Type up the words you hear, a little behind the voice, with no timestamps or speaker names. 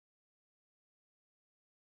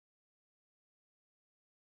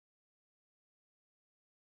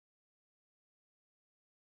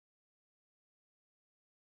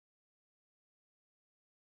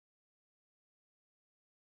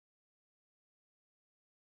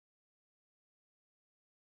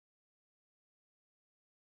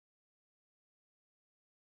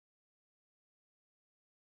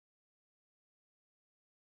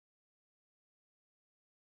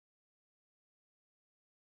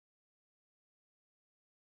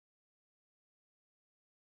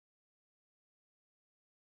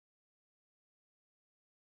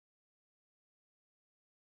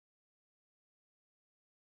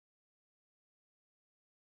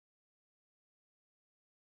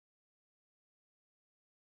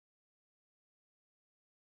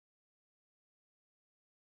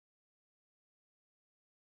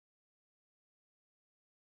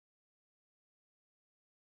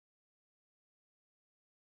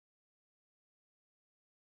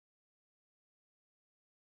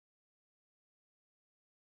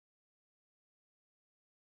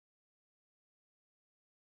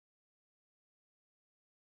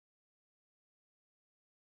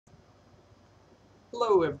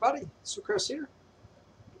Hello everybody, Chris here.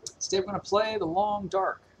 Today we're going to play The Long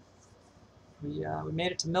Dark. We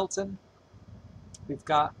made it to Milton. We've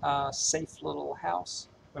got a safe little house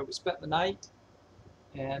where we spent the night,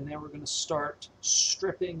 and then we're going to start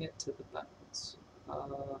stripping it to the bones.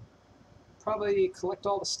 Probably collect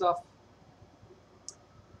all the stuff,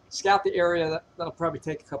 scout the area. That'll probably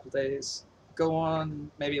take a couple days. Go on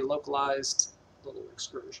maybe a localized little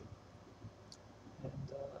excursion, and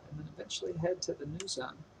then eventually head to the new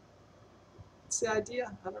zone. That's the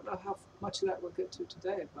idea. I don't know how much of that we'll get to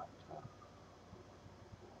today, but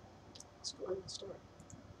let's go ahead and start.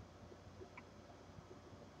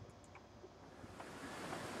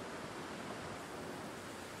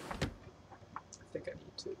 I think I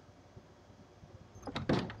need to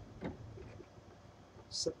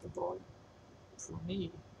set the volume for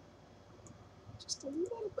me just a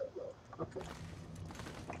little bit lower. Okay.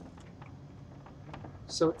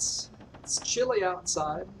 So it's chilly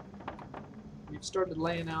outside. We've started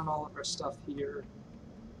laying out all of our stuff here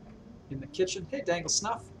in the kitchen. Hey, Dangle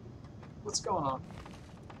Snuff, what's going on?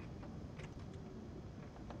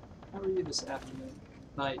 How are you this afternoon,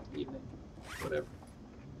 night, evening, whatever?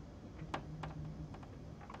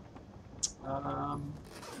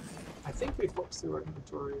 I think we've looked through our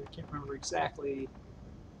inventory. I can't remember exactly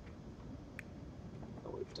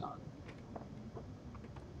what we've done.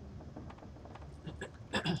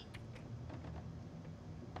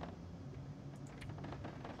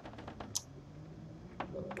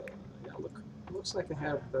 Yeah, look. It looks like I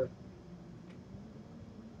have the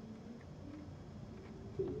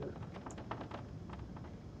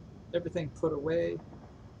everything put away.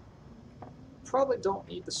 Probably don't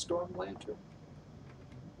need the storm lantern.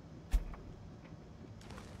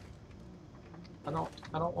 I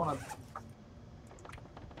don't want to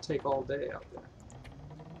take all day out there.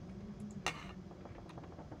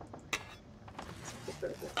 Let's put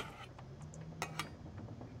that there.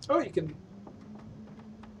 Oh, you can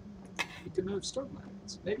move storm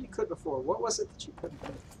lanterns. Maybe you could before. What was it that you couldn't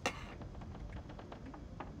move?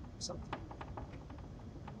 Something.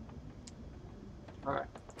 All right.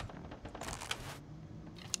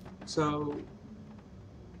 So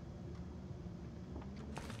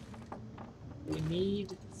we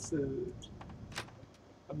need food.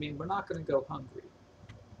 I mean, we're not going to go hungry,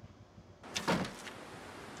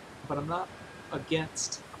 but I'm not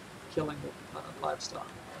against killing livestock,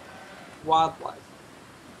 wildlife.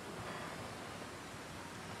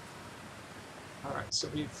 All right, so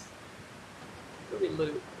we've really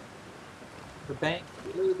looted the bank.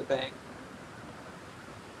 We looted the bank.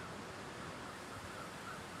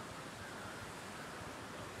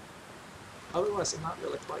 Otherwise, I'm not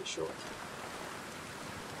really quite sure.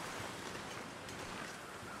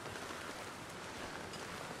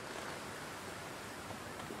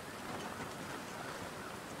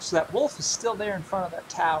 So that wolf is still there in front of that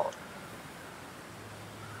tower.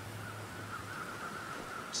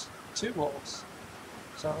 Two wolves.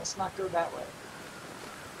 So let's not go that way.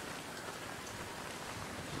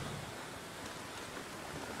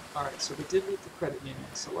 Alright, so we did leave the credit union.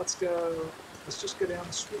 So let's just go down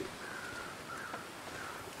the street.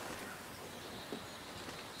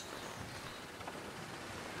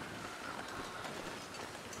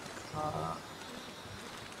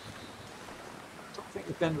 Don't think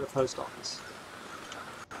we've been to the post office.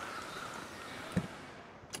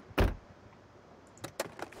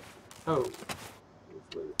 Oh,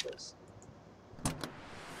 we've looted this.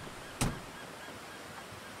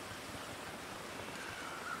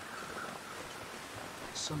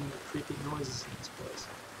 So many creepy noises in this place.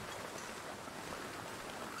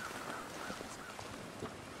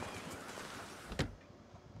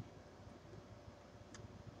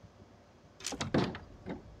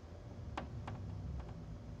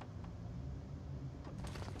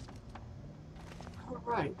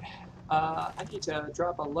 Alright, I need to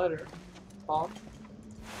drop a letter off.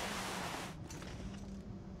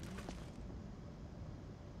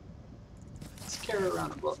 Let's carry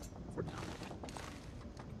around a book for now.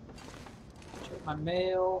 Check my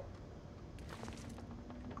mail.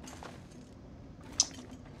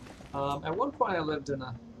 At one point I lived in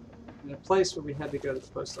a place where we had to go to the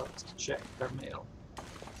post office to check our mail.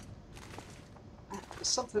 There's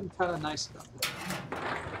something kind of nice about that.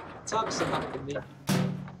 It's obviously not convenient.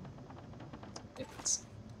 It's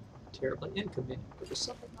terribly inconvenient, but there's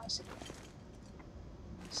something nice about it.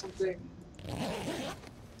 Something kind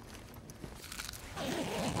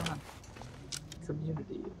of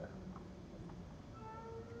community about it.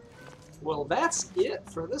 Well, that's it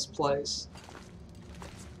for this place.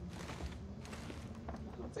 I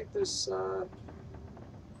don't think there's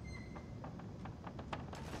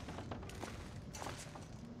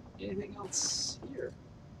Anything else here?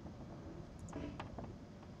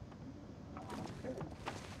 Okay.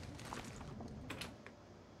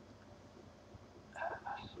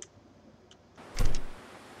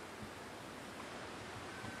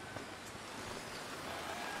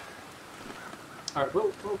 All right,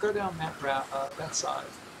 we'll go down that route, that side.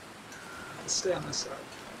 Let's stay on this side.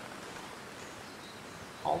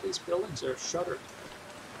 All these buildings are shuttered.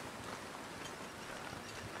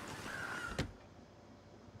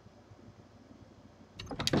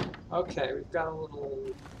 Okay, we've got a little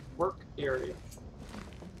work area,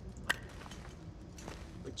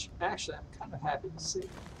 which actually I'm kind of happy to see.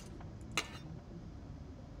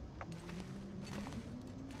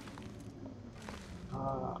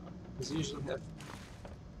 Because usually have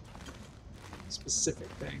specific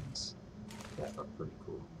things that are pretty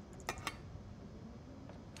cool.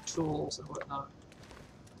 Tools and whatnot.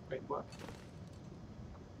 Wait, what?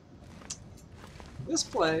 This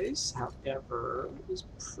place, however, is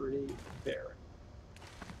pretty barren.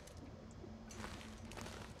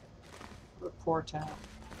 What a poor town.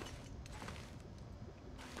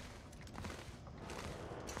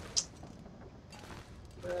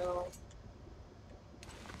 Well,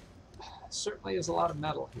 certainly is a lot of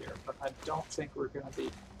metal here, but I don't think we're going to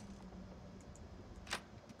be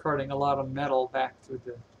carting a lot of metal back through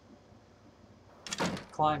the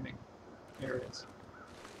climbing areas.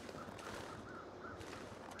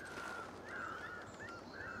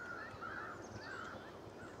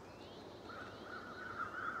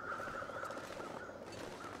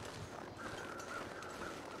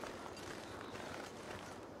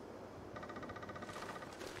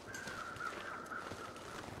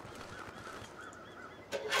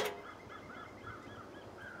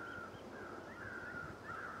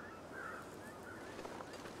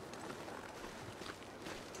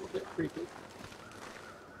 A bit creepy.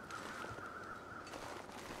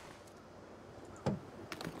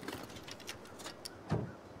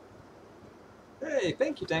 Hey,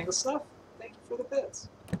 thank you, Dangle Stuff. Thank you for the bits.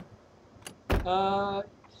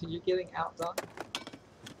 You're getting outdone.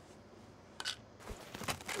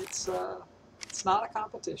 It's not a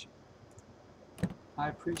competition. I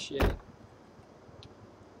appreciate it.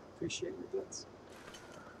 Appreciate your bits.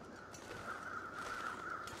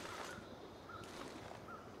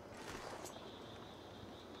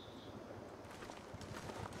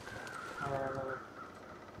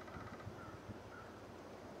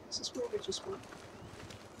 Is this where we just went?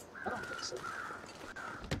 I don't think so.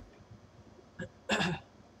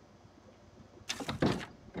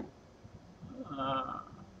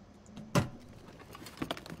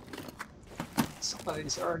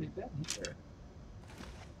 Somebody's already been here.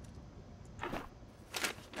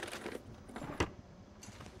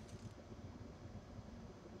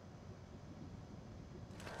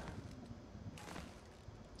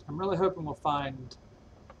 I'm really hoping we'll find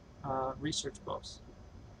research books.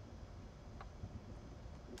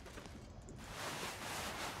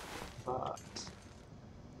 But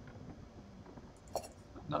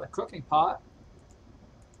another cooking pot.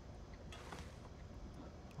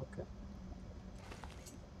 Okay.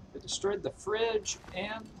 They destroyed the fridge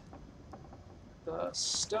and the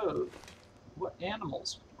stove. What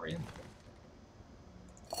animals were in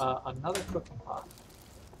there? Another cooking pot.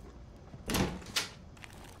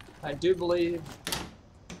 I do believe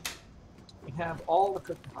we have all the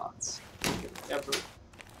cooking pots we could ever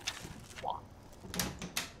want.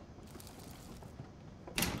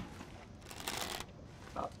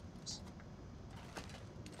 Oh,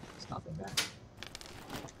 there's nothing there.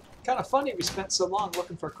 Kind of funny we spent so long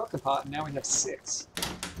looking for a cooking pot and now we have 6.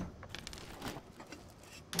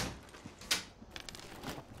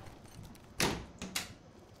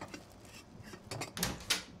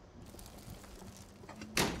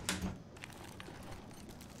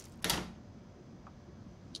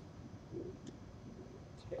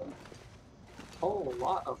 Whole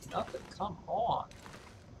lot of nothing. Come on.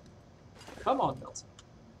 Come on, Milton.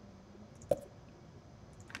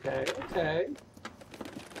 Okay, okay.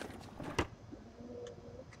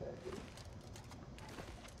 Okay.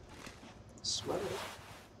 Sweater.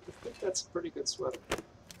 I think that's a pretty good sweater.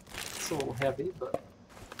 It's a little heavy, but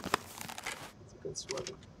it's a good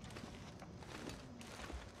sweater.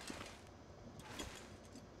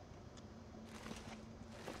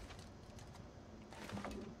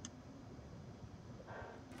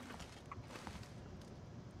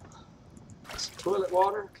 Toilet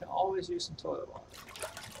water, can always use some toilet water.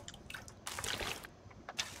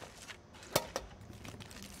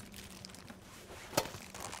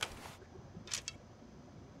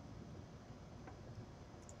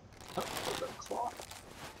 Oh, a little bit of cloth.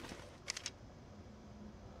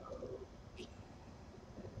 Okay.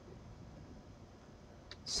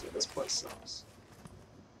 So this place sucks.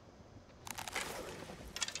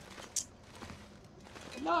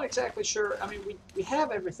 I'm not exactly sure. I mean, we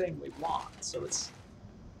have everything we want, so it's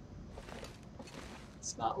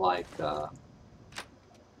not like we're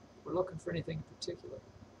looking for anything in particular.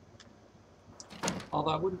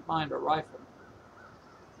 Although I wouldn't mind a rifle.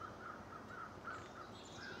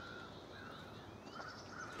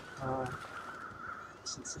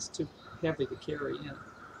 Since it's too heavy to carry in.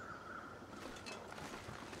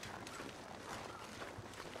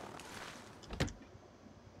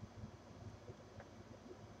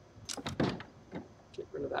 Get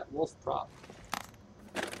rid of that wolf prop.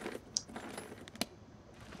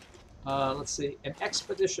 Let's see, an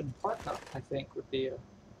expedition parka, I think, would be a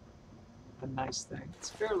nice thing. It's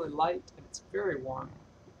fairly light and it's very warm.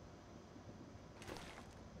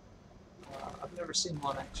 I've never seen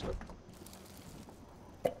one actually,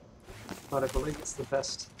 but I believe it's the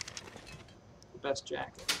best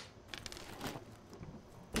jacket.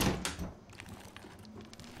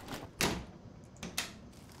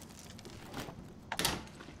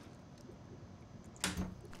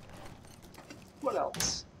 What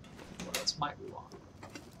else? What else might we want?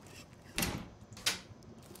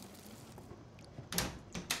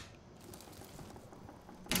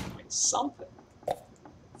 I mean, something.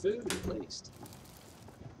 Food, at least.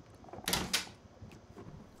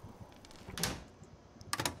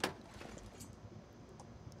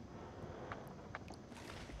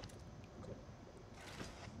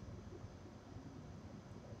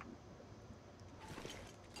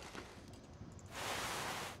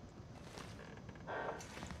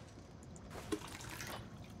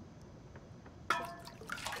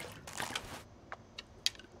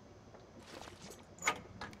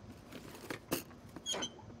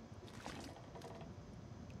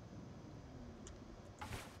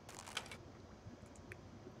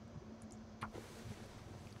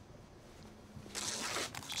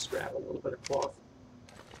 Grab a little bit of cloth.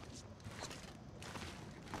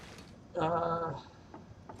 I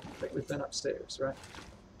think we've been upstairs, right?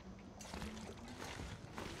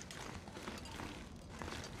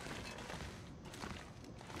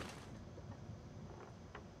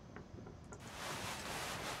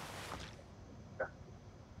 Okay.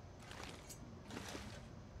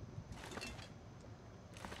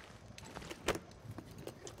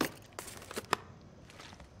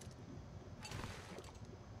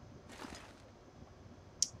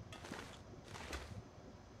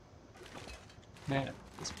 Man,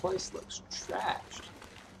 this place looks trashed.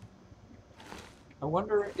 I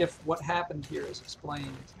wonder if what happened here is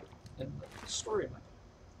explained in the story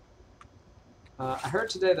mode. I heard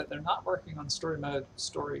today that they're not working on story mode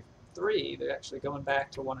story 3. They're actually going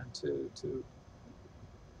back to 1 and 2 to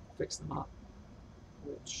fix them up,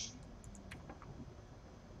 which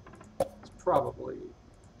is probably,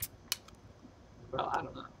 well, I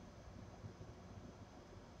don't know.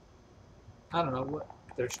 I don't know what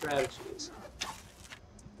their strategy is.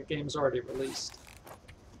 The game's already released.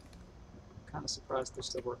 I'm kind of surprised they're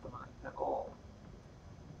still working on it at all.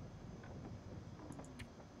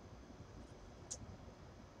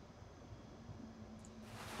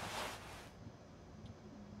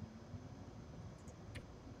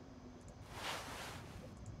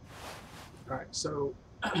 Alright, so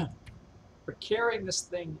for carrying this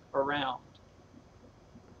thing around,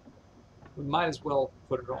 we might as well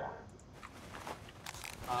put it on.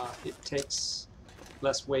 It takes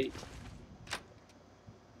less weight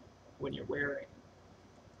when you're wearing.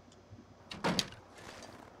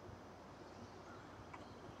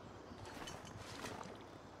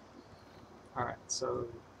 Alright, so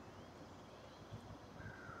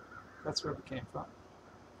that's where we came from.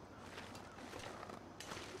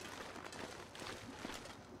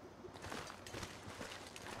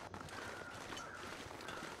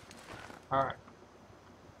 Alright.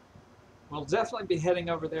 We'll definitely be heading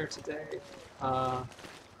over there today. But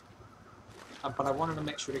I wanted to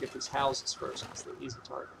make sure to get these houses first because they're easy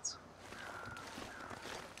targets.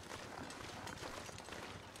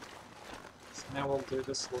 So now we'll do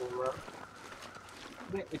this little row.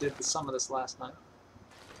 I think we did some of this last night.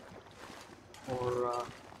 Or,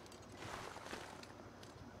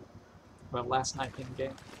 well, last night in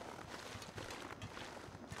game.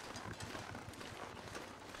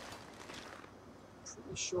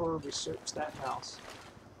 Pretty sure we searched that house.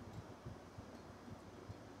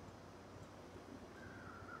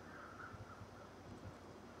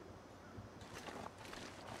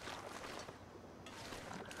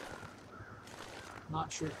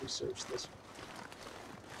 Not sure if we searched this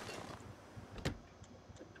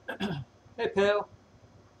one. Hey, pal.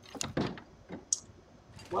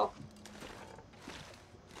 Welcome.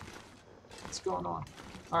 What's going on?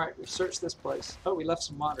 Alright, we've searched this place. Oh, we left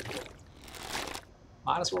some water here.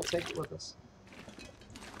 Might as well take it with us.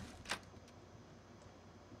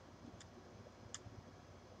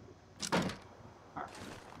 Alright.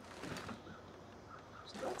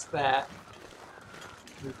 So that's that.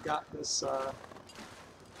 We've got this,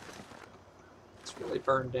 it's really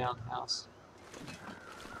burned down house.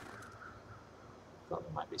 Thought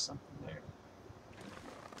there might be something there.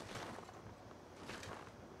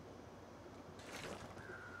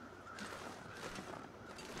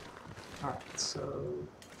 Alright, so...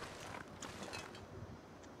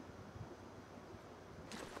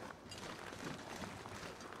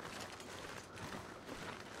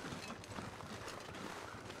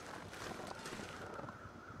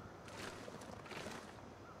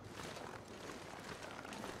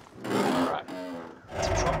 Alright,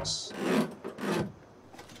 some trunks.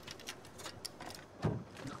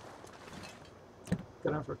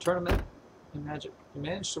 Got in for a tournament in Magic. You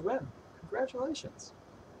managed to win. Congratulations.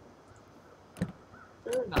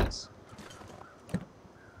 Very nice.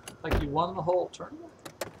 Like you won the whole tournament?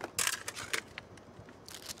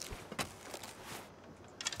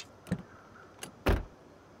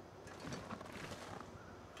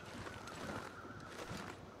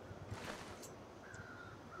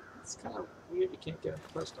 It's kind of weird you can't get into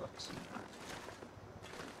post office.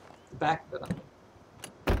 The back of it, I mean.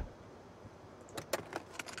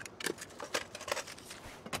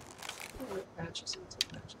 Matches,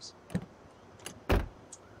 matches.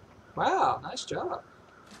 Wow, nice job.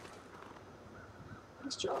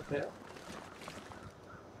 Nice job, Hale.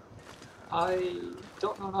 I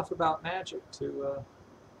don't know enough about Magic to, well,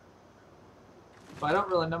 I don't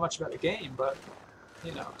really know much about the game, but,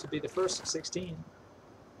 you know, to be the first of 16,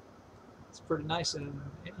 it's pretty nice in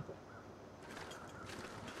anything.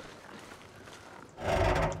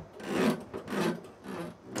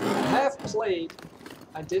 I have played,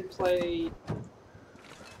 I did play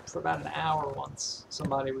for about an hour once.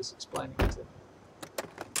 Somebody was explaining it to me.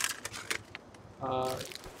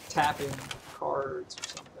 Tapping cards or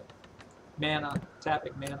something. Mana,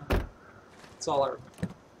 tapping mana. That's all I remember.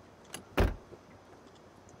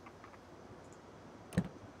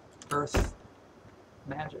 Earth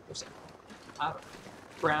magic or something. I don't know.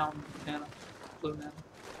 Brown mana, blue mana.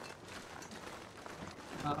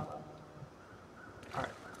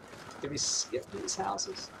 Alright. Did we skip these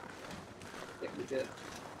houses? I think we did.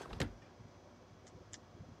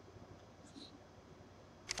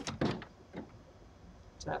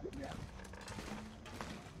 Tapping mana.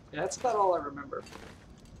 Yeah, that's about all I remember.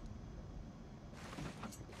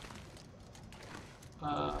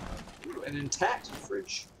 Ooh, an intact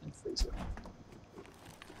fridge and freezer.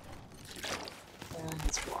 And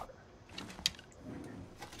it's water.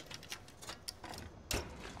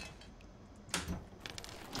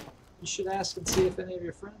 You should ask and see if any of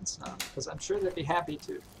your friends know, because I'm sure they'd be happy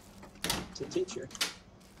to teach you.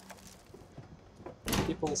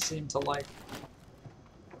 People seem to like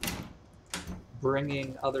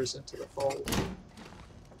bringing others into the fold.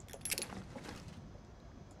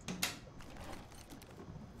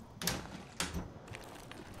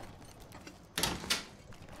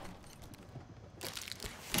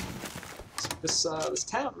 This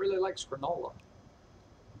town really likes granola.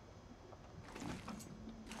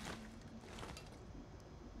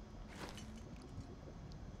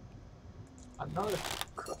 Another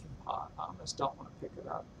cooking pot. I almost don't want to pick it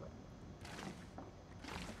up, but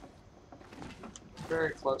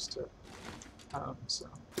very close to home, so.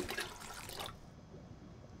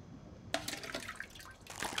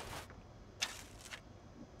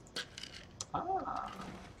 Ah,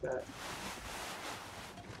 okay.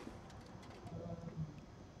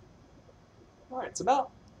 All right, it's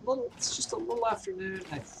about a little. It's just a little afternoon.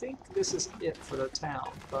 I think this is it for the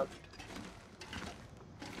town, but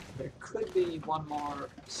there could be one more.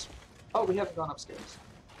 Oh, we haven't gone upstairs.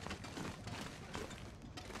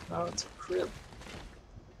 Oh, it's a crib.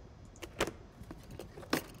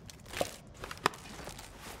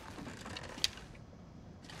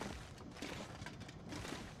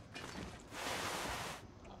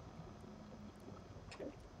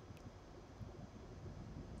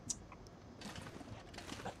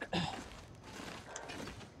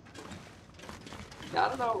 I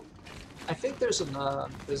don't know. I think there's a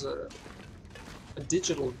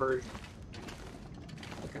digital version,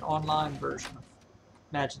 like an online version of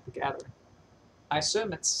Magic the Gathering. I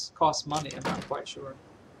assume it's costs money. I'm not quite sure.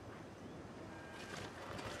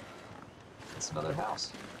 It's another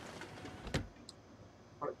house,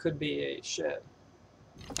 or it could be a shed.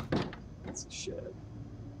 It's a shed.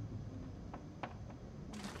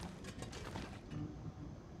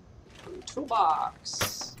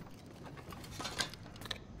 Toolbox.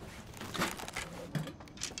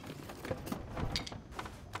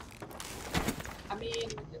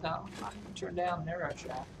 No, I'm not going to turn down narrow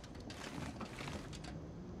shot.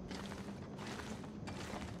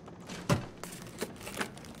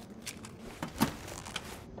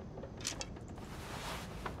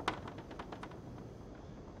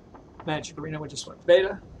 Magic Arena, we just went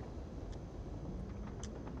beta.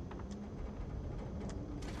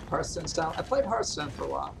 Hearthstone style. I played Hearthstone for a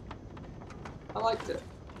while. I liked it,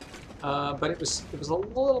 but it was a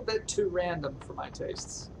little bit too random for my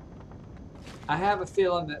tastes. I have a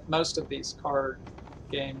feeling that most of these card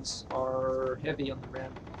games are heavy on the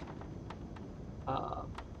random.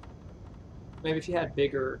 Maybe if you had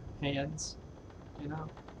bigger hands, you know,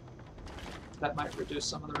 that might reduce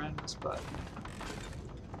some of the randomness, but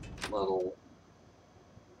a little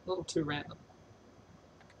too random.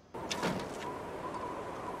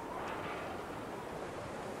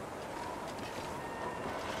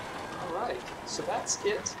 Alright, so that's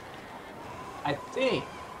it. I think,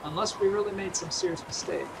 unless we really made some serious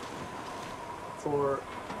mistake for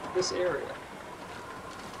this area.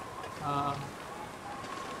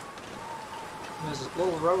 There's a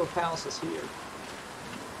little row of palaces here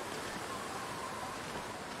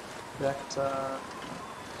that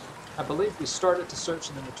I believe we started to search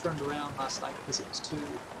and then we turned around last night because it was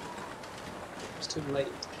too late.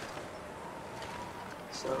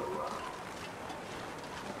 So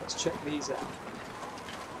let's check these out.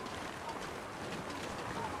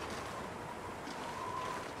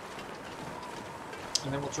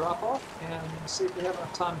 And then we'll drop off and see if we have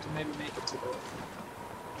enough time to maybe make it to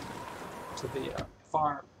the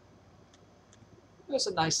farm. There's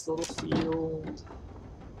a nice little field.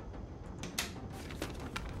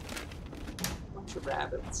 A bunch of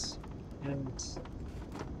rabbits and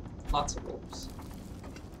lots of wolves.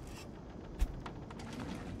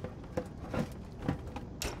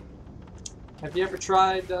 Have you ever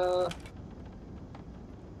tried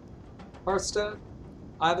Hearthstone?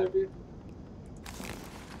 Either of you?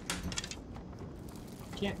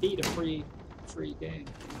 Can't beat a free game.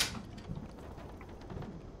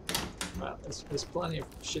 Well, there's plenty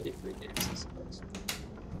of shitty free games, I suppose.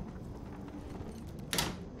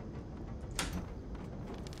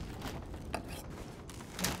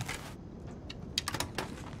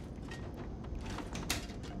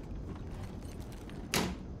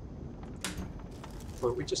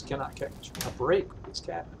 But we just cannot catch a break with these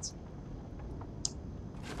cabinets.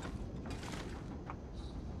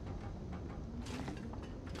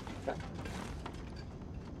 Okay.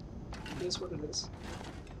 It is what it is.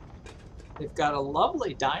 They've got a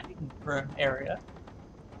lovely dining room area.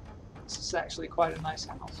 This is actually quite a nice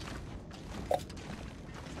house.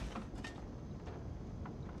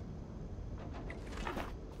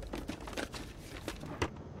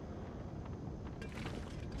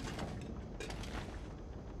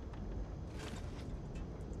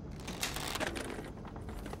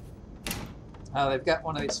 Oh, they've got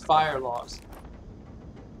one of these fire logs.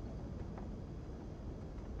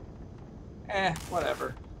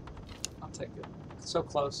 Whatever. I'll take it. It's so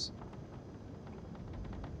close.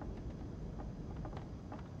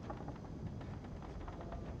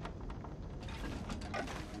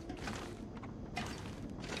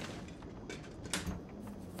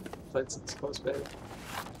 Played since post beta.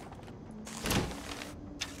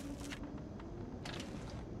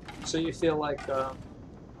 So you feel like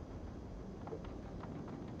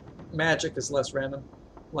Magic is less random,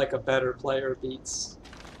 like a better player beats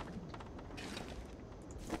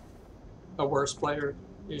a worse player,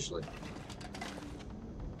 usually.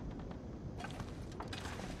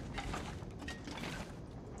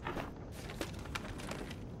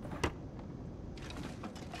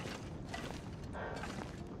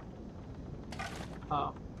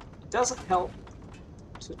 It doesn't help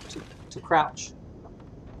to crouch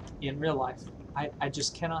in real life. I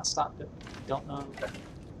just cannot stop it. Don't know.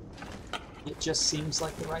 It just seems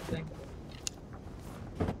like the right thing.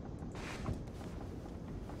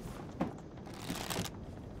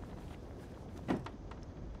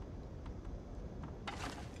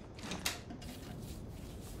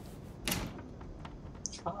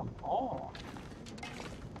 Come on.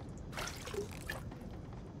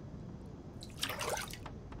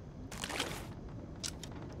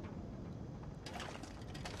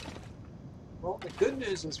 Well, the good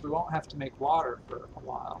news is we won't have to make water for a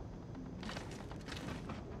while.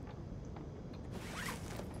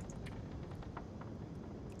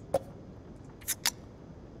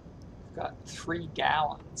 We've got 3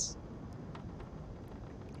 gallons.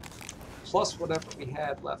 Plus whatever we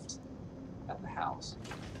had left at the house.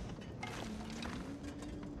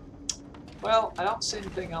 Well, I don't see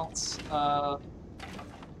anything else.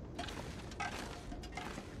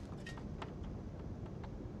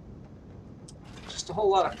 Just a whole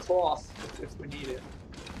lot of cloth if we need it.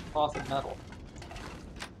 Cloth and metal.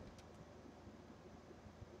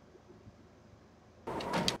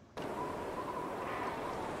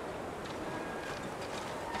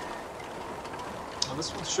 Well,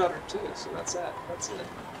 this one's shuttered too, so that's it. That's it.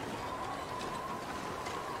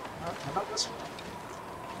 How about this one?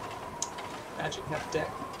 Magic Heft deck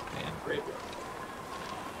and graveyard.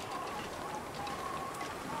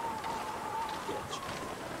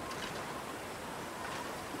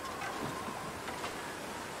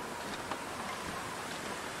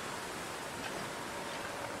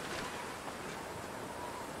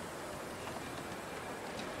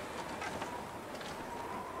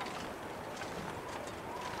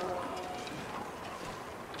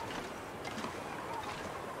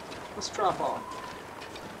 Let's drop off.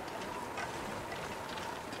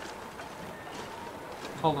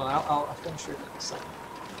 Hold on, I'll finish it in a second.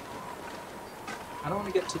 I don't want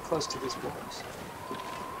to get too close to these walls.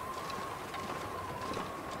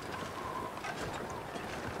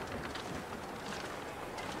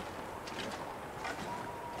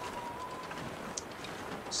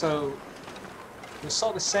 So, we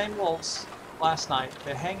saw the same wolves last night.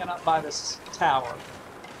 They're hanging up by this tower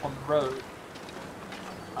on the road,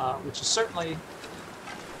 which is certainly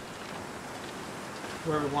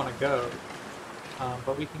where we want to go,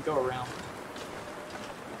 but we can go around.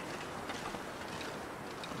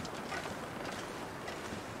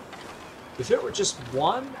 If it were just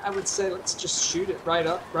one, I would say let's just shoot it right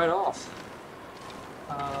off.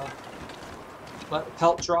 Let the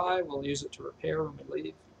pelt dry. We'll use it to repair when we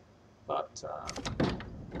leave. But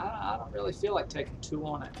I don't really feel like taking two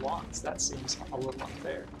on at once. That seems a little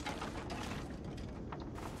unfair.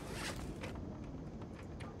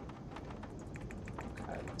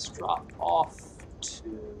 Okay, let's drop off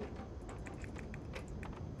to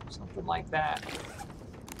something like that.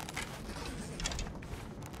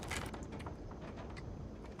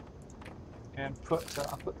 And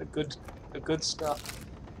I'll put the good stuff.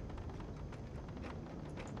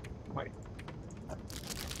 Wait.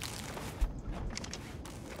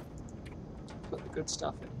 Put the good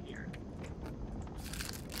stuff in here.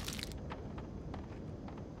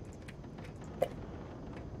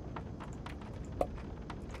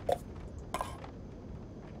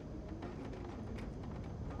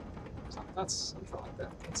 That's something like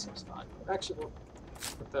that. That seems fine. Actually, we'll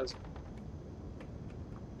put those.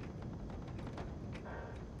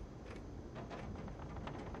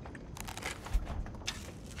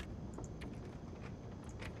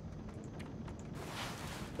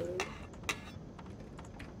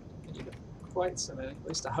 Quite so many. At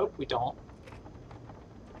least I hope we don't.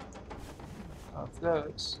 Of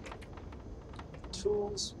those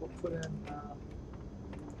tools, we'll put in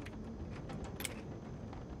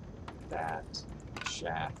that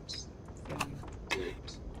shaft thing.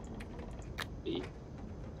 Root. B.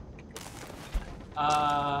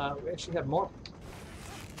 We actually have more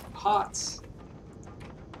pots.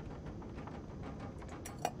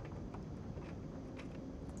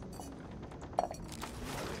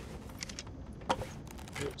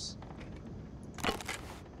 Oops.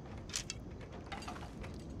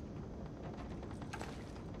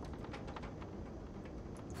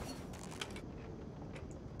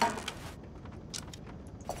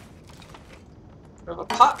 We have a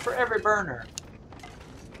pot for every burner.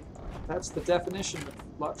 That's the definition of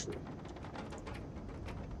luxury.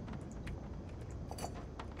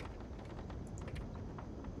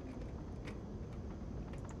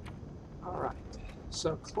 All right.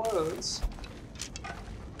 So clothes.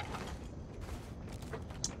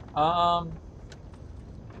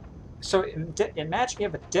 So in Magic, you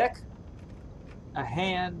have a deck, a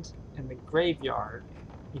hand, and the graveyard.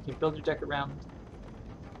 You can build your deck around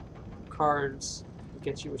cards to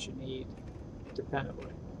get you what you need,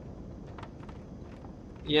 dependably.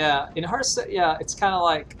 Yeah, in Hearthstone, yeah, it's kind of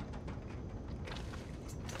like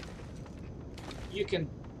you can.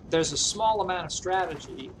 There's a small amount of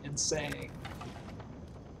strategy in saying,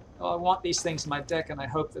 "Oh, I want these things in my deck, and I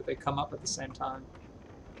hope that they come up at the same time."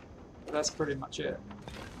 But that's pretty much it.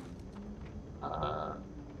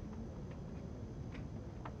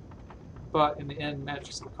 But in the end,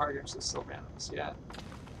 Magic's the card games is still randomness. Yeah.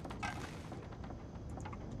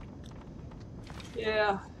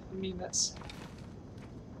 Yeah, I mean that's.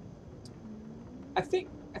 I think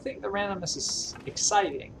the randomness is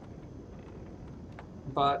exciting,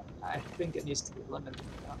 but I think it needs to be limited.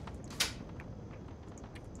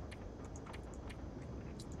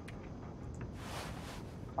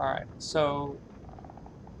 All right, so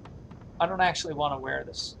I don't actually want to wear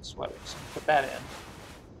this sweater, so put that in.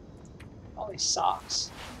 All these socks.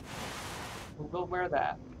 We'll wear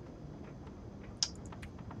that.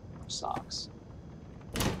 socks.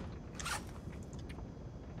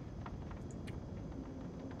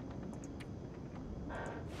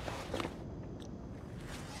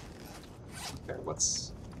 Okay,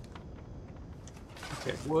 what's...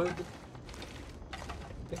 Okay, wood. I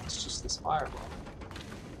think it's just this fireball.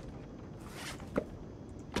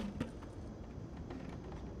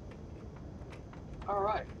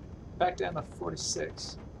 Alright, back down to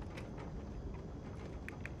 46.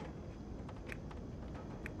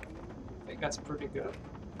 I think that's pretty good.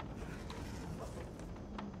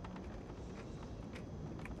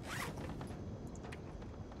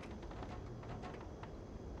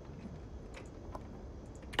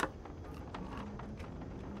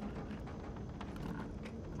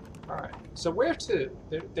 Alright, so where to?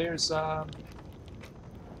 There's a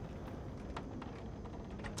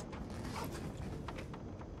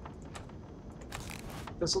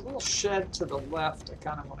little shed to the left I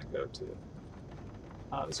kind of want to go to.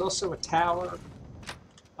 There's also a tower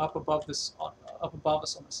up above us on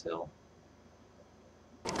this hill,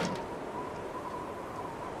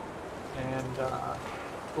 and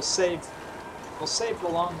we'll save the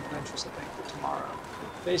long adventures, I think, for tomorrow.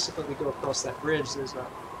 Basically, we go across that bridge. There's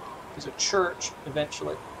a church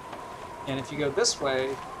eventually, and if you go this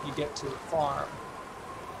way, you get to the farm.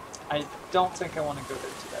 I don't think I want to go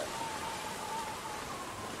there today.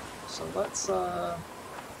 So let's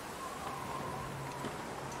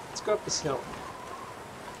go up this hill.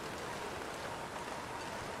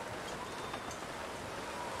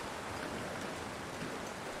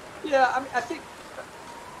 Yeah, I mean,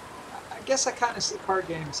 I guess I kind of see card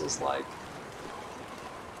games as like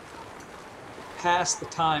pass the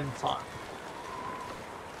time fun,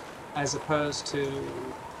 as opposed to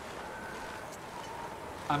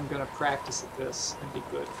I'm gonna practice at this and be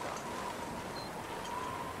good fun.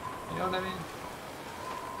 You know what I mean?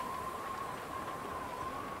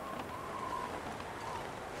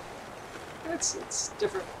 It's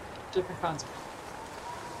different kinds of fun.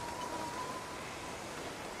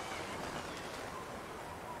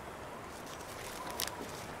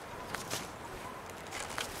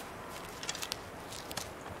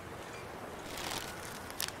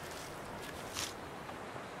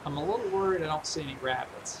 I'm a little worried I don't see any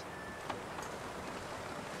rabbits.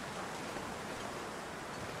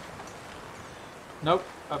 Nope,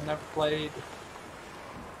 I've never played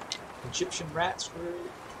Egyptian Rat Screw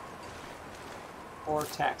or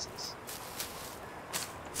Taxes.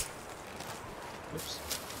 Oops.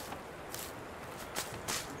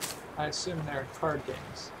 I assume they're card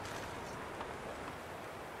games.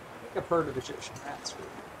 I think I've heard of Egyptian Rat Screw.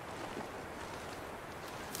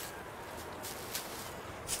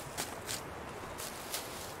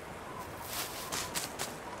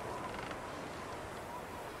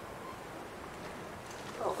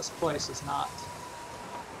 Well, this place is not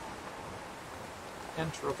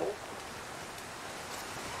enterable.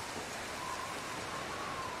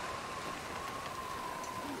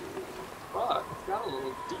 But we've got a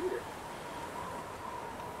little deer.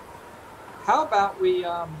 How about we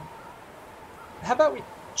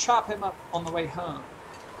chop him up on the way home?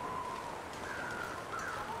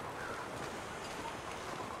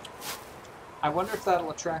 I wonder if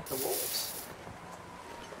that'll attract the wolves.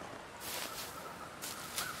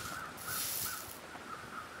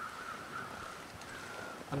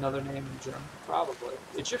 Another name in German, probably.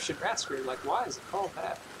 Egyptian Rat Screw, like, why is it called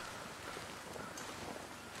that?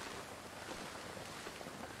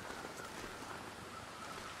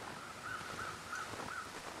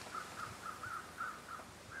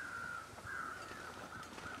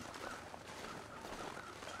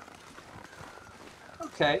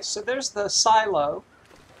 Okay, so there's the silo,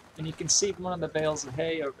 and you can see one of the bales of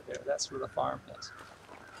hay over there. That's where the farm is.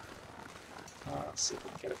 Let's see if we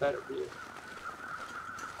can get a better view.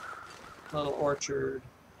 Little orchard.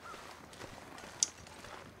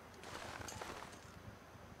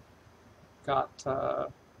 Got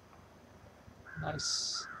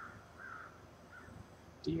nice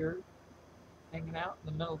deer hanging out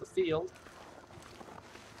in the middle of the field.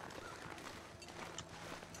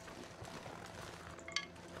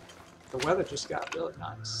 The weather just got really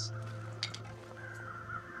nice.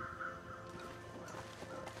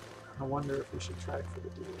 I wonder if we should try for the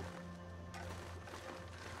deer.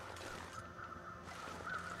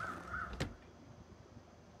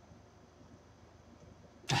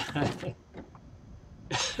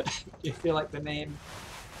 You feel like the name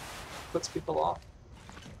puts people off?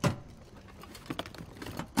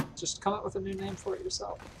 Just come up with a new name for it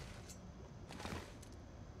yourself.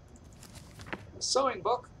 A sewing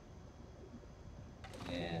book.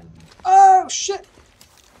 And... oh, shit!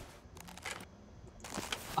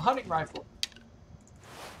 A hunting rifle.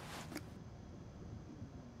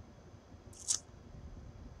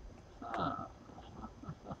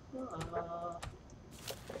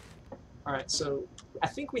 All right, so I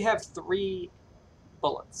think we have 3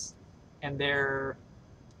 bullets, and they're,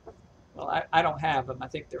 well, I don't have them. I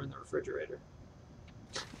think they're in the refrigerator.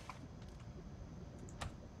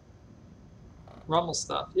 Rummel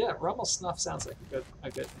Stuff. Yeah, Rummel Snuff sounds like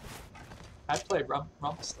a good. I'd play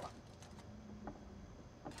Rummel Stuff.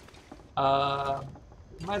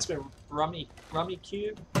 Reminds me of Rummy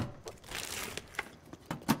Cube.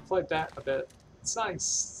 Played that a bit. It's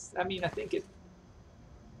nice. I mean, I think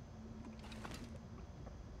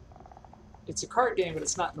it's a card game, but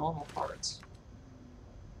it's not normal cards,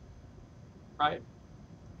 right?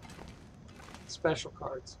 Special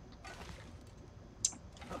cards.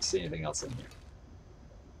 I don't see anything else in here.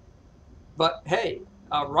 But hey,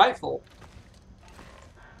 a rifle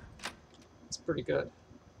is pretty good.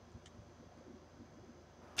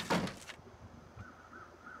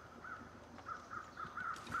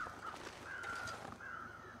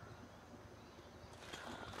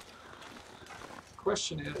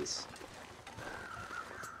 Question is,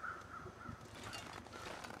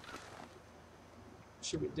 what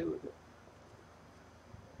should we do with it?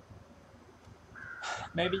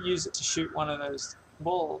 Maybe use it to shoot one of those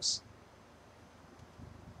wolves.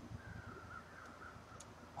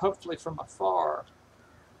 Hopefully from afar.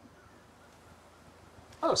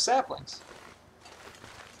 Oh, saplings.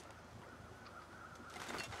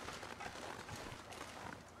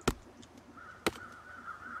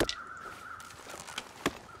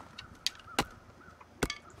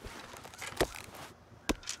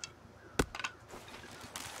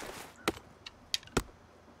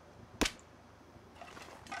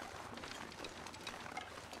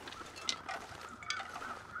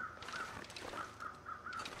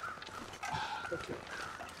 Okay.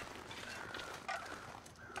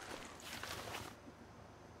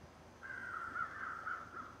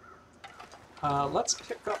 Let's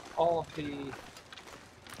pick up all of the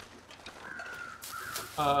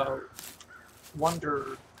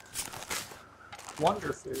wonder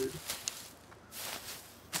food,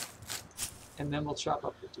 and then we'll chop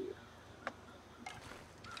up the deer.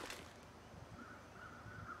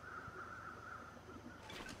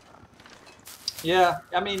 Yeah,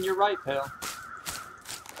 I mean, you're right, Pale.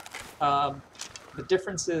 The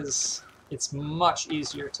difference is it's much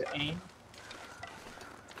easier to aim.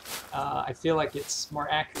 I feel like it's more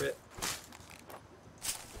accurate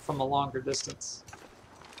from a longer distance.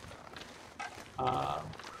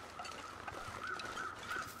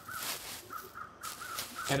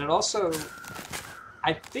 And it also,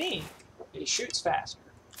 I think, it shoots faster.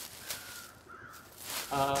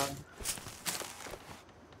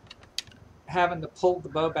 Having to pull the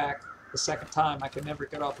bow back the second time, I could never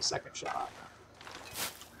get off a second shot.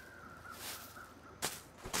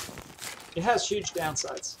 It has huge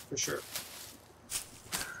downsides, for sure.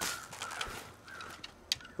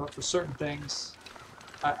 But for certain things,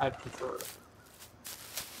 I'd prefer it.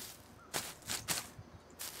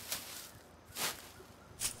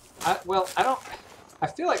 I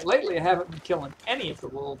feel like lately I haven't been killing any of the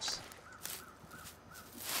wolves.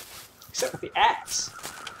 Except with the axe.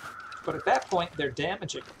 But at that point, they're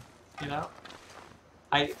damaging, you know?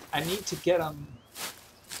 I need to get them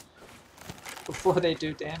before they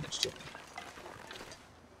do damage to me.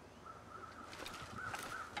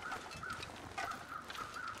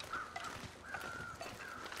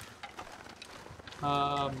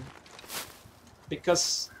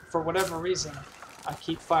 Because for whatever reason, I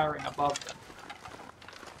keep firing above them.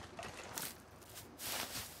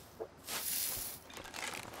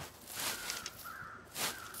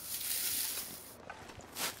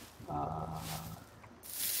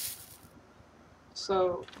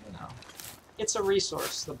 So, you know, it's a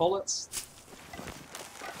resource. The bullets,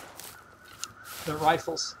 the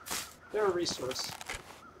rifles, they're a resource.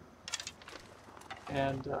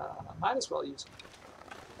 And might as well use them.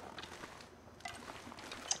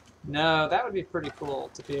 No, that would be pretty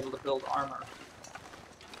cool to be able to build armor.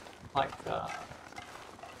 Like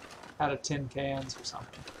out of tin cans or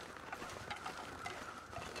something.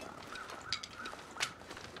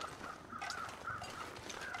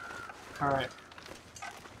 Alright.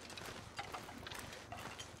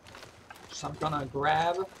 So I'm gonna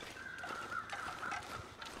grab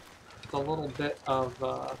the little bit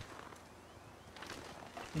of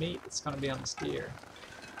meat that's gonna be on this deer.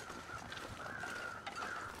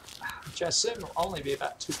 Which I assume will only be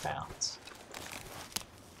about 2 pounds.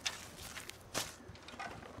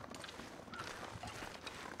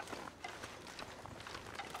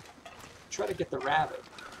 Try to get the rabbit.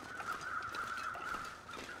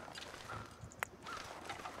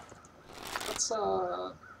 Let's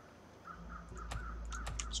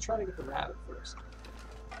try to get the rabbit first.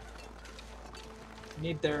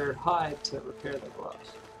 need their hide to repair their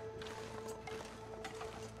gloves.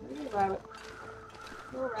 Hey, rabbit.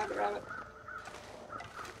 Oh, rabbit, rabbit.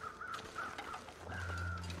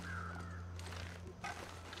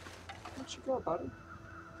 Where'd you go, buddy?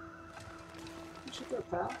 Where'd you go,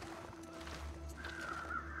 pal?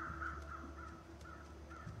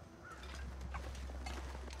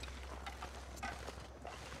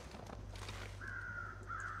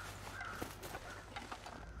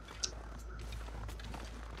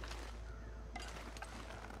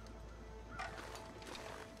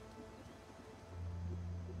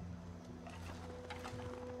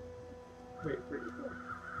 Wait, where'd you go?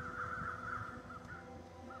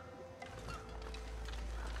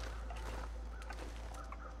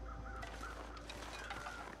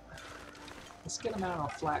 Let's get him out on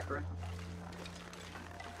flat ground.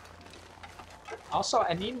 Also,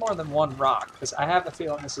 I need more than one rock, because I have a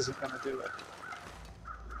feeling this isn't going to do it.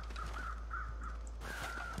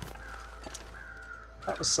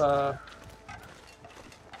 That was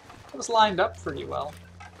lined up pretty well.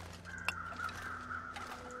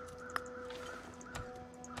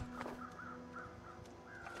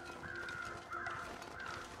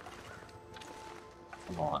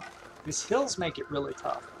 Come on. These hills make it really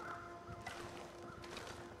tough.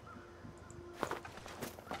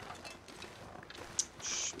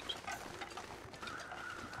 Shoot.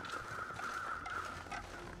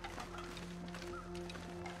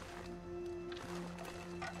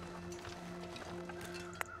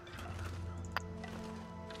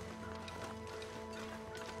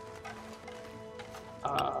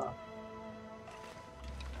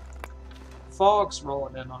 Fog's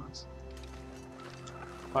rolling in on us.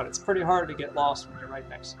 But it's pretty hard to get lost when you're right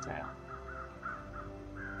next to town.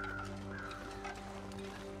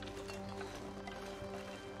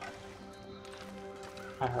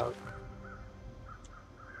 I hope.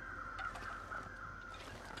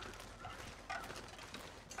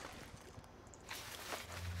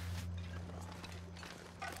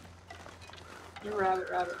 You rabbit,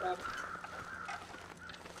 rabbit, rabbit.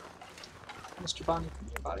 Mr. Bunny, come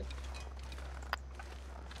here, buddy.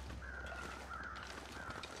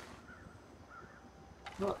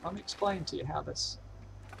 Look, let me explain to you how this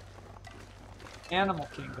animal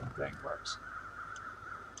kingdom thing works.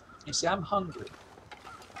 You see, I'm hungry.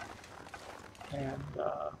 And,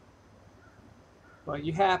 well,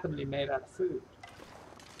 you happen to be made out of food.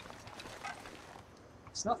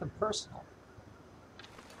 It's nothing personal.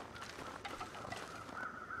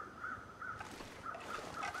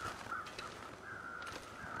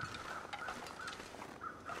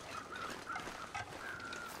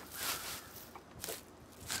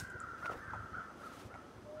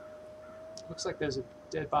 Looks like there's a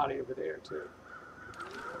dead body over there, too.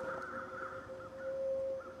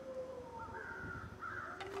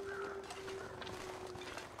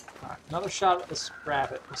 Alright, another shot at this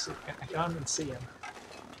rabbit. Let's see if I can't even see him.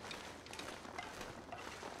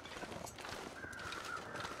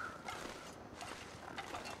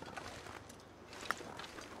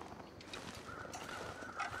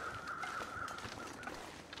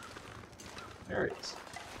 There he is.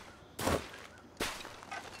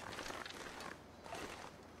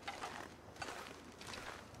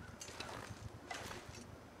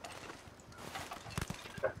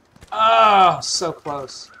 Oh, so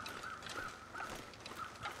close.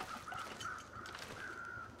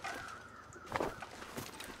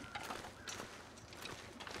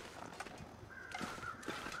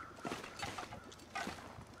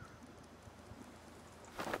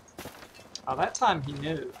 Oh, that time he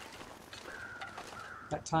knew.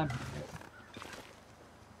 That time he knew.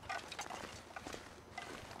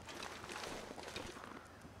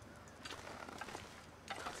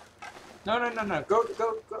 No, no, no, no. Go,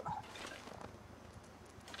 go, go.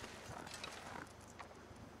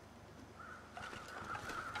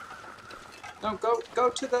 No, go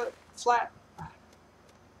to the flat.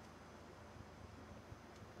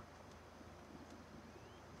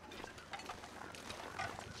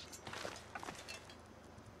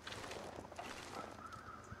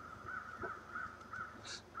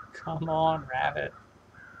 Come on, rabbit.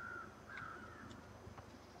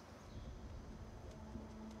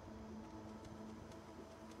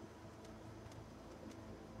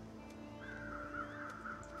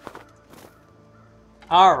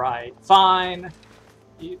 All right, fine.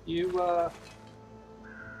 You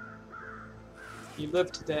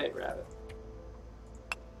live today, rabbit.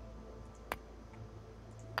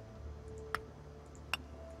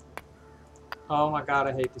 Oh my god,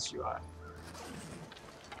 I hate this UI.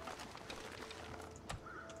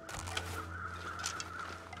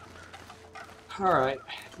 All right,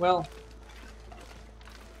 well,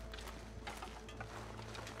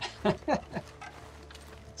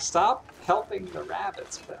 Stop helping the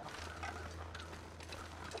rabbits, Belle.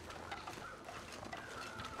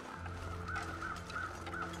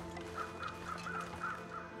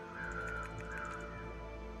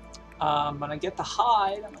 I'm gonna get the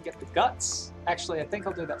hide, I'm gonna get the guts. Actually, I think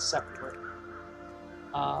I'll do that separately.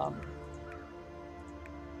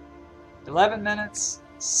 11 minutes,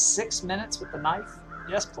 6 minutes with the knife.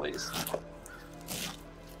 Yes, please.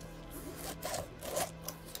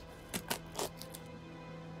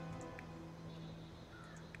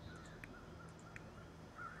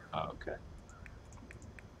 Okay.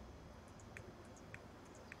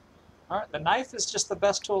 Alright, the knife is just the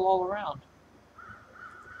best tool all around.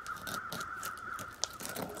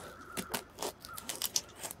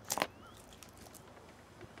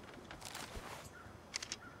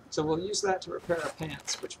 So we'll use that to repair our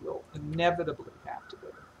pants, which we'll inevitably have to do.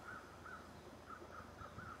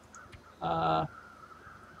 I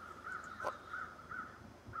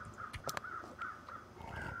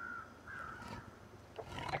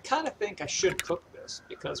kind of think I should cook this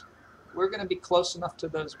because we're going to be close enough to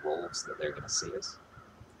those wolves that they're going to see us.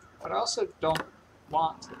 But I also don't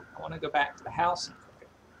want to. I want to go back to the house and cook it.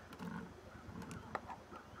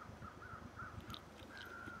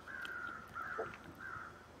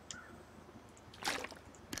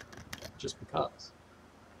 Just because.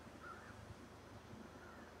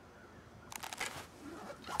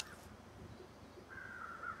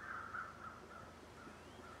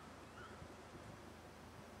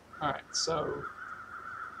 Alright, so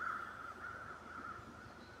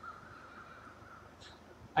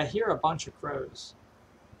I hear a bunch of crows.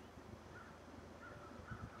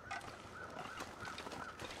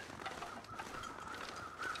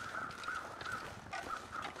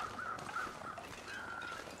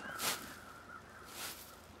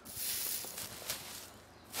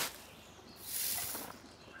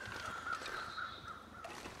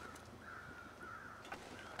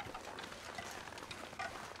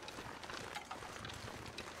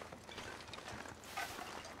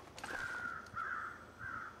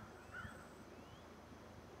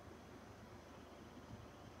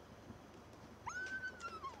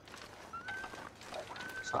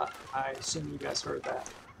 So I assume you guys heard that.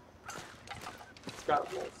 It's got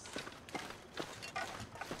a wolf.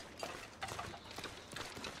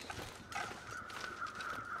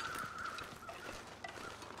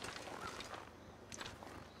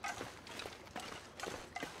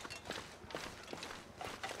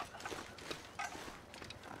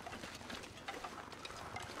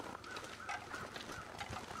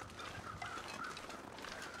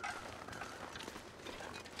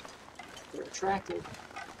 They're attracted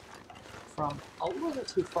from a little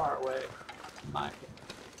too far away, in my opinion.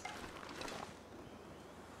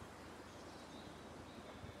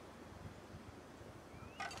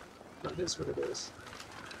 But it is what it is.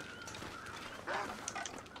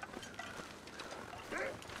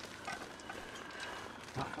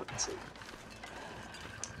 Oh, I can see.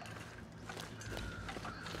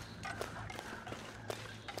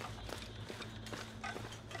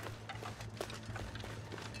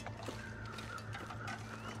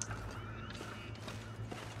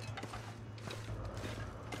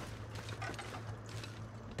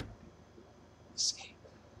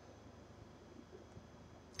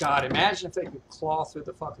 God, imagine if they could claw through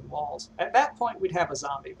the fucking walls. At that point, we'd have a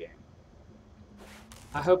zombie game.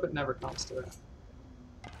 I hope it never comes to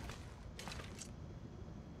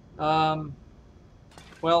that.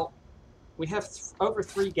 Well, we have over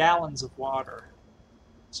 3 gallons of water,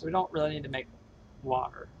 so we don't really need to make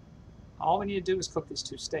water. All we need to do is cook these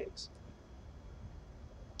 2 steaks.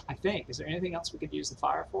 I think. Is there anything else we could use the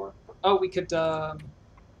fire for? Oh, we could, yeah,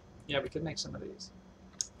 we could make some of these.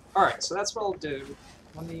 Alright, so that's what I'll do.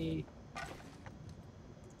 Let me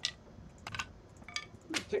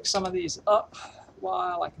pick some of these up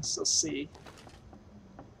while I can still see.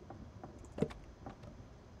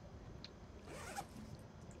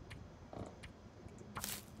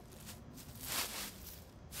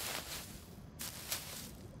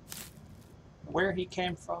 Where he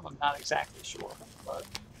came from, I'm not exactly sure, but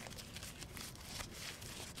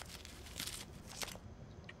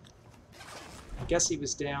I guess he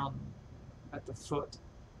was down at the foot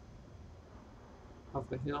of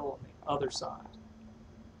the hill on the other side.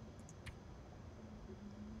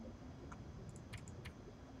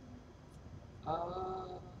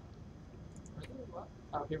 Really? What?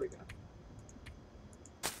 Oh, here we go.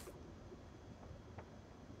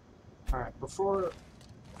 Alright, before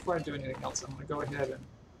I do anything else, I'm going to go ahead and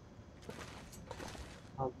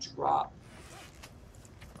I'll drop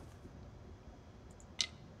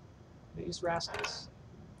these rascals.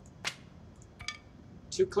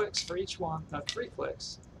 2 clicks for each one. No, 3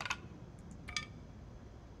 clicks.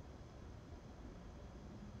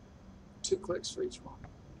 2 clicks for each one.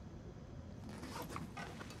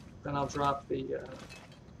 Then I'll drop the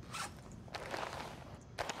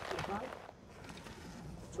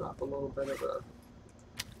drop a little bit of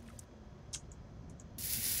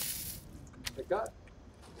the gut.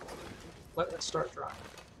 Let it start drying.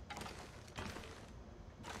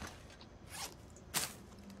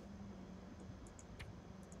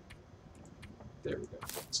 There we go.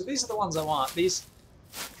 So these are the ones I want. These,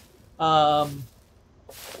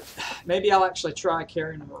 maybe I'll actually try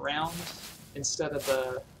carrying them around instead of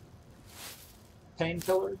the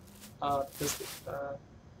painkiller, because the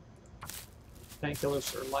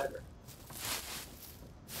painkillers are lighter.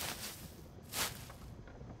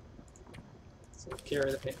 So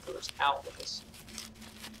carry the painkillers out with us.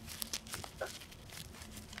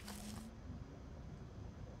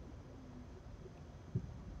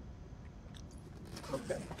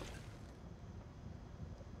 Okay.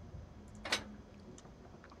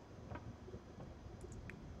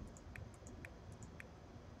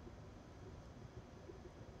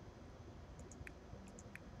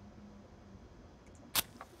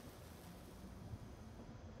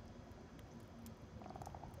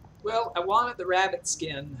 Well, I wanted the rabbit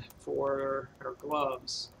skin for our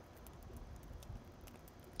gloves.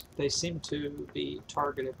 They seem to be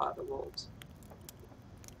targeted by the wolves.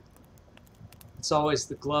 It's always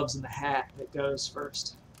the gloves and the hat that goes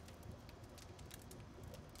first.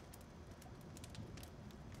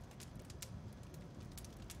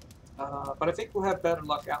 But I think we'll have better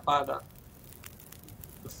luck out by the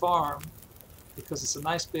farm because it's a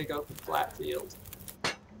nice big open flat field.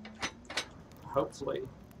 Hopefully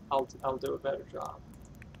I'll do a better job.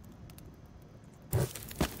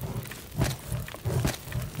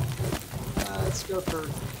 Let's go for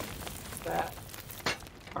that.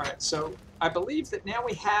 Alright, so I believe that now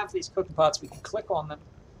we have these cooking pots, we can click on them,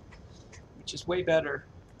 which is way better.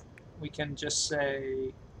 We can just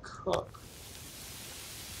say cook.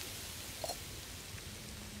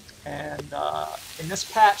 And in this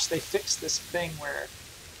patch they fixed this thing where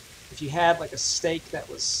if you had like a steak that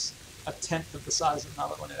was 1/10 of the size of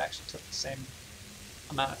another one, it actually took the same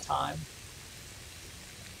amount of time.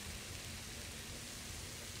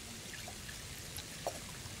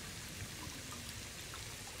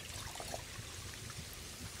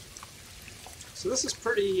 So this is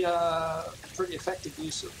pretty effective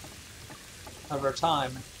use of our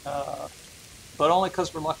time, but only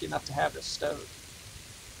because we're lucky enough to have this stove.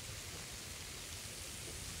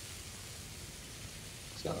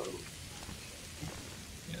 So,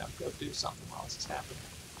 you know, go do something while this is happening.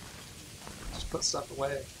 Just put stuff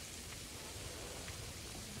away.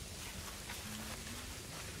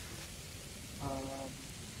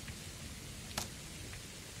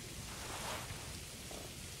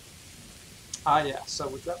 Yeah, so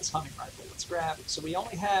we've got this hunting rifle. Let's grab it. So we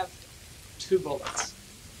only have 2 bullets.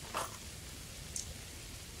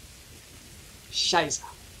 Scheiße.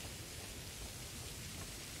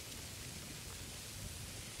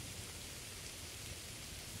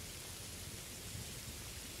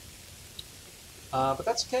 But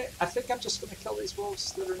that's okay. I think I'm just going to kill these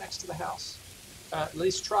wolves that are next to the house. At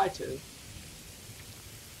least try to.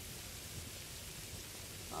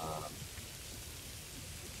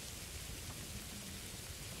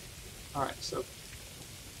 Alright, so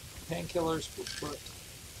painkillers we'll put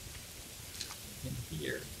in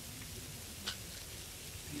here.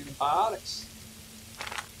 Antibiotics.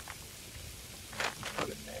 Put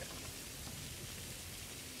it there.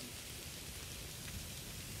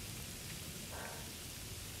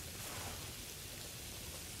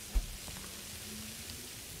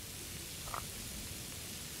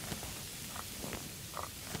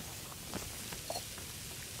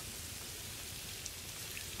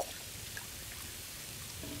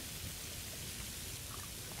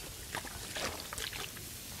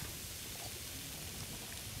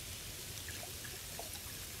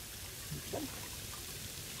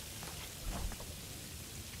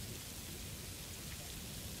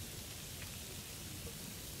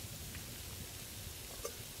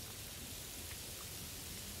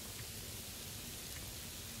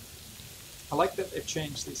 I like that they've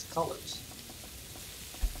changed these colors.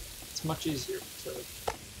 It's much easier to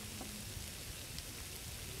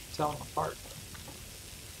tell them apart.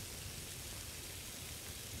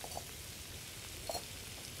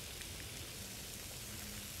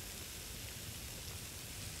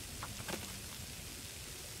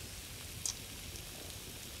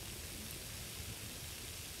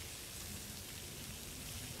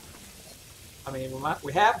 I mean,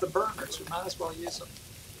 we have the burners, we might as well use them.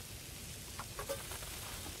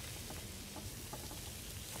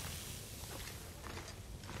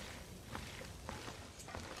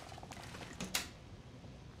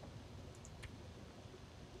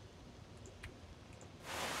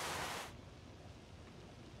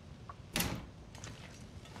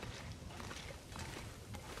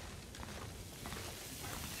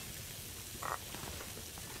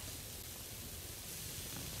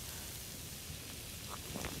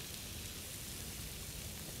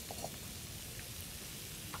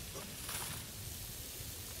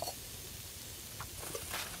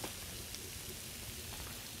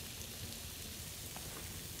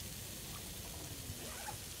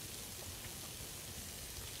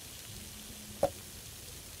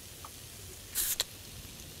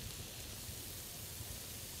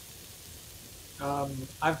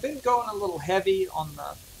 I've been going a little heavy on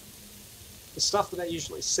the stuff that I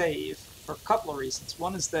usually save for a couple of reasons.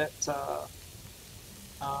 One is that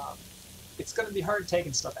it's going to be hard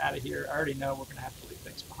taking stuff out of here. I already know we're going to have to leave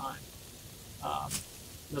things behind.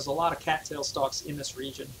 There's a lot of cattail stalks in this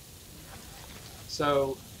region,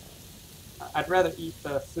 so I'd rather eat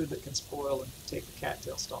the food that can spoil and take the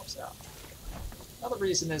cattail stalks out. Another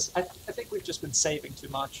reason is I think we've just been saving too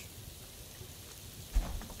much.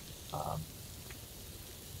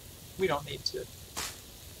 We don't need to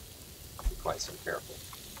be quite so careful.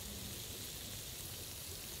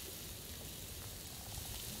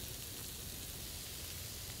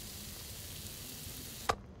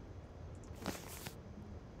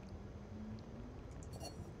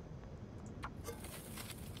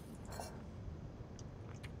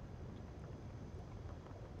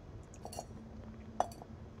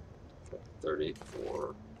 Okay,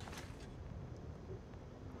 34.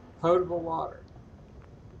 Potable water.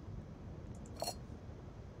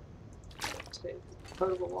 Take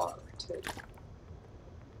potable water. Take.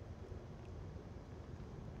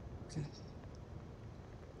 Okay.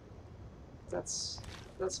 That's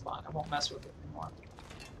fine. I won't mess with it anymore.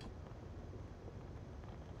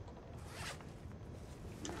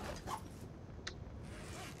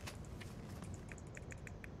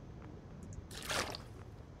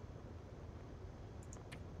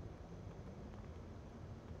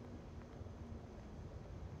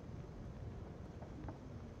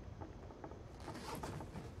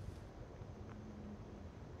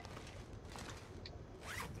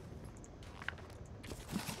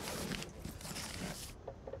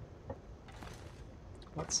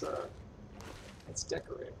 Let's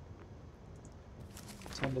decorate.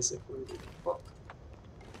 Pretend as if we were reading a book.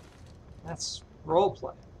 That's role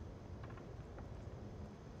playing.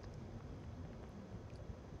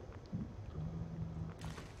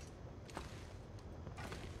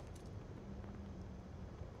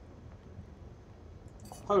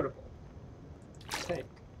 Potable. Take.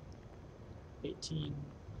 18.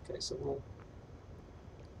 Okay, so we'll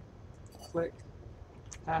click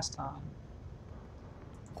pastime.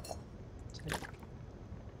 Take.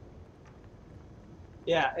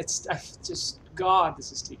 Yeah, it's just, God,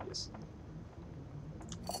 this is tedious.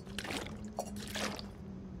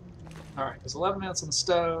 Alright, there's 11 minutes on the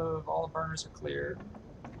stove, all the burners are cleared.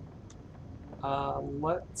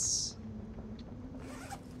 Let's...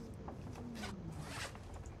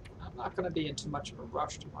 I'm not going to be in too much of a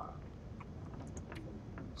rush tomorrow.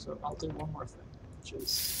 So I'll do one more thing, which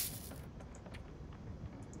is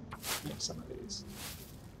make some of these.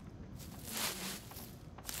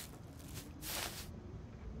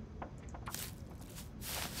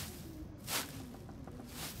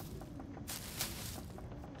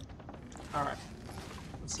 Alright,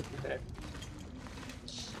 let's look ahead.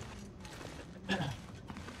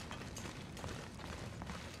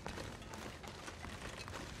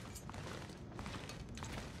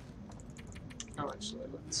 Oh, actually,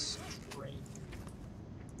 let's drain.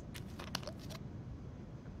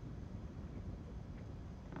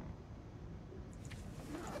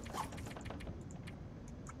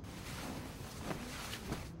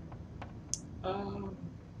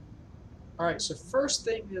 Alright, so first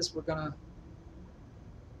thing is we're gonna...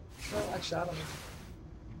 Well, actually, I don't even...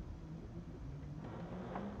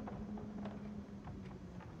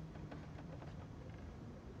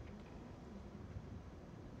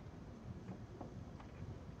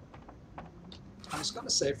 I was gonna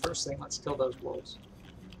say, first thing, let's kill those wolves.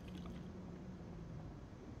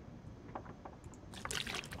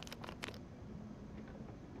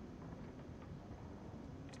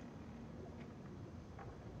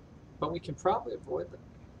 But we can probably avoid them.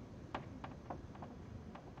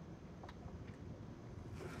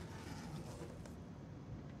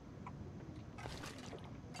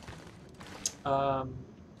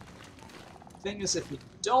 Thing is, if we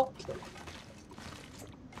don't kill them,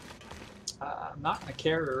 I'm not going to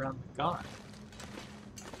carry around the gun,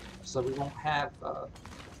 so we won't have the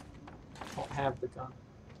gun.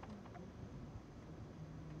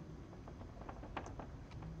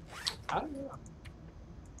 I don't know.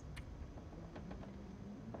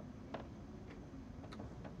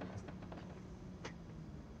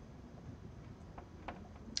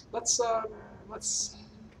 Let's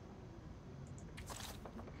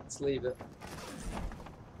leave it.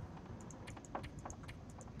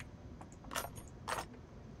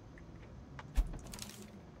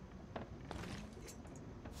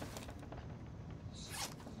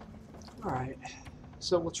 All right,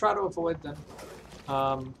 so we'll try to avoid them.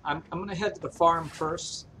 I'm going to head to the farm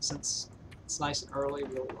first, since it's nice and early.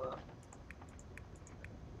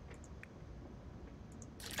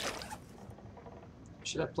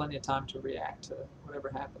 should have plenty of time to react to whatever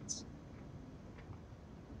happens.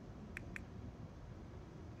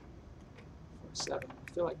 47.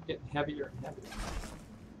 I feel like getting heavier and heavier.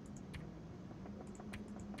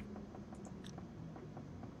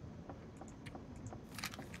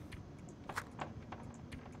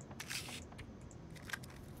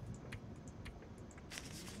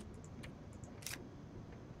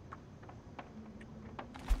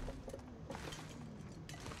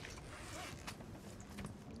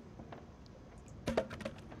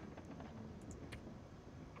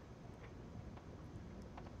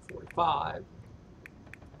 Five.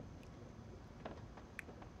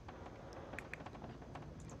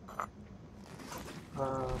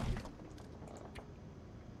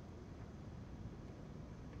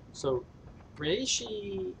 So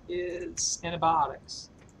reishi is antibiotics.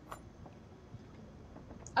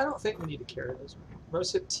 I don't think we need to carry those around.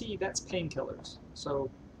 Rosehip tea, that's painkillers. So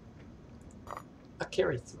I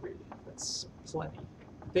carry 3. That's plenty.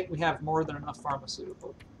 I think we have more than enough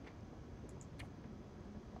pharmaceutical.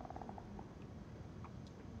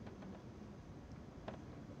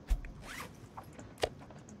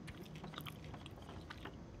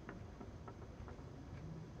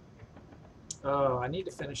 Oh, I need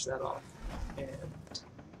to finish that off. And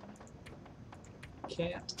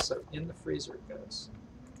can't, so in the freezer it goes.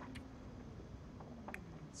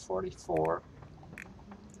 44.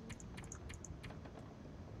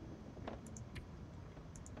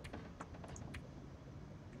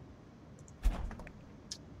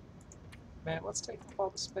 Man, let's take up all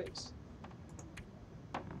the space.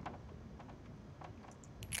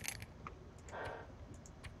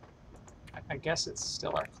 I guess it's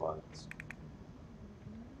still our clothes.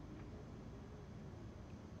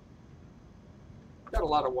 Got a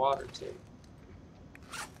lot of water too.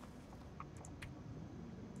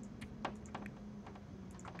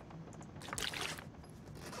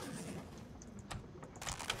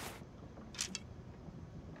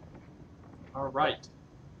 All right.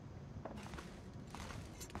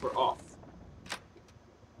 We're off.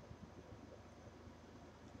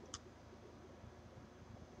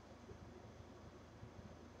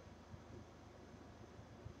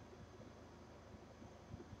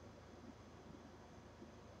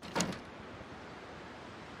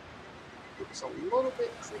 It's a little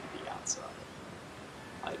bit creepy outside.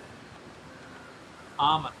 Like,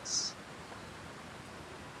 ominous.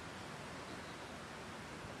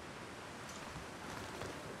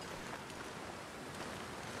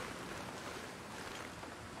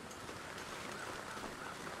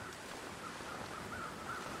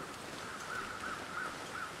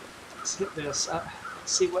 Let's hit this.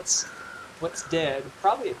 See what's dead.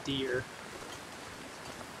 Probably a deer.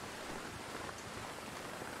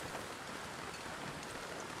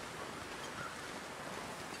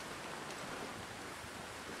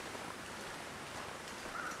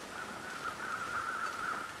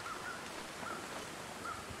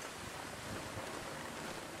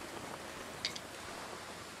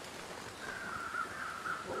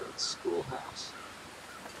 Schoolhouse.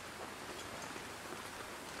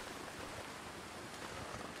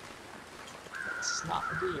 It's not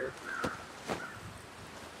a deer.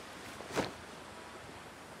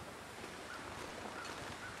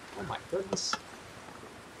 Oh my goodness.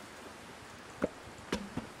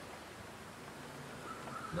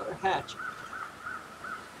 Another hatchet.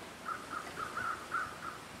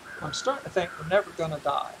 I'm starting to think we're never gonna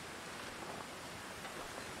die.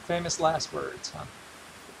 Famous last words, huh?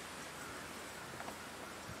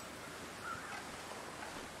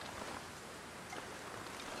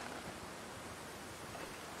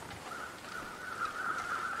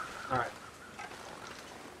 Alright.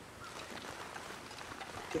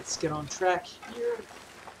 Let's get on track here.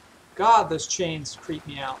 God, those chains creep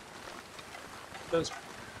me out. Those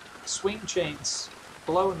swing chains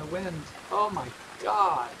blow in the wind. Oh my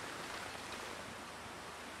God.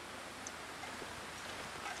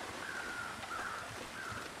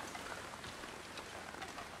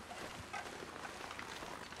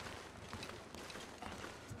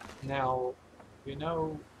 Now, you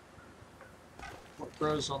know what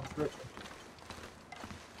grows on the griffin?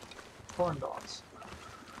 Corn dogs.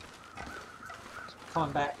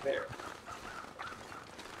 Coming back there.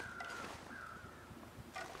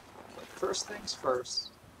 But first things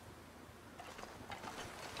first,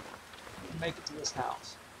 make it to this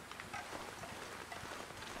house.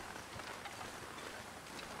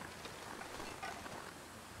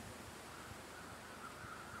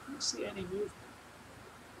 I don't see any movement.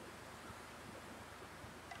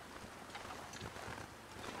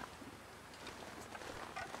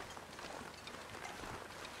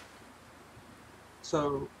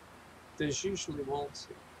 So There's usually wolves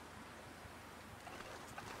here.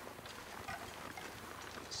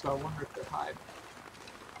 So I wonder if they're hiding.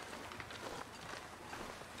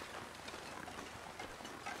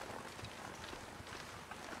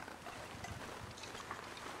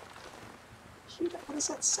 What is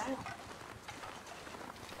that sound?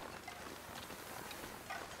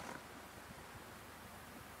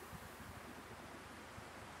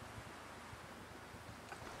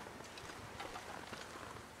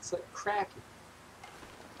 It's like cracking.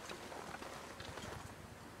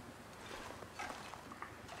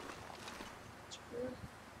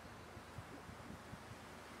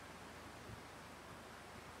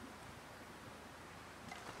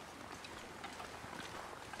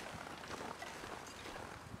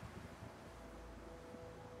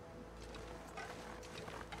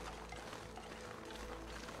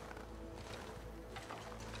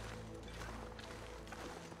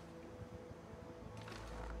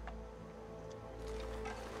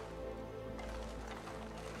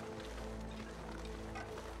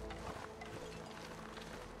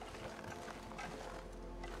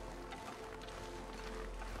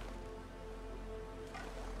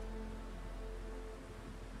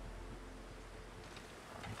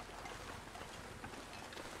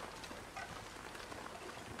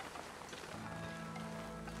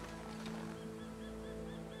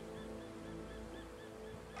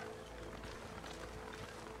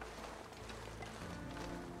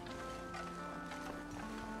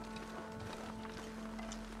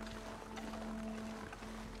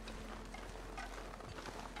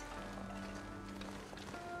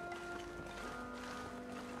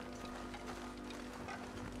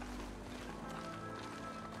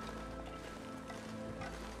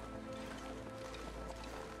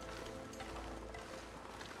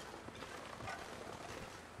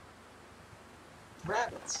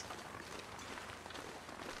 Rabbits.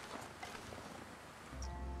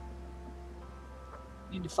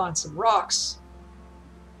 Need to find some rocks.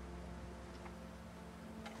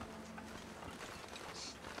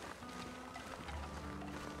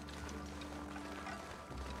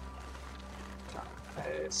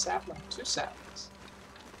 A sapling, 2 saplings.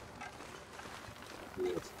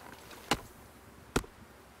 Beautiful.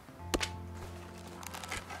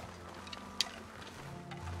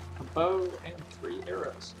 A bow and 3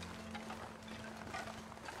 arrows.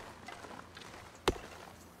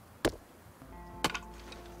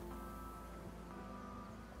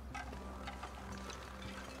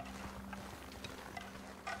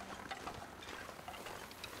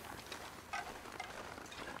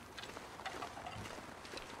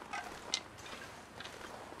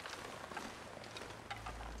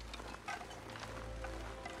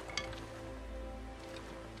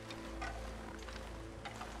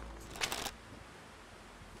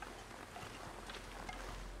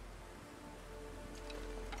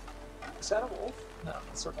 Is that a wolf? No,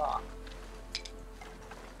 that's a rock.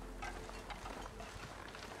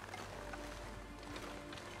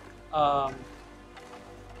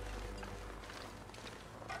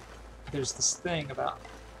 There's this thing about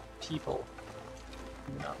people,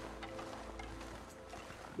 you know,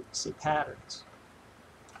 you see patterns,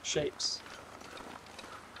 shapes,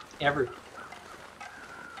 everywhere.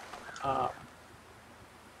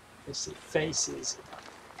 They see faces,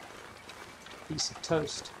 a piece of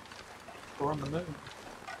toast, or on the moon.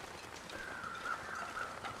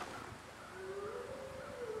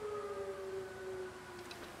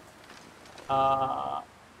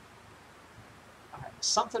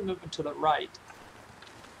 Something moving to the right.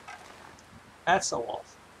 That's a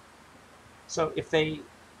wolf. So if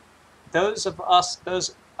those of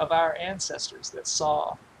our ancestors that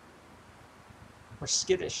saw, were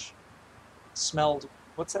skittish, smelled,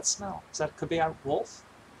 what's that smell? Could be a wolf?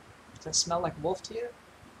 Does that smell like wolf to you?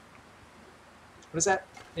 What is that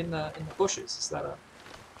in the bushes? Is that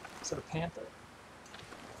a panther?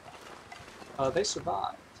 They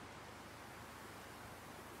survived.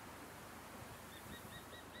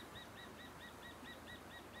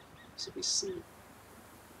 So we see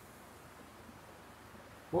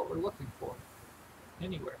what we're looking for.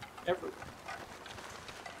 Anywhere, everywhere.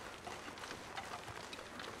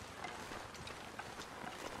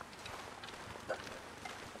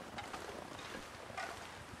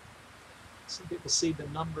 Some people see the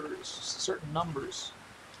numbers, certain numbers.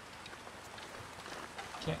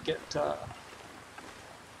 Can't get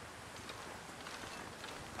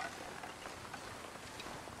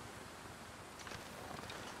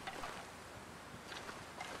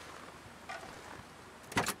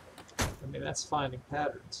I mean, that's finding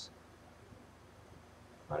patterns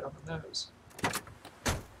right on the nose.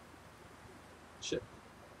 Shit.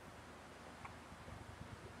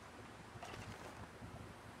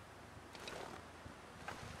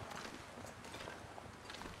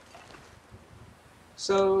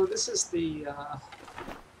 So this is the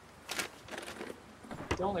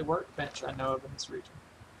only workbench I know of in this region.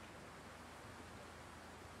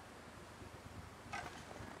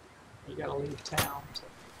 You gotta leave town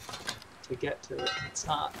to get to it. It's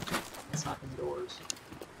not indoors.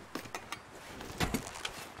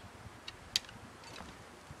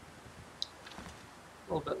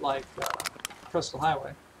 A little bit like Coastal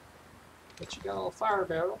Highway, but you got a little fire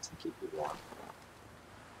barrel to keep you warm.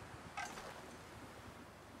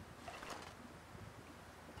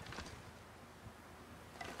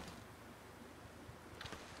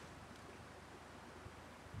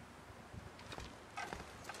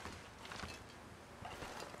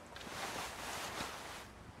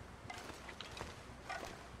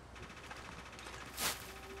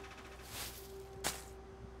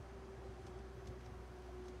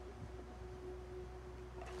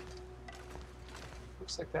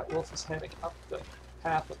 Looks like that wolf is heading up the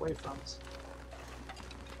path away from us.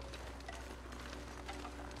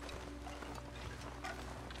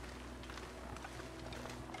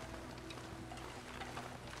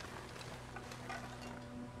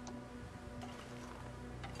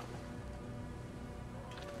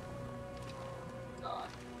 God.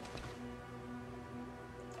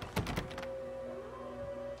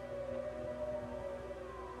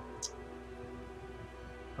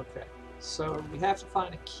 Okay. So we have to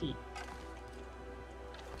find a key.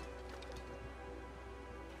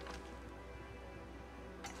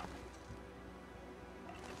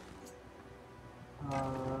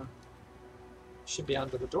 Should be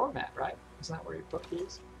under the doormat, right? Isn't that where you put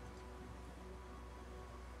keys?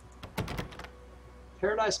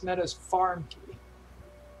 Paradise Meadows farm key.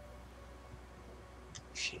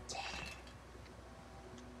 Shit.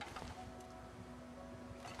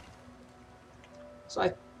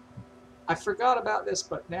 So I forgot about this,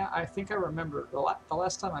 but now I think I remember the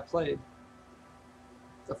last time I played.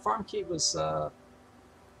 The farm key was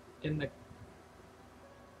in the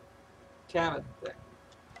cabin thing.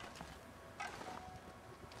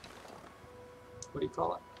 What do you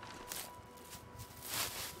call it?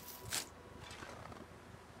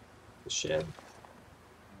 The shed.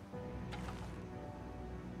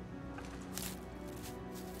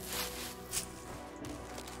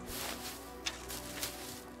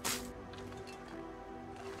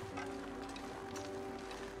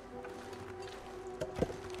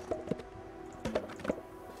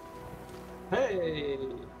 Hey!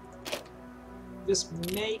 This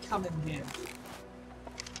may come in handy.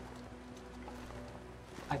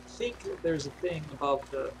 I think that there's a thing above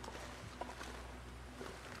the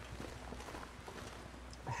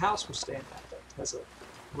house we're staying at that has a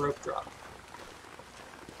rope drop.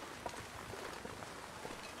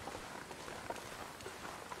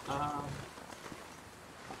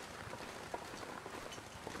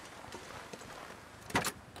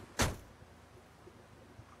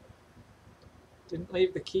 Didn't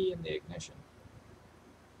leave the key in the ignition.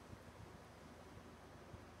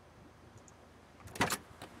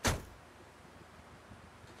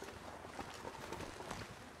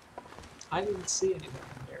 I didn't see anything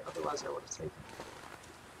in here, otherwise I would have taken it.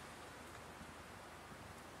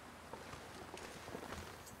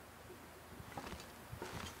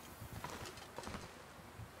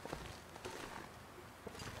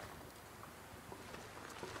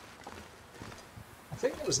 I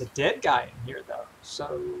think there was a dead guy in here though,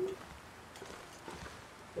 so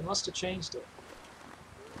they must have changed it.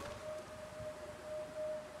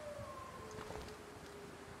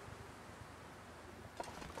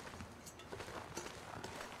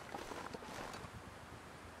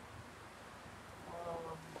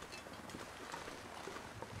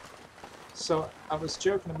 So I was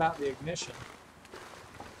joking about the ignition,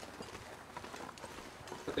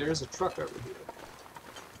 but there is a truck over here.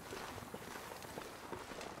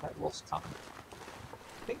 That wolf's coming.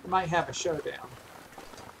 I think we might have a showdown.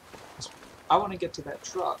 I want to get to that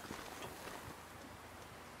truck.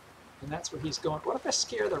 And that's where he's going. What if I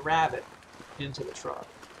scare the rabbit into the truck?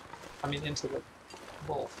 I mean, into the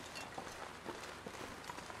wolf.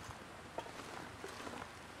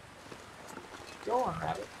 Go on,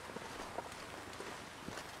 rabbit.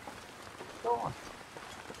 Go on.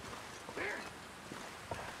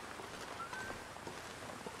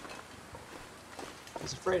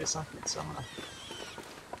 He's afraid of something, so I'm gonna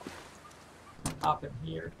hop in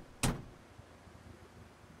here.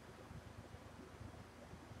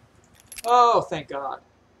 Oh, thank God.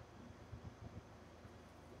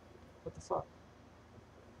 What the fuck?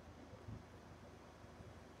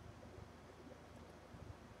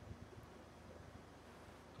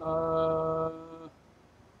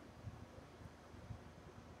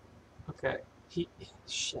 Okay.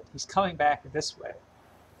 Shit, he's coming back this way.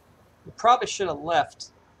 We probably should have left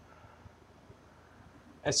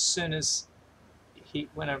as soon as he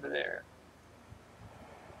went over there.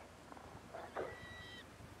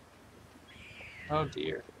 Oh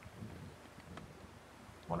dear.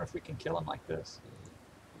 Wonder if we can kill him like this.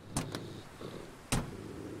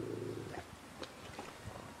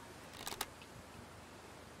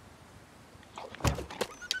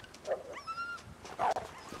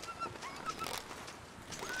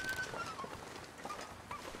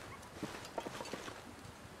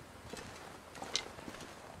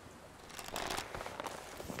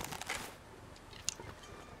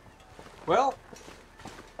 Well,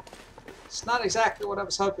 it's not exactly what I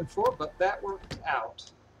was hoping for, but that worked out.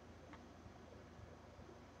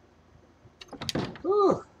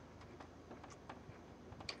 Whew.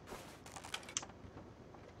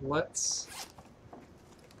 Let's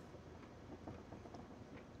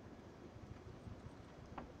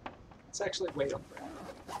actually wait on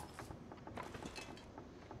that.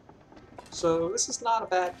 So this is not a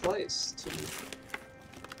bad place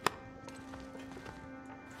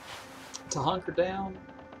to hunker down.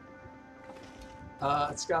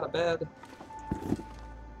 It's got a bed,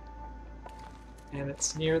 and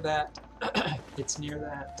it's near that. It's near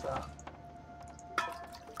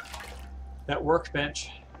that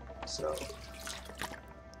workbench. So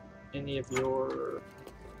any of your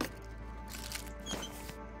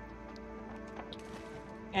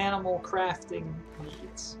animal crafting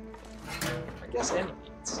needs, I guess any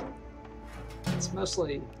needs. It's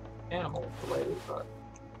mostly animal related, but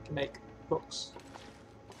you can make hooks.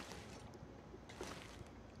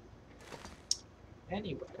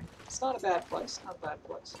 Anyway, it's not a bad place. Not a bad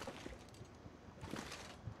place.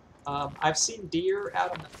 I've seen deer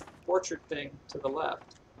out on the orchard thing to the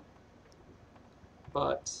left,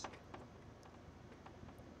 but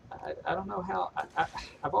I don't know how.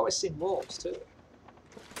 I've always seen wolves too.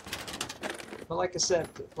 But like I said,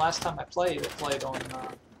 last time I played on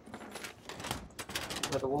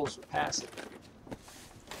where the wolves were passing.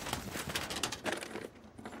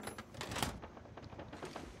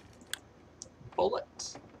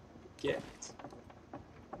 Bullet. Get.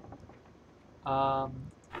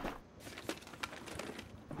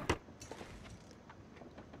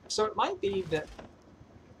 So it might be that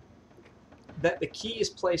the key is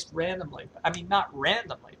placed randomly. I mean, not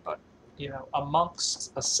randomly, but you know,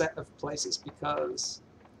 amongst a set of places, because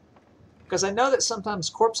I know that sometimes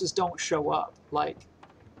corpses don't show up. Like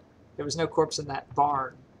there was no corpse in that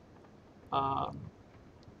barn,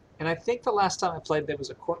 and I think the last time I played there was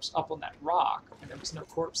a corpse up on that rock, and there was no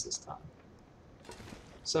corpse this time.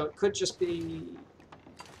 So it could just be,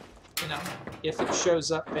 you know, if it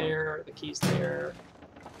shows up there, the key's there.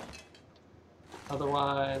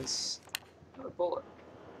 Otherwise, another bullet.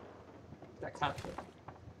 That kind of thing.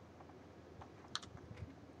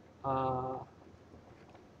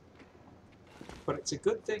 But it's a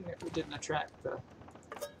good thing that we didn't attract the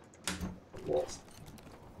wolf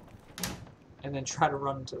and then try to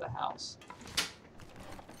run into the house.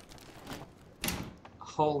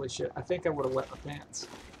 Holy shit, I think I would have wet my pants.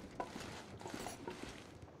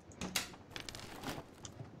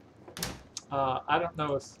 I don't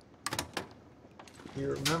know if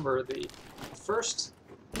you remember the first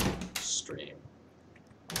stream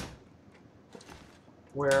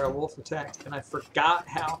where a wolf attacked and I forgot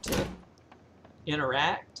how to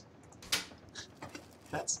interact.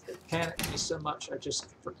 It panicked me so much I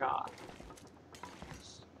just forgot.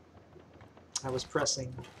 I was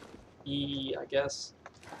pressing E, I guess.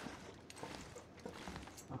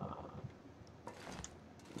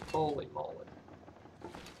 Holy moly.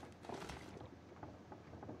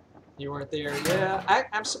 You weren't there. Yeah,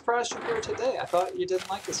 I'm surprised you're here today. I thought you didn't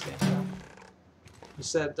like this game. You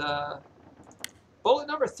said, bullet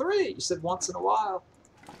number 3. You said once in a while.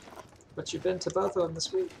 But you've been to both of them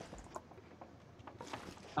this week.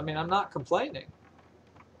 I mean, I'm not complaining.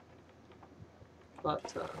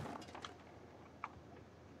 But,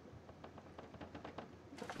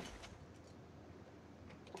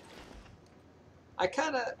 I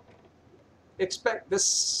kind of expect this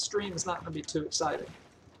stream is not going to be too exciting.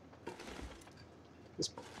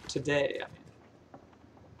 Today, I mean.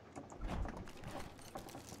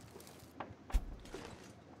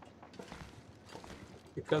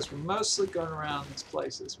 Because we're mostly going around these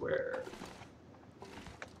places where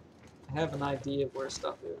I have an idea of where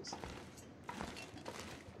stuff is.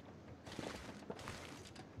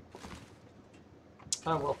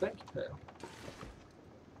 Oh, well, thank you, Pale.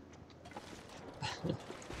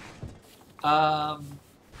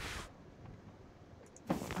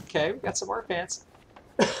 Okay, we got some more pants.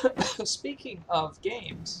 Speaking of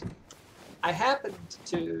games, I happened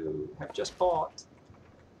to have just bought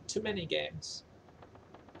too many games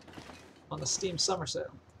on the Steam Summer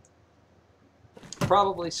Sale.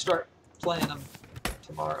 Probably start playing them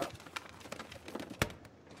tomorrow.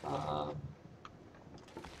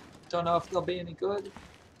 Don't know if they'll be any good,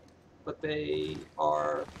 but they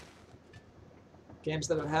are games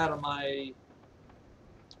that I've had on my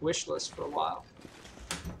wish list for a while.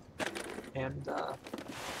 And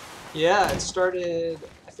yeah, it started,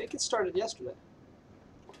 I think it started yesterday.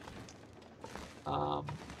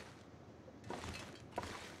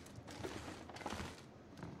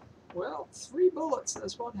 Well, 3 bullets,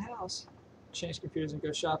 there's 1 house. Change computers and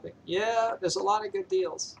go shopping. Yeah, there's a lot of good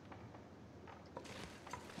deals.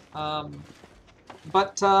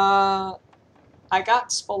 But I got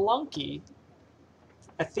Spelunky.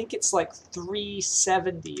 I think it's like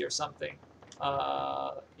 $3.70 or something.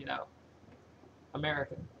 You know,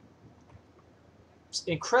 American. It's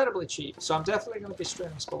incredibly cheap, so I'm definitely going to be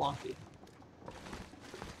streaming Spelunky.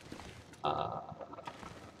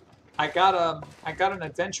 I got an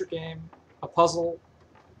adventure game, a puzzle,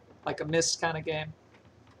 like a Myst kind of game.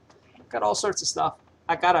 Got all sorts of stuff.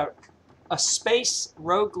 I got a space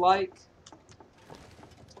roguelike,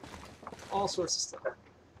 all sorts of stuff.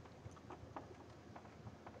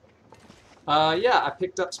 Yeah, I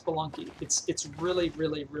picked up Spelunky. It's really,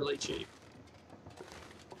 really, really cheap.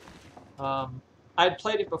 I'd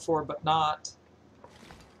played it before, but not,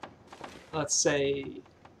 let's say,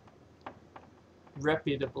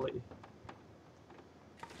 reputably.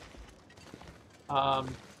 Well,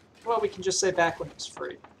 we can just say back when it was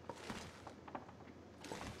free.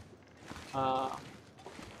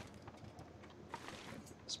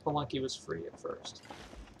 Spelunky was free at first.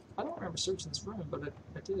 I don't remember searching this room, but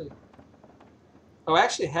I did. Oh, I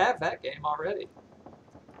actually have that game already.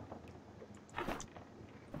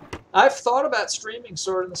 I've thought about streaming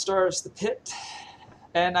Sword in the Stars: The Pit,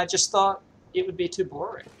 and I just thought it would be too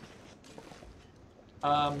boring.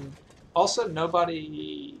 Also,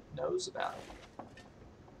 nobody knows about it.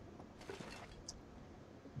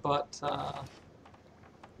 But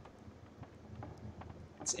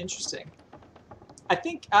it's interesting. I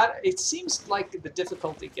think it seems like the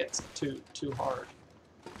difficulty gets too hard.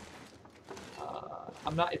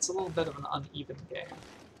 It's a little bit of an uneven game.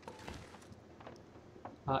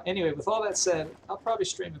 Anyway, with all that said, I'll probably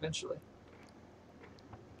stream eventually.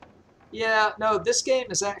 Yeah, no, this game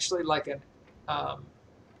is actually like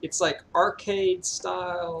it's like arcade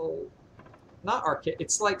style, not arcade.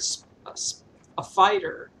 It's like a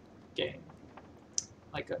fighter game,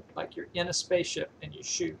 like you're in a spaceship and you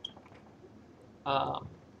shoot.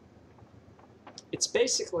 It's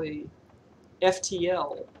basically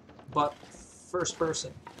FTL, but first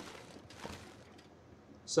person.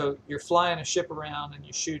 So you're flying a ship around and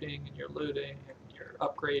you're shooting and you're looting and you're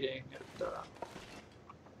upgrading and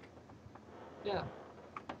yeah.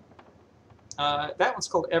 That one's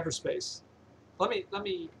called Everspace.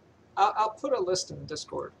 I'll put a list in the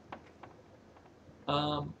Discord.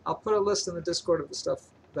 I'll put a list in the Discord of the stuff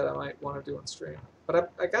that I might want to do on stream.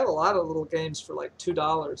 But I got a lot of little games for like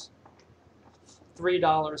 $2,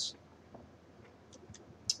 $3.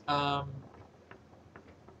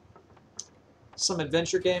 Some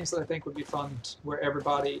adventure games that I think would be fun, where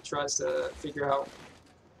everybody tries to figure out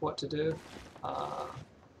what to do.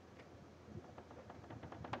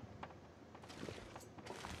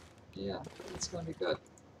 Yeah, it's going to be good.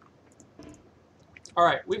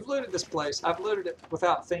 Alright, we've looted this place. I've looted it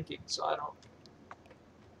without thinking, so I'm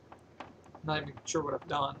not even sure what I've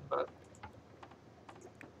done, but...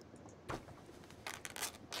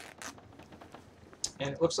 And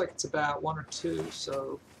it looks like it's about 1 or 2,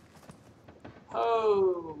 so...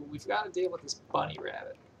 Oh, we've got to deal with this bunny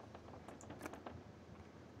rabbit.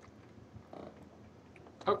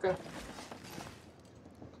 Okay.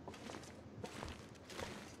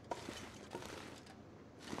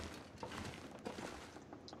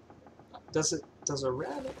 Does a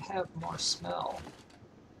rabbit have more smell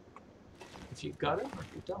if you gut it or if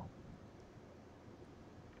you don't?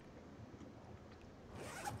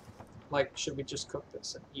 Like, should we just cook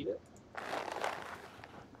this and eat it?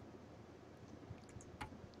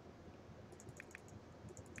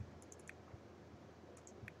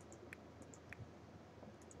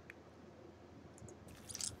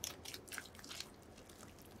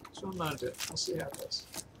 That's what I'm gonna do. We'll see how it goes.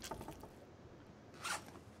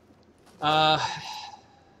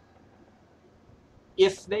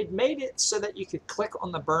 If they'd made it so that you could click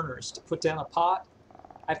on the burners to put down a pot,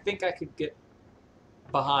 I think I could get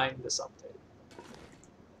behind this update.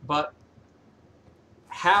 But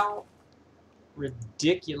how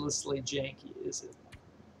ridiculously janky is it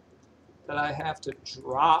that I have to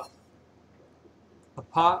drop a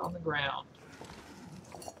pot on the ground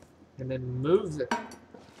and then move it.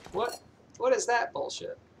 What is that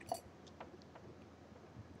bullshit?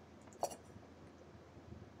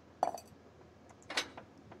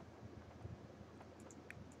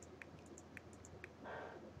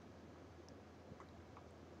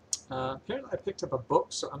 Apparently I picked up a book,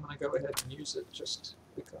 so I'm going to go ahead and use it just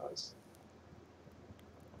because.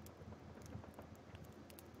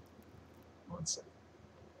 One second.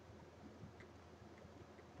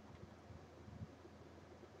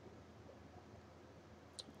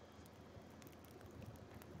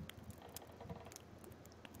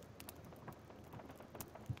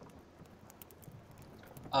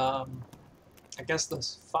 I guess the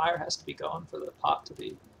fire has to be going for the pot to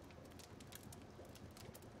be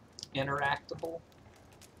interactable.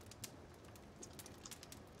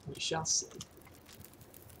 We shall see.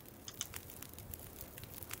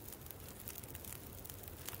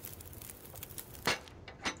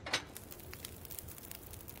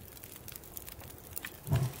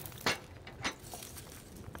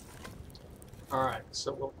 Alright,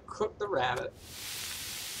 so we'll cook the rabbit.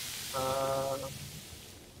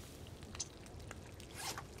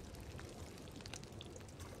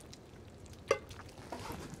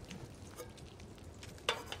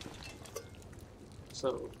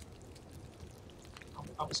 So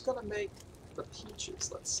I was going to make the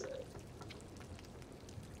peaches, let's say,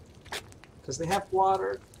 because they have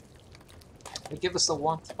water, they give us a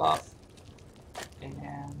warmth buff, and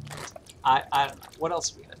I don't know, what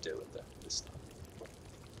else are we going to do with this stuff?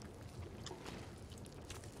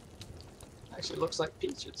 Actually, it looks like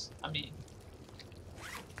peaches. I mean,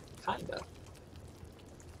 kinda.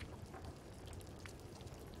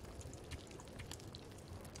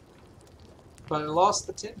 But I lost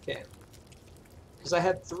the tin can because I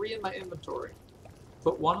had 3 in my inventory.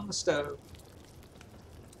 Put 1 on the stove,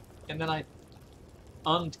 and then I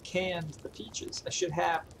uncanned the peaches. I should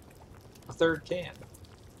have a 3rd can.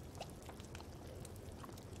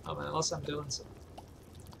 Oh man, unless I'm doing some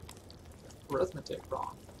arithmetic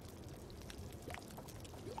wrong.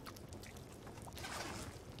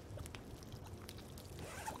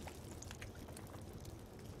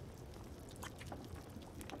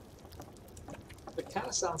 It kind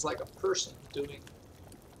of sounds like a person doing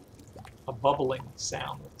a bubbling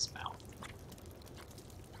sound with his mouth.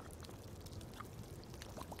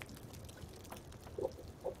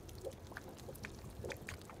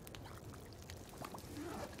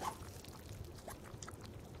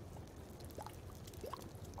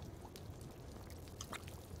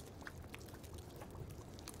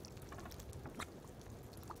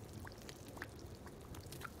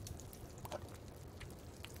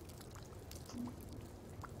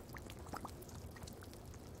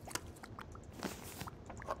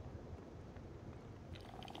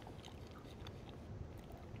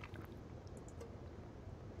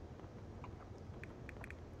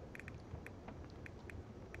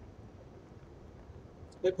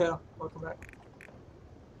 Hey pal, welcome back.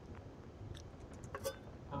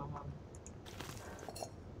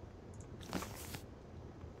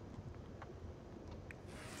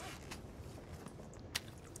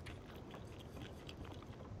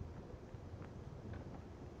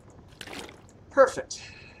 Perfect.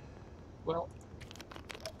 Well,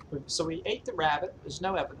 so we ate the rabbit. There's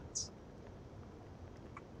no evidence.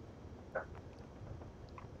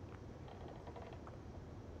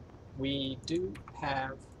 We do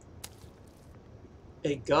have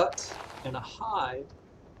a gut and a hide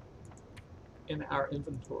in our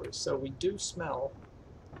inventory, so we do smell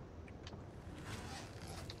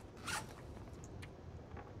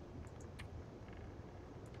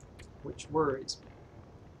which worries me.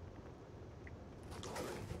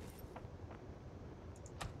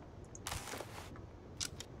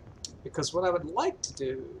 Because what I would like to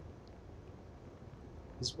do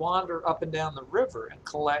is wander up and down the river and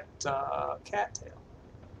collect cattail.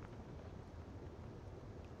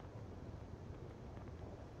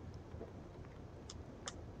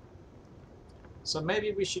 So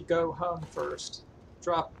maybe we should go home first,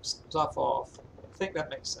 drop stuff off. I think that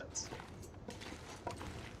makes sense.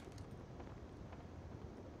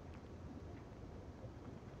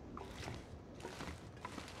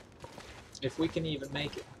 If we can even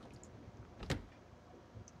make it.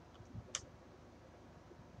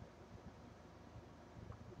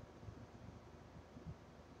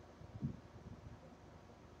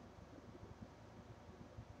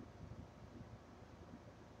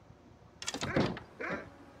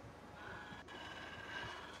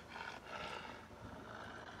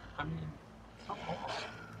 I mean, come on.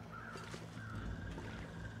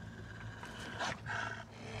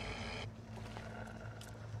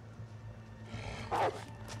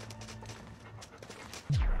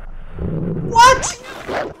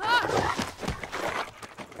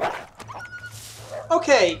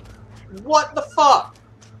 Okay, what the fuck?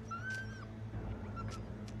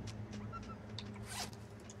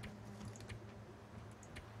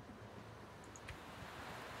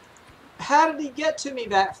 How did he get to me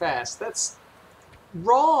that fast? That's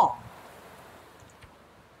wrong.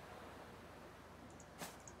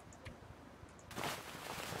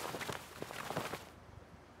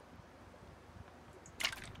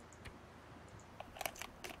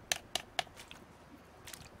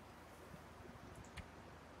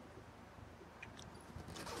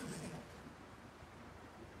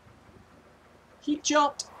 He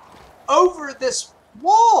jumped over this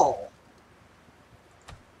wall.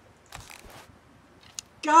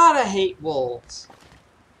 God, I hate wolves.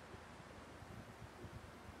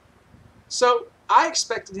 So I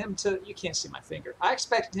expected him to, you can't see my finger, I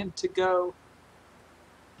expected him to go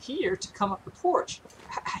here to come up the porch.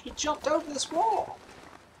 He jumped over this wall.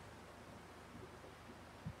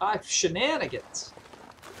 Shenanigans.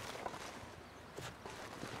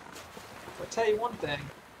 I'll tell you one thing.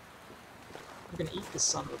 I'm gonna eat this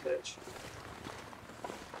son of a bitch.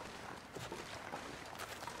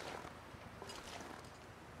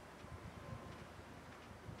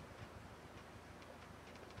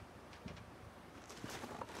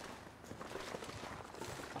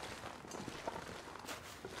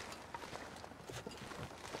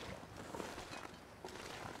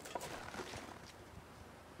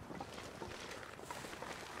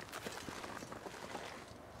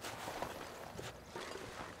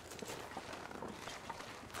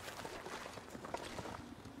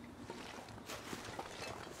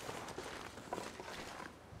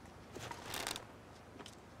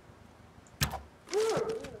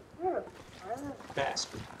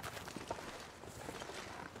 Bastard.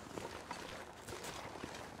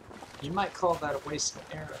 You might call that a waste of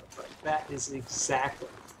an arrow, but that is exactly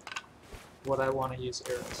what I want to use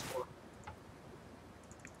arrows for.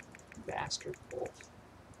 Bastard wolf.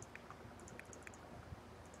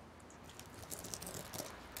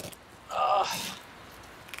 Ugh.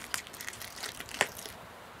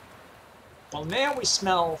 Well, now we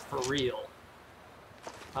smell for real.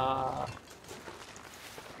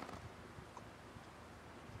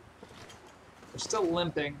 We're still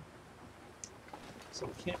limping, so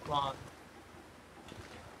we can't run.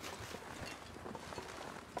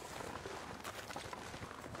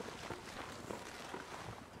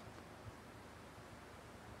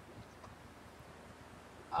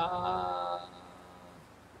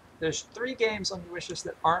 There's 3 games on your wish list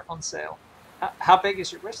that aren't on sale. How big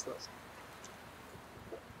is your wish list?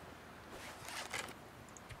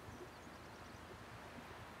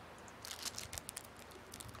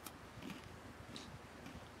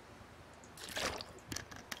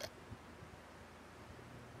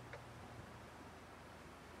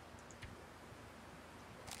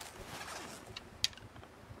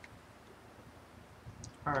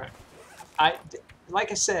 Alright. Like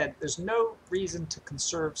I said, there's no reason to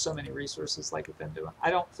conserve so many resources like we've been doing. I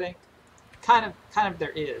don't think. Kind of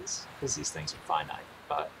there is, because these things are finite.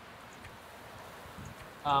 But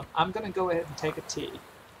I'm going to go ahead and take a tea,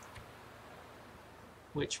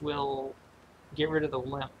 which will get rid of the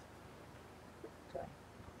limp. Okay.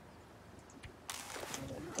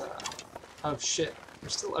 And, oh shit, we're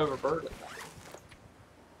still overburdened.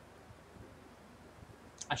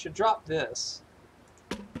 I should drop this.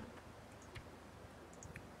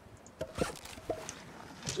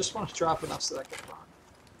 I just want to drop enough so that I can run.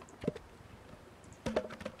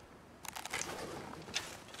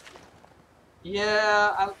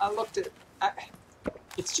 Yeah, I looked at...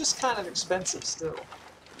 it's just kind of expensive still.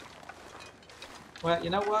 Well, you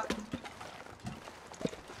know what?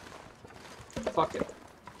 Fuck it.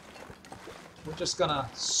 We're just gonna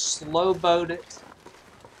slow boat it.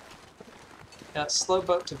 Slow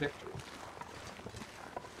boat to victory.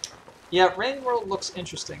 Yeah, Rain World looks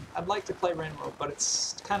interesting. I'd like to play Rain World, but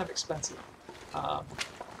it's kind of expensive.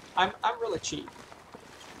 I'm really cheap,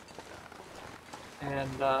 and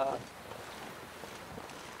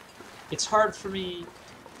it's hard for me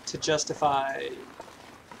to justify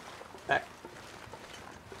that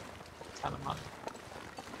kind of money.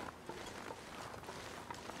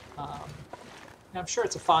 I'm sure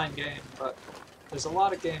it's a fine game, but there's a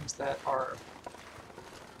lot of games that are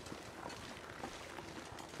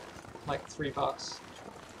like $3.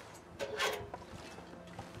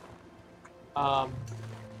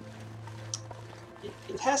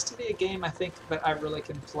 It has to be a game, I think, that I really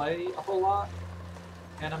can play a whole lot,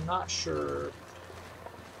 and I'm not sure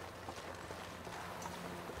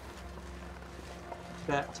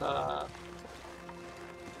that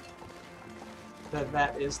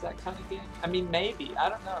that is that kind of game. I mean, maybe, I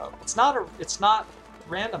don't know. It's not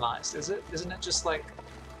randomized, is it? Isn't it just like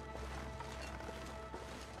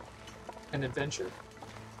an adventure.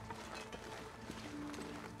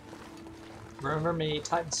 Remember me,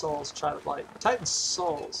 Titan Souls, try to light. Titan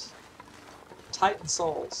Souls. Titan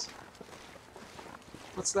Souls.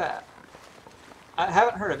 What's that? I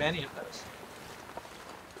haven't heard of any of those.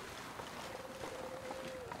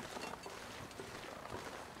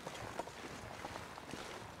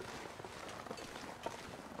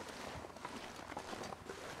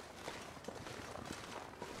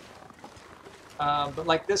 But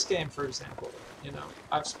like this game, for example, you know,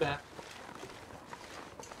 I've spent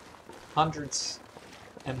hundreds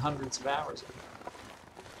and hundreds of hours in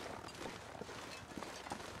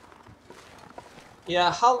it.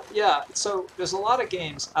 Yeah, so there's a lot of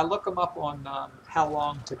games. I look them up on How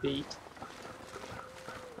Long to Beat,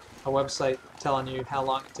 a website telling you how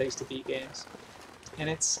long it takes to beat games. And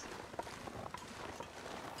it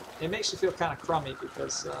makes you feel kind of crummy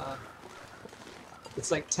because it's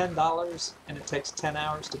like $10 and it takes 10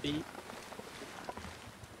 hours to beat.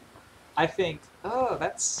 I think, oh,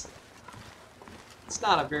 it's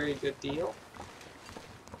not a very good deal.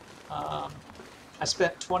 I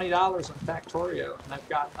spent $20 on Factorio and I've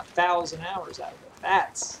gotten 1,000 hours out of it.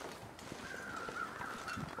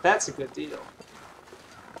 That's a good deal.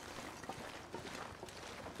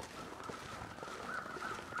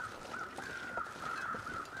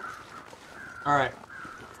 All right.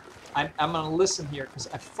 I'm going to listen here because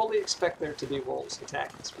I fully expect there to be wolves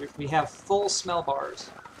attacking us. We have full smell bars.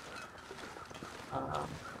 I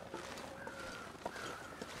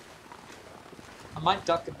might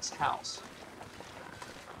duck in this house.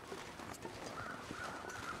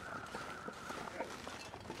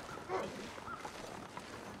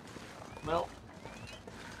 Well.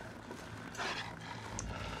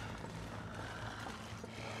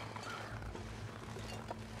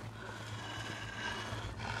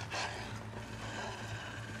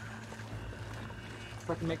 If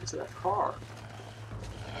I can make it to that car.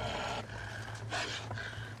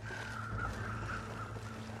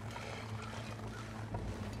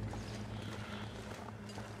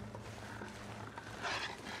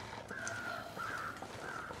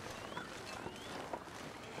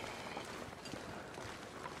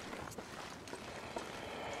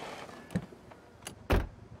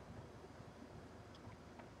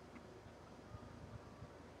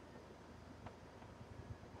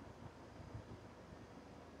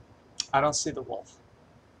 I don't see the wolf.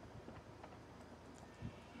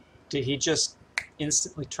 Did he just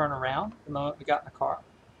instantly turn around the moment we got in the car?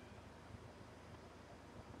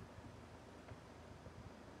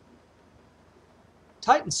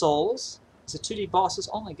 Titan Souls is a 2D bosses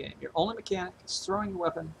only game. Your only mechanic is throwing your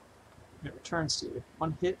weapon and it returns to you.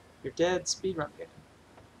 One hit, you're dead. Speedrun game.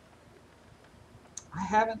 I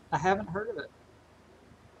haven't heard of it.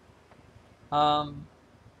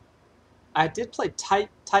 I did play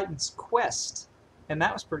Titan's Quest, and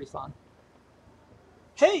that was pretty fun.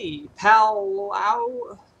 Hey, Pal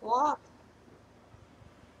Plop?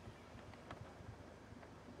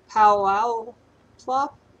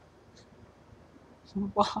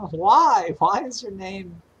 Why? Why is your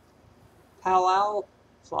name Pal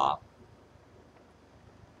Plop?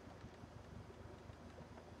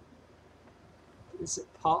 Is it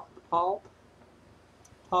Pop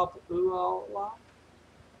Ooh-ah-la?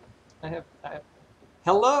 I have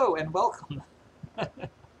hello and welcome.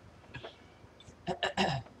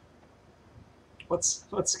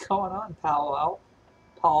 What's going on, Pal Alp?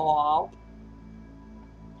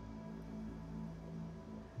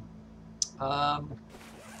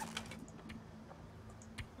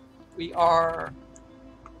 We are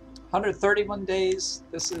 131 days.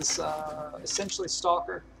 This is essentially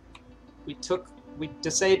Stalker. We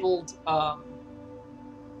disabled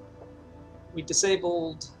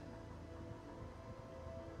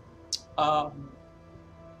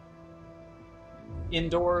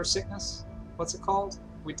indoor sickness. What's it called?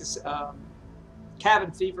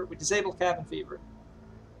 Cabin fever. We disabled cabin fever,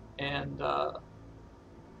 and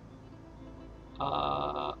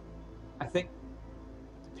I think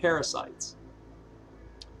parasites.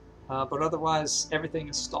 But otherwise, everything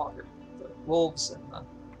is Stalker. The wolves and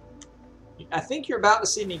I think you're about to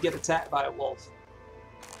see me get attacked by a wolf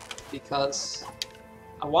because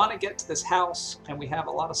I want to get to this house and we have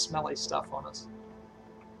a lot of smelly stuff on us.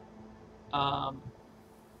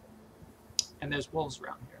 And there's wolves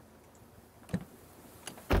around here.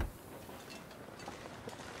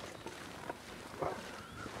 Wow.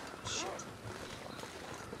 Shit.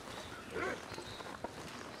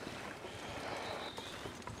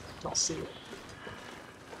 Don't see it.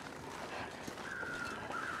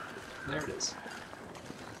 There it is.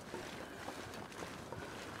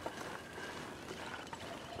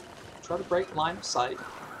 Try to break line of sight.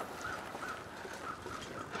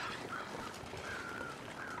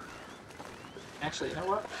 Actually, you know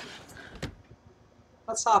what?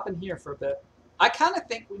 Let's hop in here for a bit. I kind of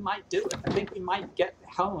think we might do it. I think we might get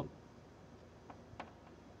home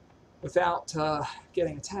without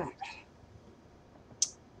getting attacked.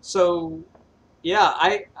 So, yeah,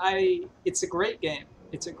 it's a great game.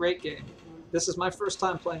 It's a great game. This is my first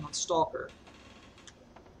time playing on Stalker.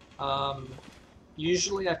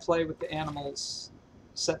 Usually I play with the animals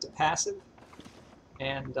set to passive,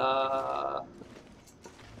 and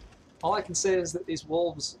all I can say is that these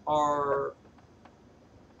wolves are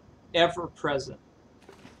ever present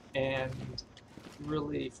and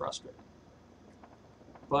really frustrating.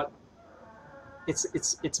 But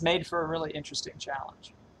it's made for a really interesting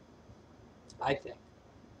challenge, I think.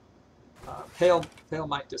 Pale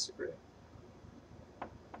might disagree.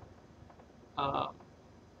 You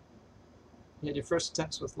had your first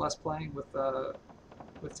attempts with less playing with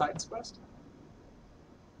Titan's Quest?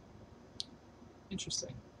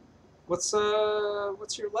 Interesting. What's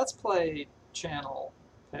your Let's Play channel,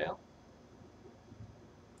 Pale?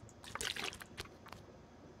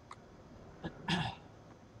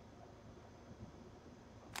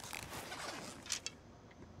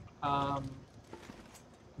 I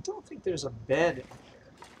don't think there's a bed in here.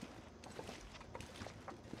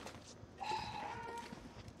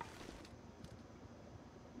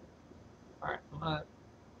 Alright,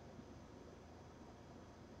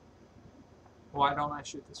 why don't I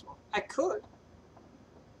shoot this one? I could.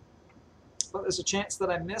 But there's a chance that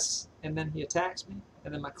I miss, and then he attacks me,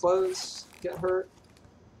 and then my clothes get hurt,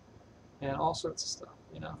 and all sorts of stuff,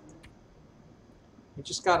 you know? We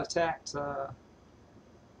just got attacked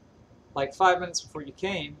like 5 minutes before you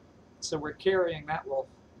came, so we're carrying that wolf.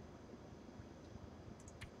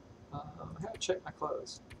 I have to check my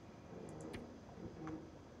clothes.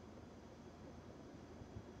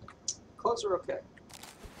 Clothes are okay.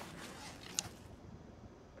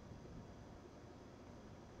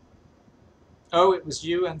 Oh, it was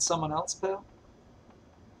you and someone else, Pale?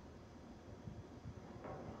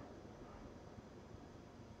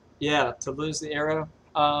 Yeah, to lose the arrow.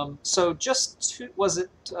 So just was it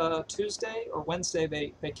Tuesday or Wednesday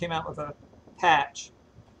they came out with a patch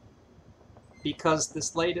because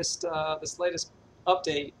this latest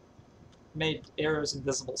update made arrows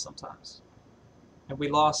invisible sometimes, and we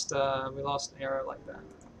lost an arrow like that.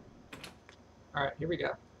 All right, here we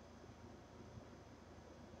go.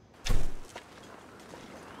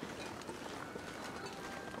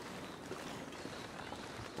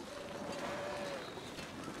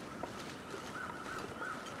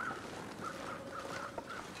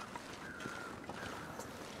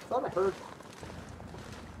 I thought I heard one.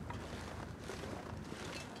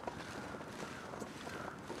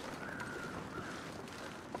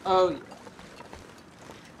 Oh yeah.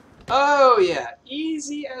 Oh yeah,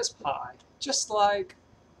 easy as pie. Just like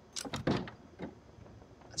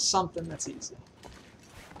something that's easy.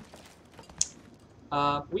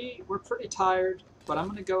 We're pretty tired, but I'm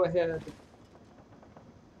gonna go ahead.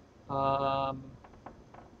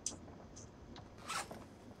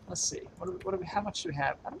 Let's see. How much do we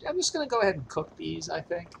have? I'm just gonna go ahead and cook these, I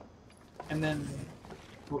think, and then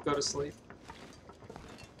we'll go to sleep.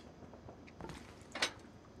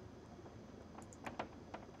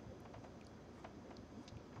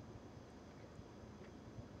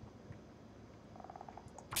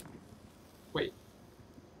 Wait.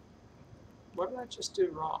 What did I just do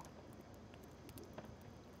wrong?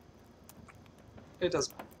 It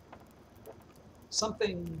doesn't matter.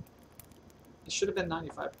 Something. It should have been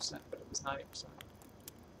 95%, but it was 90%.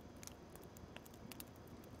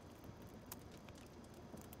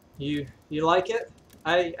 You like it?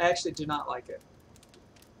 I actually do not like it.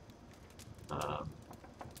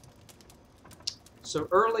 So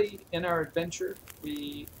early in our adventure,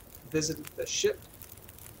 we visited the ship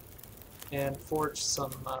and forged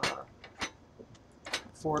some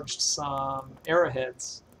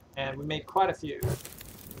arrowheads, and we made quite a few.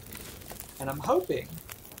 And I'm hoping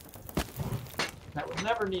that we'll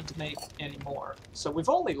never need to make any more. So we've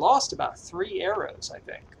only lost about 3 arrows, I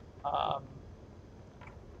think,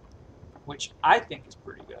 which I think is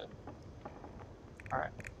pretty good. All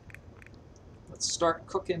right, let's start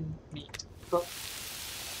cooking meat. Cook.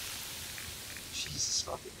 Jesus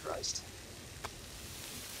fucking Christ.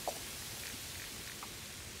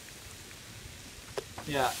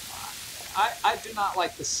 Yeah, I do not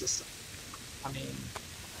like this system. I mean,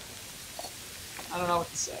 I don't know what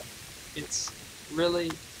to say. It's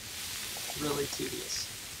really, really tedious.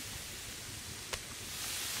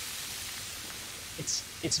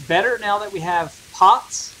 It's better now that we have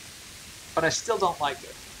pots, but I still don't like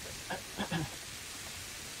it.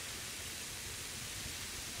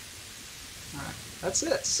 All right. That's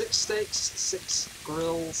it. 6 steaks, 6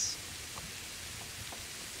 grills.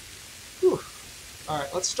 Whew.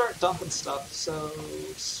 Alright, let's start dumping stuff. So,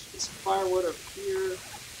 get some firewood over here.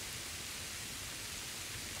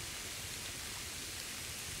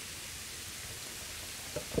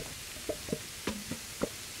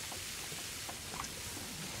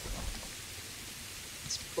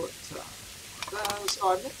 Let's put those.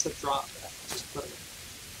 Oh, I meant to drop that. Just put it in.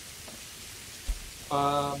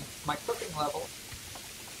 My cooking level.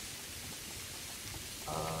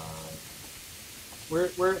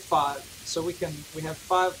 We're at 5, so we have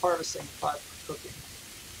 5 harvesting, 5 cooking,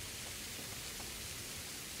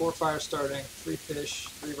 4 fire starting, 3 fish,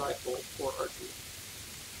 3 rifle, 4 archery.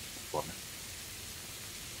 4 men.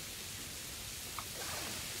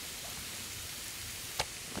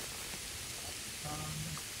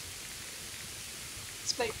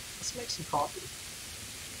 Let's make some coffee.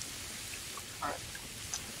 All right,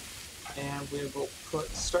 and we will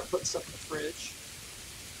start putting stuff in the fridge.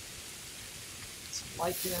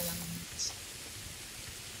 Lichens,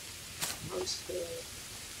 roasted.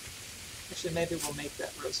 Actually, maybe we'll make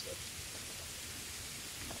that roasted.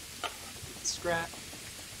 Scrap.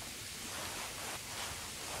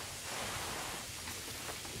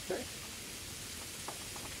 Okay.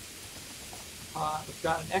 We've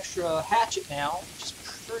got an extra hatchet now, which is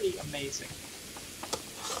pretty amazing.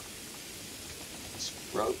 This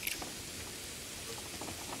rope.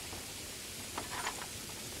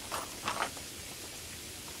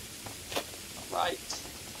 Right.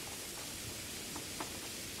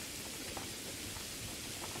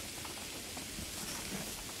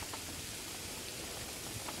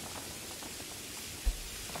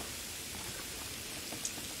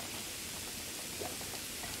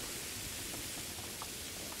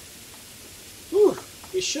 Whew.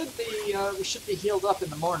 We should be healed up in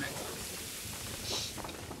the morning.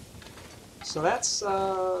 So that's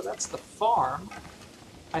the farm.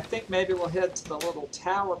 I think maybe we'll head to the little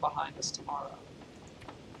tower behind us tomorrow.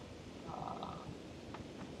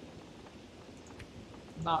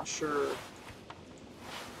 Not sure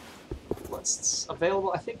what's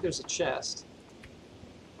available. I think there's a chest.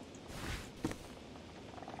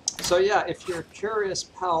 So yeah, if you're curious,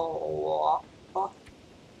 pal,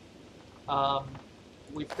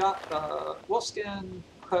 we've got wolfskin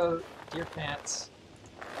coat, deer pants,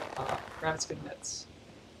 rabbit skin mitts,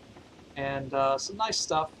 and some nice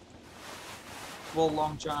stuff. Wool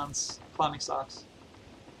long johns, climbing socks.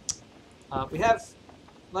 We have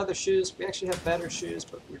leather shoes. We actually have better shoes,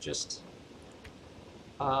 but we're just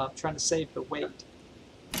trying to save the weight.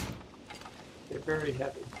 They're very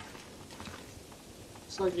heavy.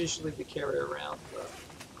 So usually we carry around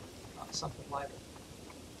something lighter.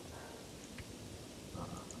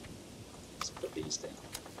 Let's put these down.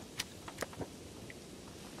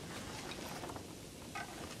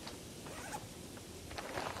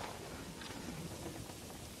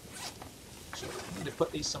 Actually, I need to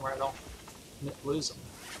put these somewhere I don't lose them.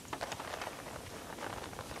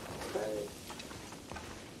 Okay.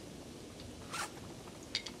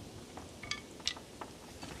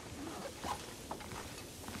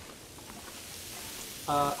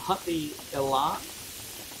 Hunt the elan.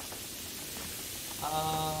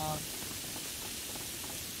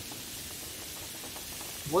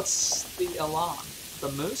 What's the elan? The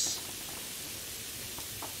moose?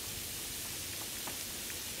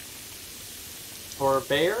 Or a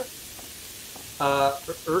bear?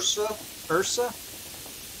 Ursa?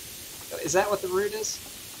 Is that what the root is?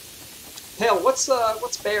 Hell, what's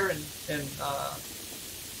bear in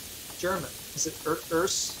German? Is it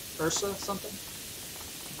Ursa something?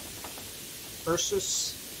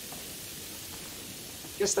 Ursus? I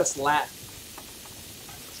guess that's Latin.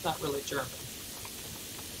 It's not really German.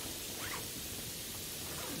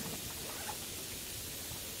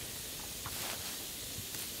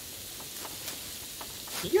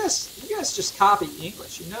 You guys just copy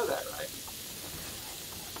English. You know that, right?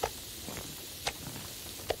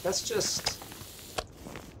 That's just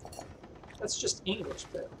English,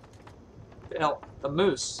 Bill. The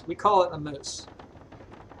moose. We call it the moose.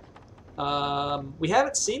 We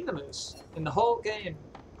haven't seen the moose in the whole game.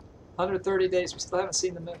 130 days, we still haven't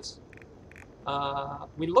seen the moose.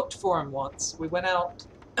 We looked for him once. We went out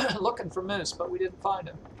looking for moose, but we didn't find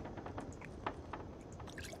him.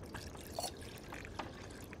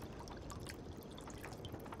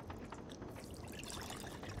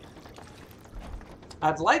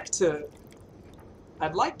 I'd like to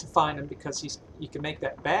find him because you can make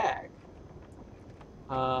that bag.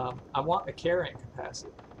 I want the carrying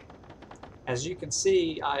capacity. As you can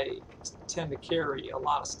see, I tend to carry a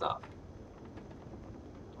lot of stuff.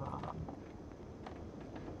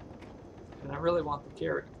 And and I really want the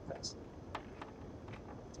carrying capacity.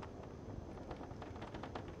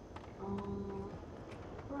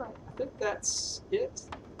 Alright, I think that's it.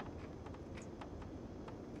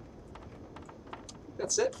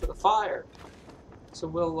 That's it for the fire. So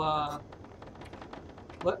we'll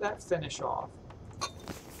let that finish off.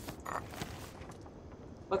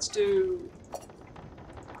 Let's do...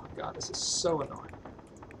 Oh god, this is so annoying.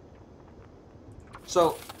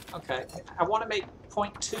 So, okay, I want to make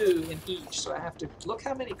 0.2 in each, so I have to... Look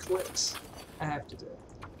how many clicks I have to do.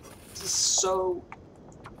 This is so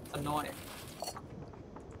annoying.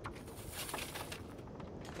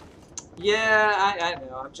 Yeah, I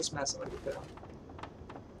know, I'm just messing with it.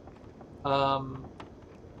 I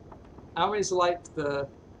always liked the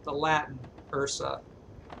Latin Ursa,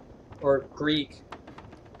 or Greek.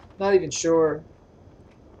 Not even sure.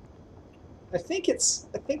 I think it's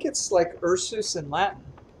like Ursus in Latin,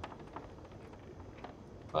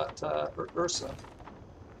 but Ursa.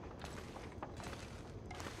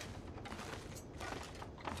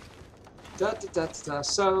 Da, da, da, da.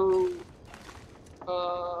 So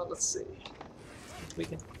let's see. We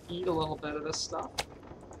can eat a little bit of this stuff.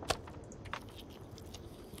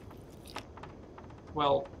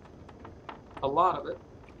 Well, a lot of it.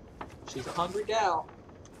 She's a hungry gal.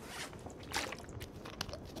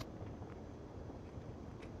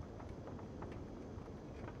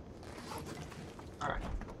 Alright.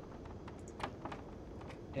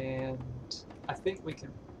 And I think we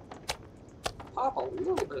can pop a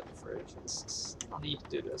little bit in the fridge. I don't need to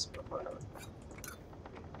do this, but whatever.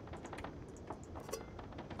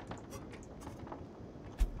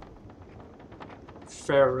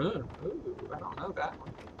 Faroon. Ooh, I don't know that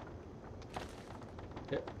one.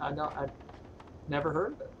 I've never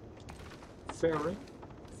heard of it. Faroon.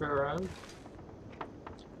 Faroon.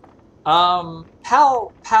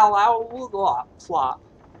 Plop.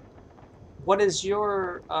 What is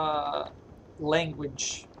your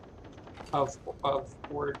language of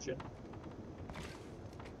origin?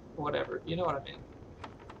 Whatever. You know what I mean.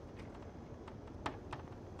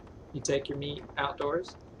 You take your meat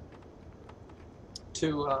outdoors?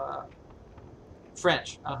 To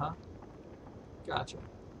French. Gotcha.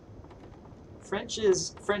 French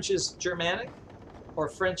is Germanic, or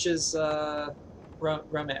French is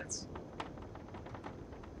Romance.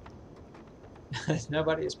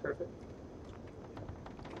 Nobody is perfect.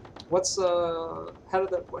 What's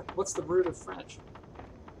what's the root of French?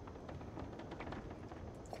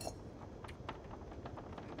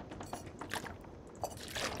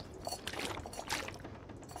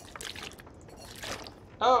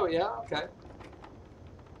 Oh yeah, okay.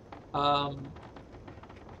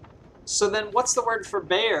 So then, what's the word for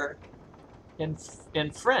bear in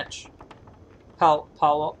French?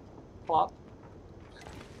 Plop.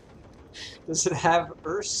 Does it have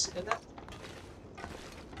urs in it?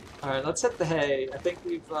 All right, let's hit the hay. I think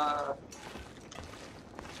we've urs,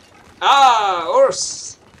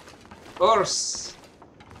 urs.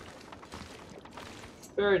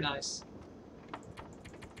 Very nice.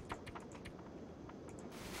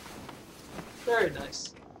 Very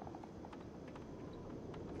nice.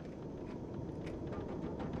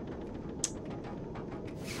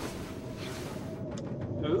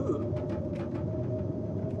 Ooh.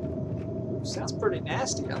 Sounds pretty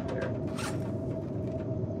nasty out there.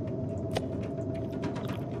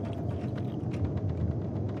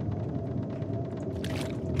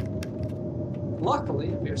 Luckily,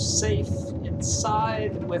 we're safe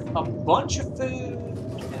inside with a bunch of food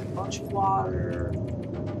and a bunch of water.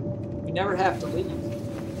 We never have to leave.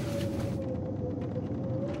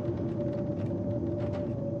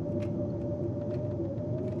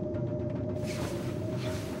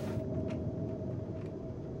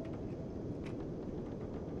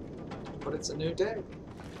 But it's a new day.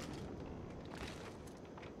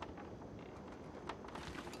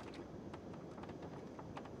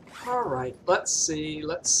 All right, let's see.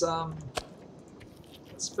 Let's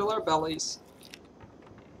fill our bellies.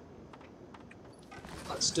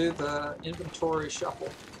 Let's do the inventory shuffle,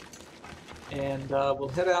 and we'll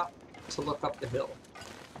head out to look up the hill.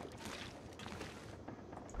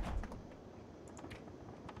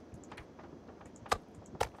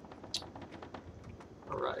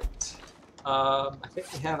 All right. I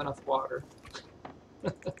think we have enough water.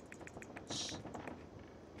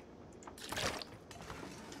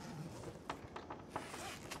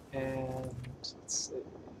 And let's see.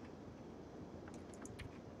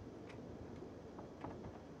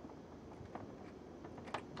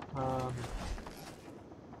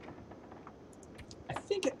 I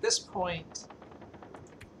think at this point,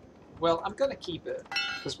 well, I'm gonna keep it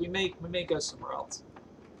because we may go somewhere else.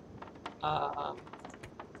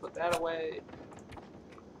 put that away.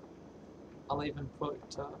 I'll even put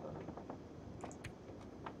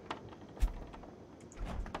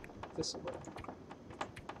this away.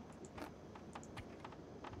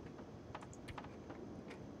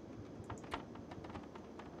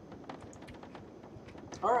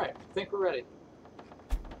 All right, I think we're ready.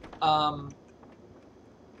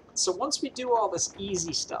 So once we do all this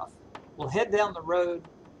easy stuff, we'll head down the road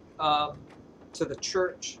to the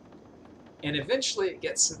church, and eventually it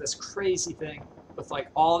gets to this crazy thing with like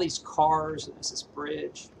all these cars and there's this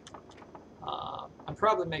bridge. I'm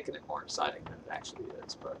probably making it more exciting than it actually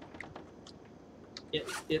is, but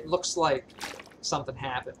it looks like something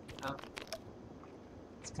happened, you know?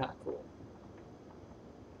 It's kind of cool.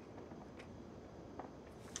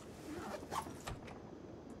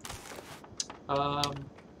 I'm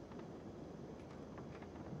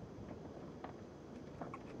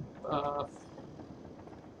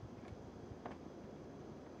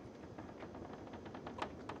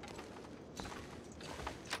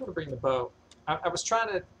gonna bring the bow. I was trying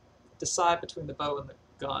to decide between the bow and the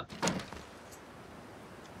gun.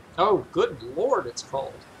 Oh, good lord, it's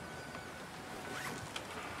cold.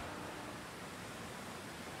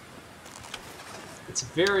 It's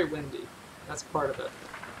very windy. That's part of it.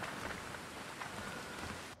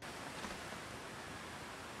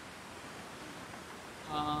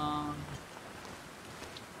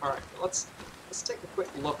 All right, let's take a quick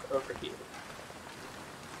look over here.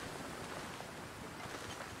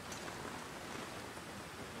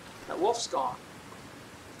 That wolf's gone.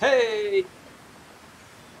 Hey!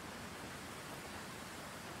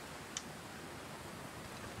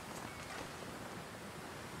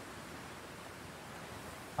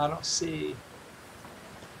 I don't see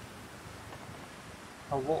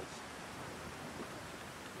a wolf.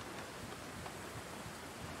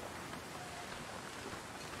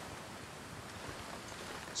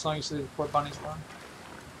 As long as you see the poor bunnies run.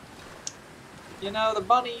 You know, the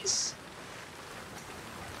bunnies,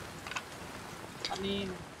 I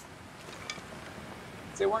mean,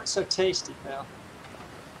 they weren't so tasty, pal.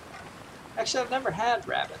 Actually, I've never had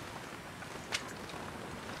rabbit.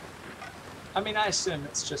 I mean, I assume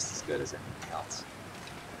it's just as good as anything else.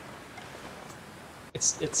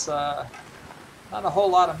 It's not a whole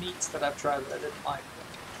lot of meats that I've tried that I didn't like.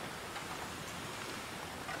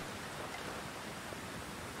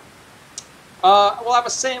 Well, I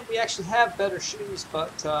was saying we actually have better shoes,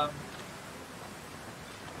 but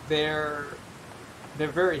they're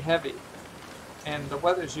very heavy, and the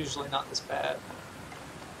weather's usually not this bad.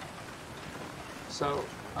 So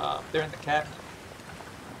they're in the cabinet.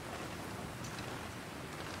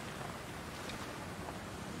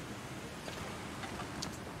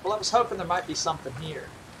 Well, I was hoping there might be something here,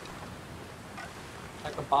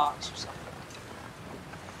 like a box or something.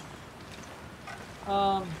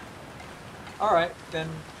 All right, then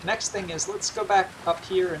next thing is let's go back up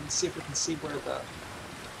here and see if we can see where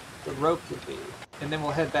the rope would be, and then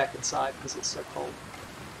we'll head back inside because it's so cold.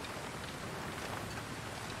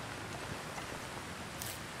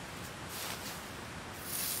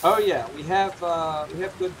 Oh yeah, we have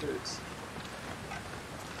good boots.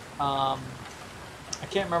 I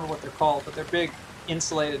can't remember what they're called, but they're big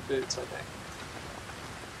insulated boots, I think.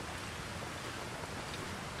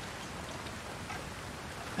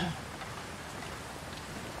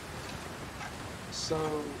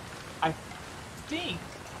 So, I think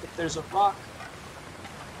if there's a rock,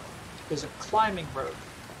 there's a climbing rope,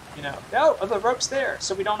 you know. Oh, the rope's there,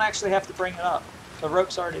 so we don't actually have to bring it up. The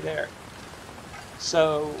rope's already there.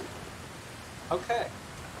 So, okay.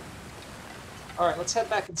 All right, let's head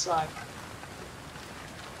back inside.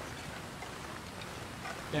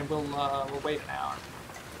 And we'll wait an hour.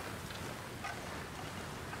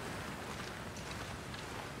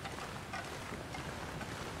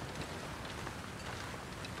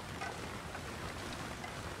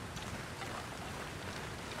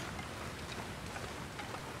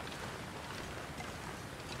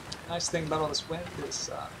 Nice thing about all this wind is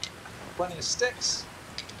plenty of sticks.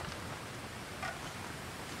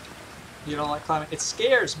 You don't like climbing? It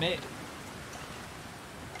scares me.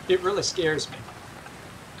 It really scares me.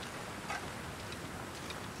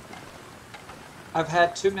 I've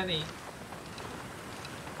had too many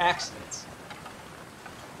accidents.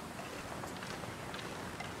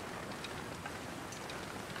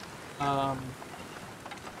 Oh,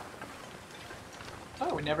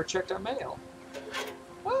 we never checked our mail.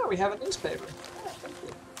 Oh, we have a newspaper. Oh, thank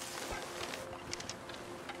you.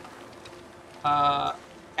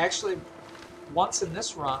 Actually, once in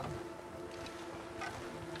this run,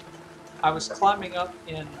 I was climbing up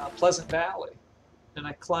in Pleasant Valley, and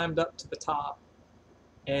I climbed up to the top,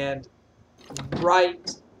 and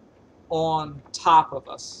right on top of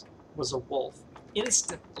us was a wolf.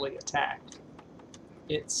 Instantly attacked.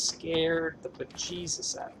 It scared the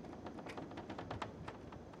bejesus out of me.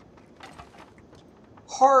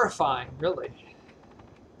 Horrifying, really.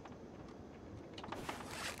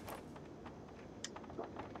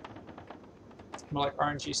 More like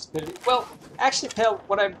RNG stupidity. Well, actually, Pale,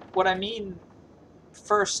 what I mean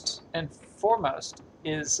first and foremost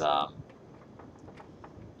is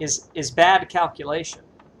bad calculation.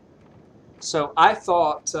 So I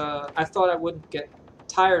thought I wouldn't get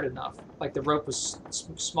tired enough. Like the rope was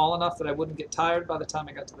small enough that I wouldn't get tired by the time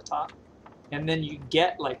I got to the top. And then you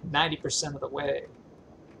get like 90% of the way,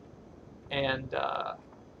 and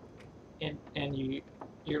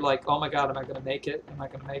you're like, oh my God, am I going to make it? Am I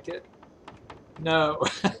going to make it? No.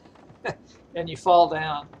 And you fall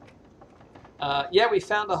down. Yeah, we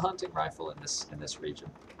found a hunting rifle in this region.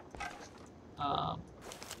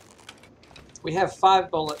 We have 5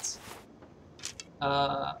 bullets.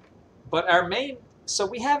 But our main, so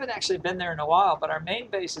we haven't actually been there in a while, but our main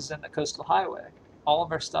base is in the coastal highway. All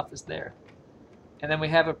of our stuff is there. And then we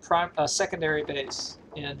have a secondary base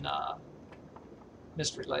in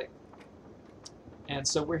Mystery Lake. And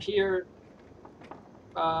so we're here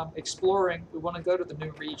exploring. We want to go to the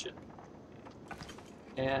new region.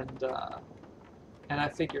 And I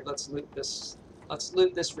figured let's loot this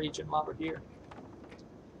region while we're here.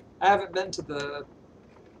 I haven't been to the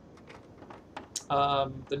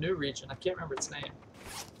new region. I can't remember its name.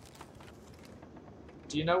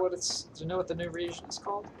 Do you know what the new region is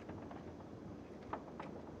called?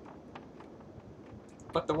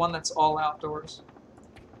 But the one that's all outdoors.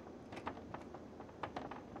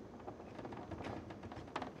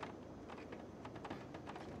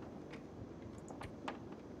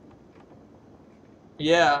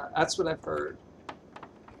 Yeah, that's what I've heard.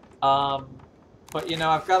 But you know,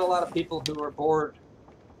 I've got a lot of people who are bored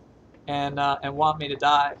and want me to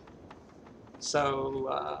die,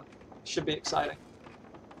 so should be exciting.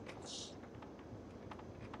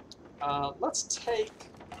 Let's take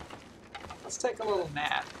a little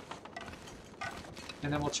nap,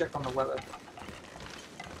 and then we'll check on the weather.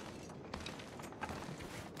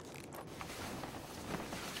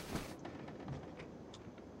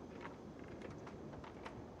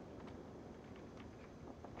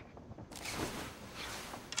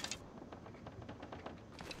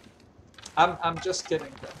 I'm just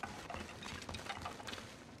kidding,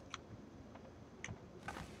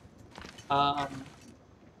 though.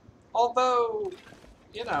 Although,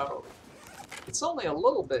 you know, it's only a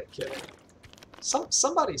little bit kidding.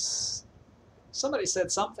 Somebody said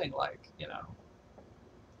something like, you know,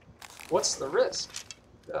 what's the risk?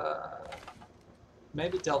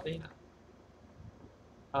 Maybe Delvina.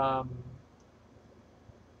 I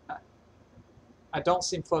don't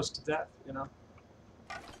seem close to death, you know.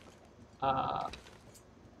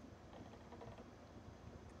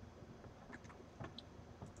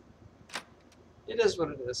 It is what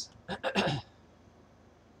it is.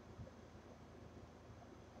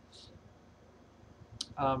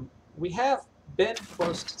 We have been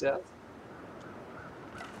close to death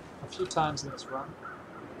a few times in this run.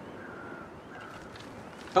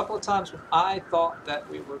 A couple of times when I thought that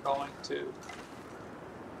we were going to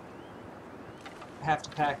have to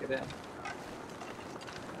pack it in.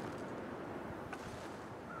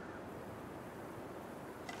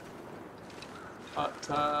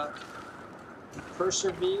 But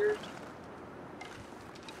persevered,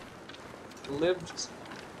 lived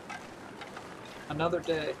another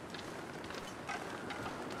day.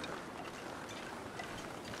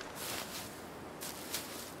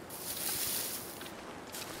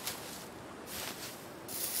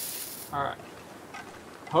 All right.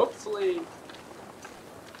 Hopefully,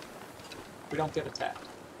 we don't get attacked.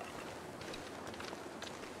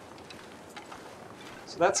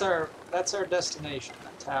 So that's our destination,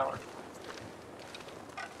 that tower.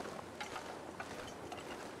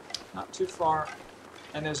 Not too far,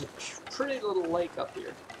 and there's a pretty little lake up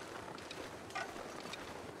here,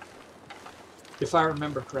 if I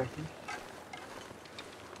remember correctly.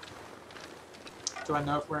 Do I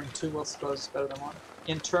know if wearing 2 wolf clothes is better than 1?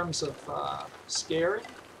 In terms of scaring,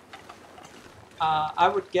 I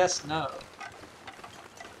would guess no.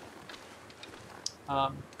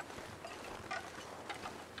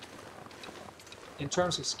 In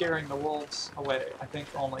terms of scaring the wolves away, I think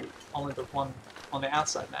only the one on the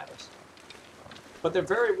outside matters. But they're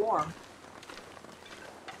very warm.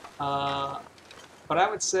 But I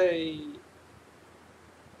would say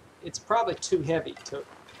it's probably too heavy to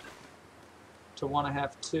want to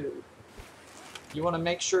have 2. You want to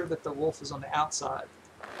make sure that the wolf is on the outside,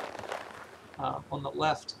 on the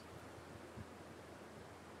left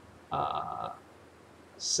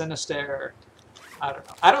Sinister. I don't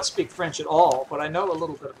know. I don't speak French at all, but I know a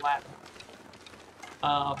little bit of Latin.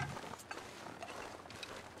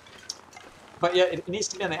 But yeah, it needs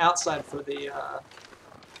to be on the outside for the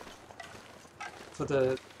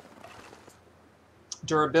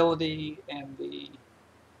durability and the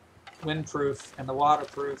windproof and the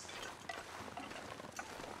waterproof.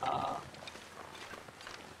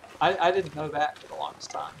 I didn't know that for the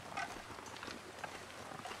longest time.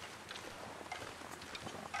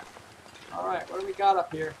 Alright, what do we got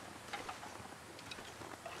up here?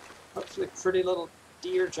 Hopefully pretty little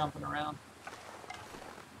deer jumping around.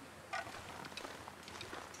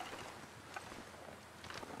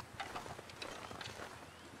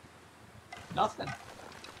 Nothing.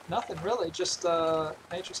 Nothing really, just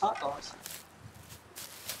nature's hot dogs.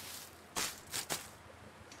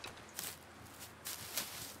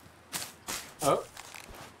 Oh,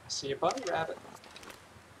 I see a bunny rabbit.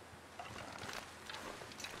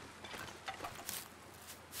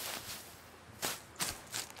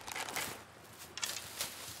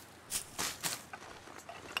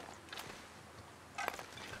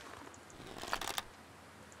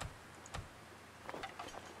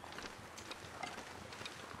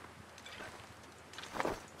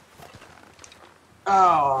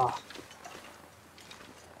 Oh.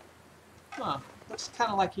 Huh. Looks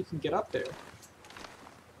kind of like you can get up there.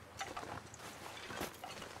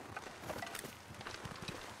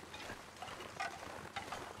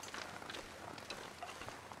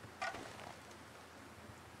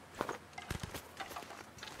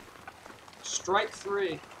 Strike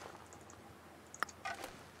 3.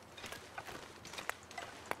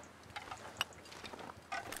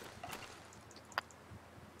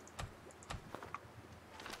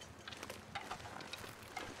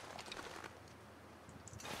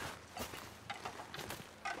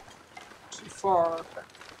 Too far.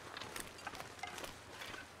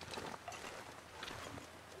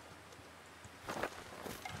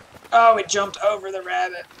 Oh, it jumped over the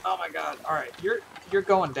rabbit. Oh my god. All right, you're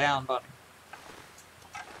going down, buddy.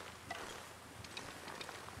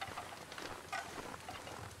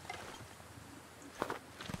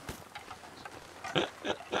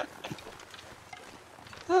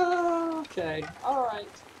 Okay, alright,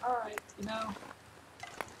 you know.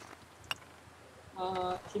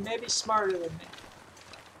 He may be smarter than me.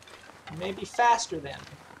 He may be faster than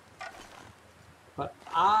me. But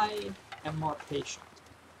I am more patient.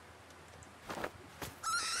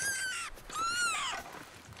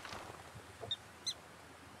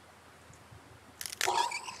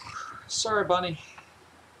 Sorry, bunny.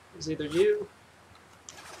 It was either you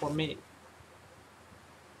or me.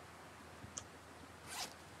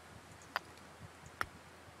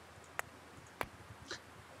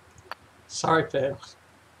 Sorry, Pale.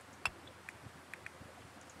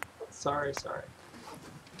 Sorry.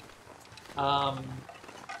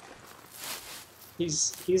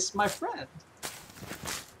 He's my friend.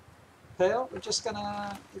 Pale, it's just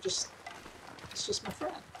my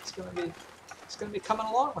friend. It's gonna be coming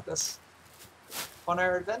along with us on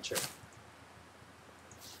our adventure.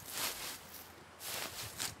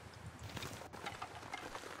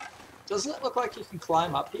 Doesn't it look like you can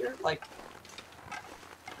climb up here? Like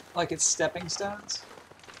it's stepping stones?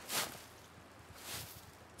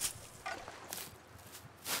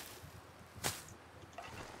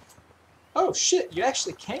 Oh shit, you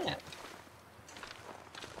actually can.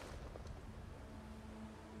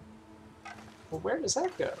 Well, where does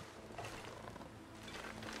that go?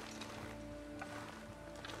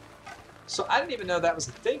 So I didn't even know that was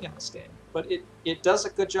a thing in this game, but it does a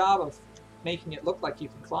good job of making it look like you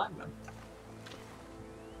can climb them.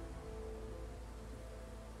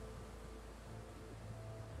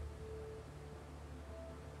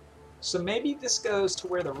 So maybe this goes to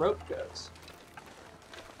where the rope goes.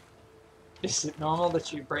 Is it normal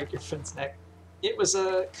that you break your friend's neck? It was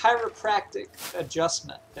a chiropractic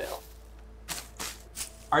adjustment, Dale.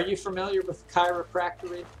 Are you familiar with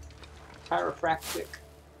chiropractic?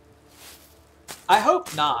 I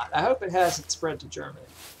hope not. I hope it hasn't spread to Germany.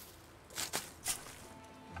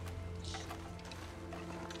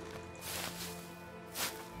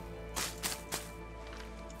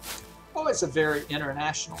 Oh, it's a very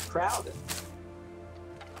international crowd. And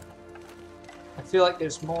I feel like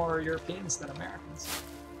there's more Europeans than Americans.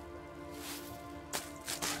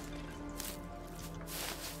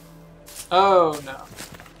 Oh no.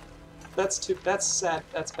 That's sad.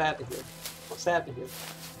 That's bad to hear. Sad to hear.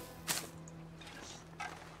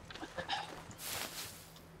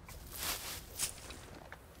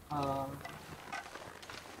 Oh,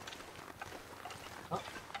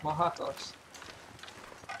 more hot dogs.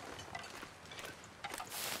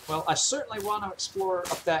 Well, I certainly want to explore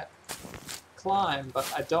up that climb,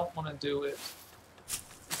 but I don't want to do it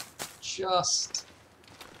just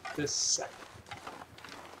this second.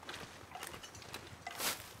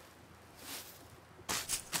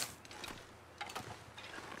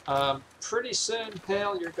 Pretty soon,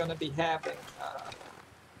 Pale, you're going to be having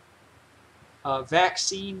a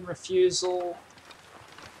vaccine refusal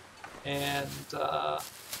and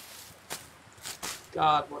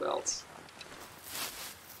God, what else?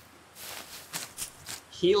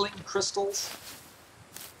 Healing crystals,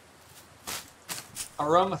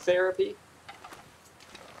 aromatherapy.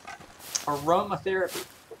 Aromatherapy.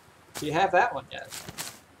 Do you have that one yet?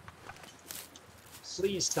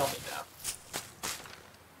 Please tell me now.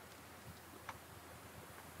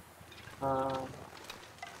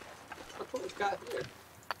 Look what we've got here.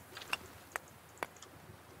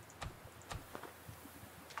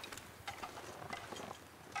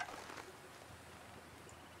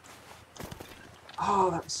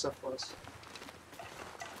 Oh, that was so close.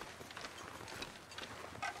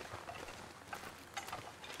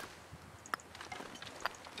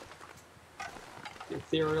 The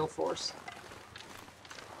ethereal force.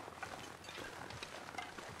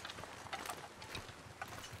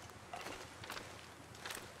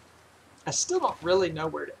 I still don't really know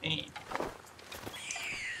where to aim.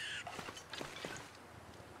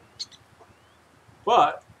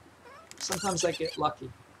 But sometimes I get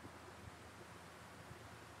lucky.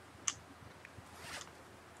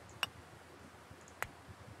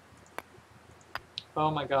 Oh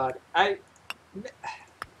my God. I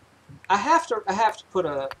have to put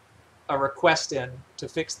a request in to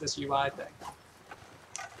fix this UI thing.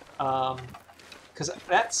 Because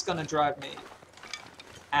that's going to drive me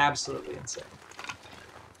absolutely insane.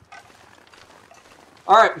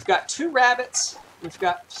 All right, we've got 2 rabbits. We've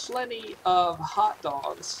got plenty of hot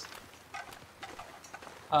dogs.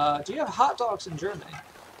 Do you have hot dogs in Germany?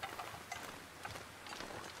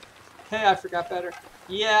 Hey, I forgot better.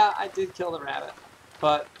 Yeah, I did kill the rabbit,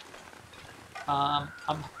 but I'm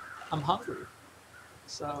hungry,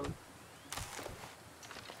 so.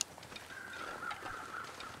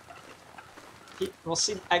 We'll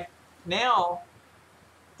see. Now,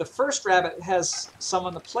 the first rabbit has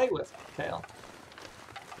someone to play with, Kale.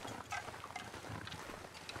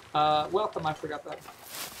 Welcome, I forgot that.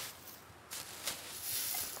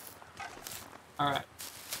 Alright.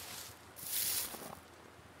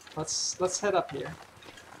 Let's head up here.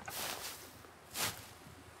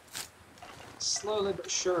 Slowly but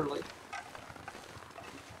surely.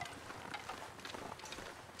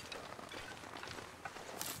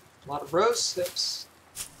 A lot of rose hips.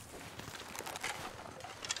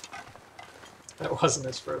 That wasn't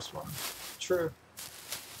his first one. True.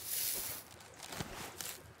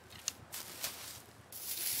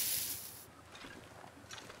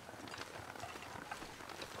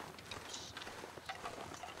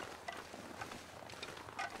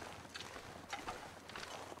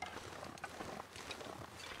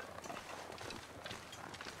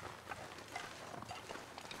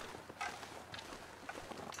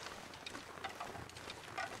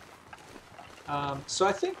 So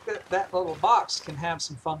I think that that little box can have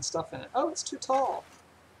some fun stuff in it. Oh, it's too tall.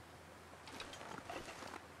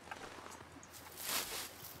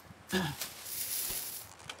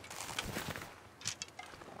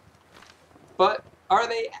 But are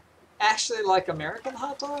they actually like American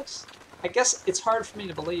hot dogs? I guess it's hard for me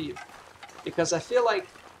to believe because I feel like,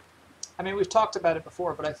 I mean, we've talked about it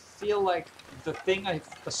before, but I feel like the thing I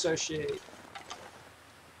associate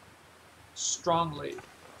strongly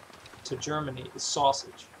to Germany is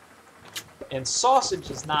sausage. And sausage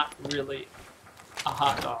is not really a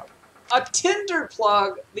hot dog. A tinder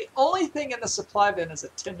plug! The only thing in the supply bin is a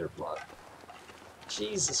tinder plug.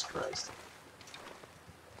 Jesus Christ.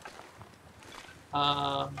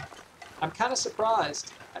 I'm kind of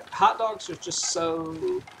surprised. Hot dogs are just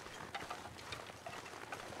so...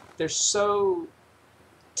 They're so...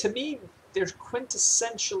 To me, they're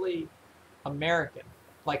quintessentially American.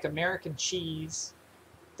 Like American cheese.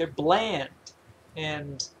 They're bland,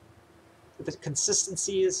 and the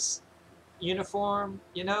consistency is uniform.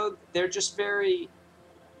 You know, they're just very...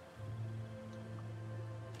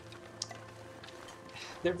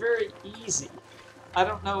 They're very easy. I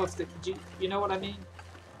don't know if you know what I mean?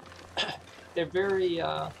 They're very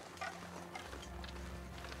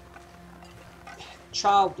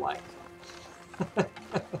childlike.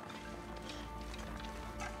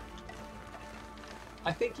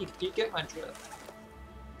 I think you get my drift.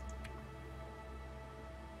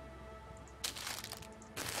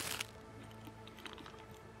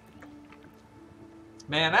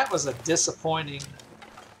 Man, that was a disappointing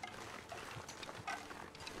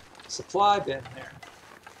supply bin there.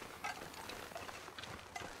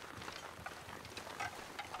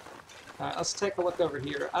 Alright, let's take a look over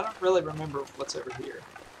here. I don't really remember what's over here.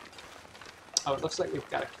 Oh, it looks like we've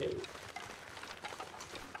got a cave.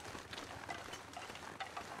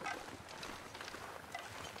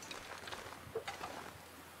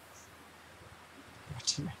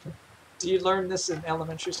 Do you learn this in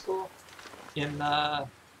elementary school? In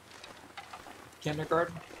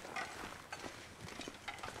kindergarten?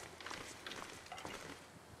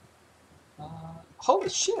 Holy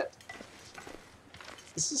shit!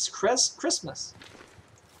 This is Christmas.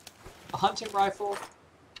 A hunting rifle,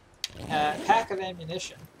 a pack of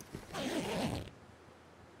ammunition.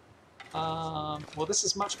 Well, this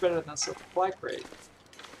is much better than a supply crate.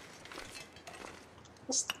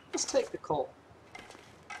 Let's take the coal.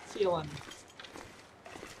 Feeling.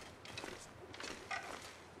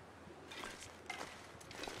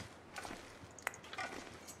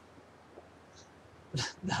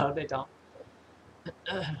 No, they don't.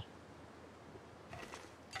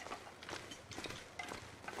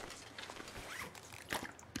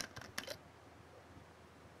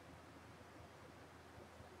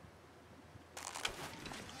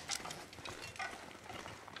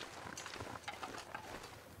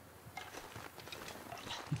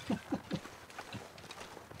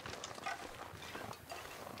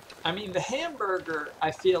 I mean, the hamburger,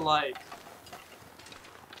 I feel like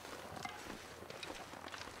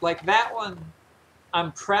that one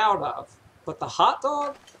I'm proud of, but the hot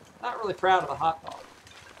dog, not really proud of the hot dog.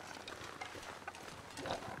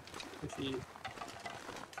 If you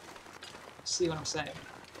see what I'm saying.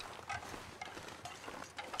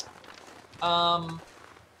 All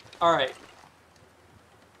right.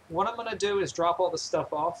 What I'm gonna do is drop all this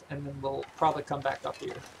stuff off, and then we'll probably come back up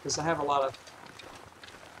here because I have a lot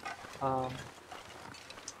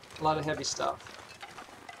of heavy stuff,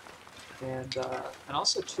 and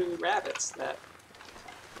also 2 rabbits that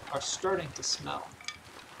are starting to smell.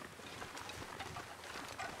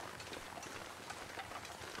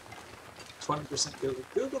 %. Google.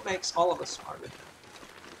 Google makes all of us smarter.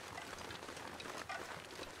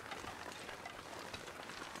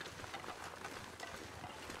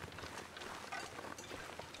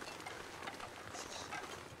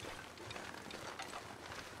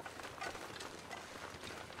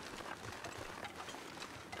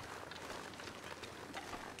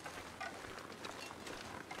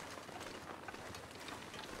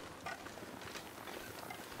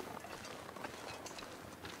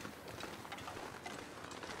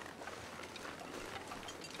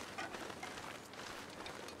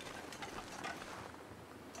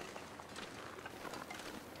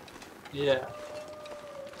 Yeah.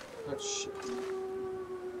 Oh shit.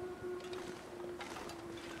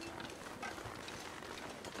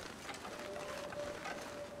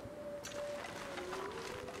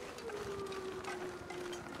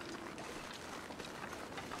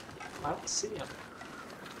 I don't see him.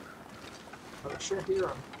 But I sure hear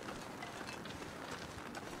him.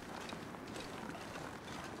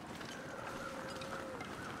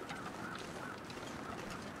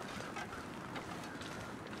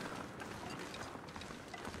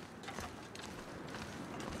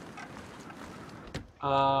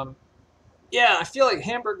 Yeah, I feel like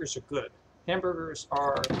hamburgers are good. Hamburgers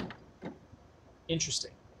are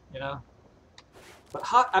interesting, you know? But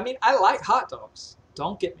I mean, I like hot dogs.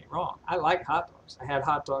 Don't get me wrong. I like hot dogs. I had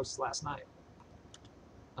hot dogs last night.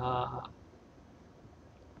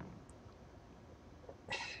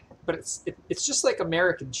 But it's just like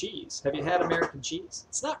American cheese. Have you had American cheese?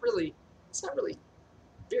 It's not really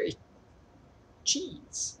very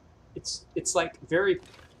cheese. It's like very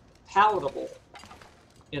palatable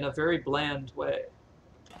in a very bland way.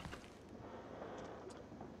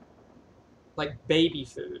 Like baby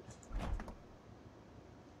food.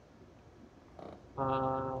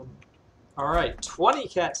 All right, 20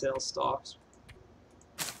 cattail stalks.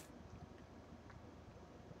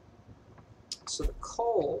 So the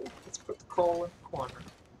coal, let's put the coal in the corner.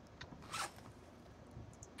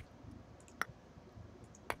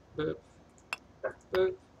 Boop.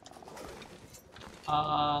 Boop.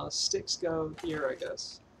 Sticks go here, I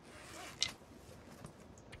guess.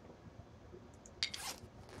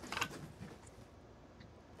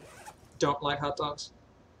 Don't like hot dogs.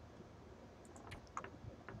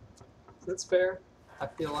 That's fair. I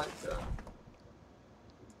feel like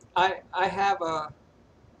I have a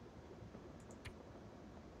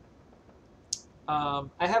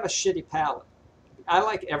I have a shitty palate. I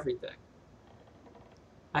like everything.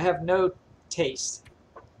 I have no taste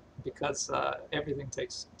because everything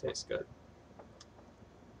tastes good.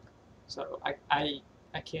 So I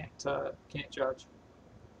can't judge.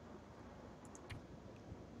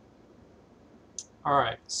 All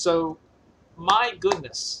right, so my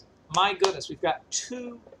goodness, we've got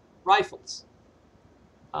 2 rifles.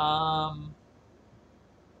 Um,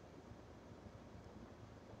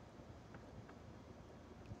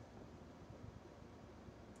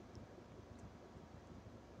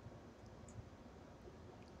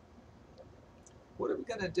 what are we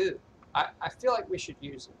gonna do? I feel like we should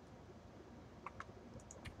use it.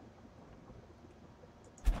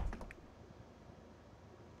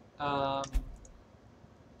 Um,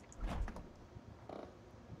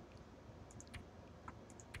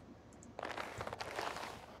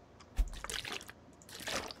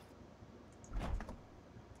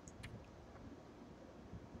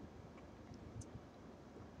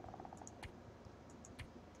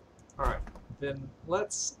 all right, then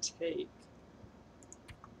let's take.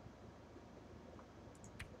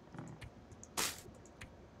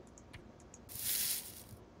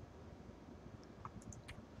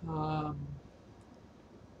 Um,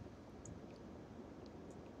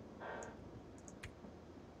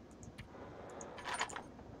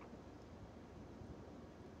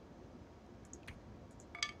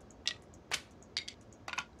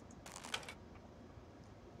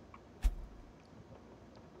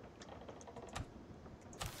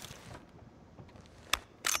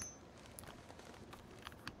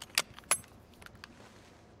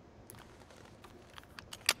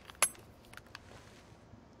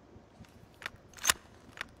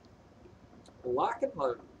 lock and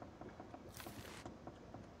load.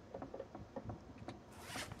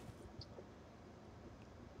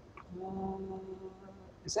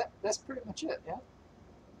 That's pretty much it, yeah?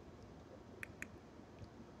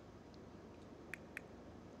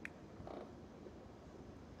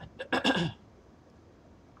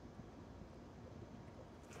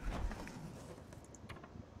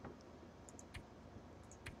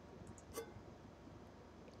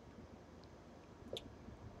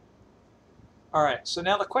 All right, so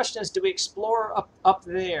now the question is, do we explore up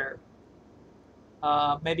there?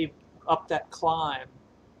 Maybe up that climb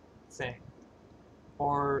thing,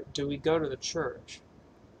 or do we go to the church?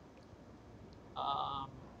 Um,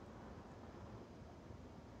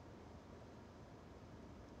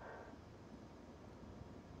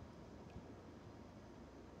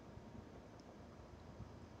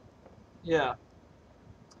 yeah,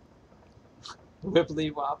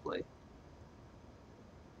 wibbly wobbly.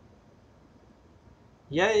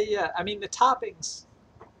 Yeah, yeah, yeah. I mean, the toppings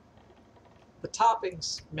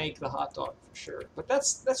make the hot dog for sure, but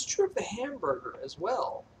that's true of the hamburger as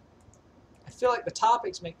well. I feel like the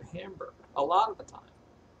toppings make the hamburger a lot of the time.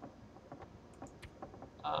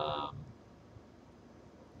 Um,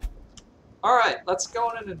 all right, let's go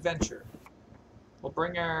on an adventure. We'll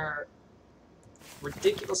bring our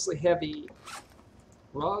ridiculously heavy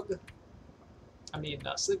rug.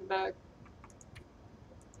 Sleeping bag.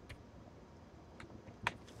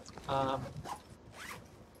 I'm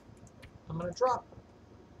gonna drop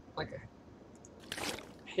like a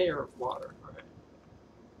hair of water. All right,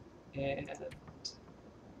 and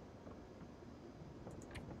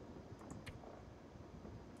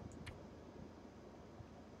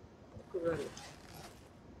ready.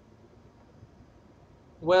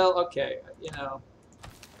 Well, okay,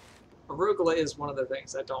 arugula is one of the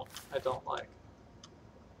things I don't like.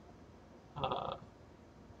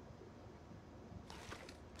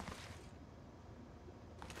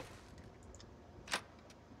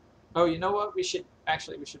 Oh, you know what? We should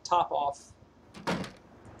top off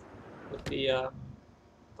with the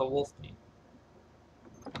wolf meat.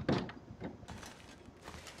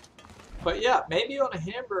 But yeah, maybe on a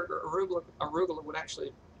hamburger, arugula would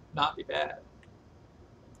actually not be bad.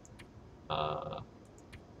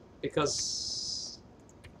 Because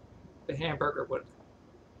the hamburger would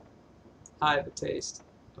hide the taste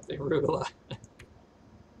of the arugula.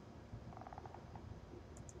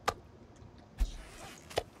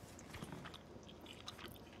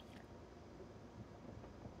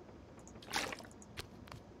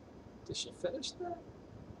 Did she finish that?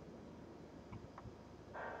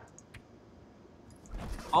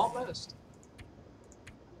 Almost.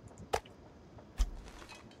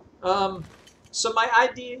 So my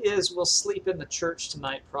idea is we'll sleep in the church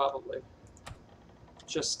tonight, probably.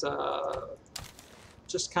 Just kind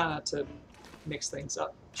of to mix things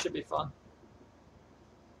up. Should be fun.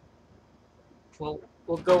 We'll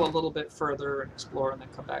go a little bit further and explore, and then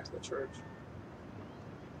come back to the church.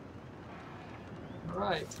 All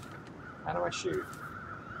right. How do I shoot?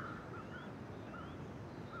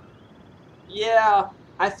 Yeah,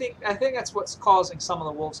 I think that's what's causing some of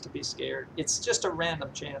the wolves to be scared. It's just a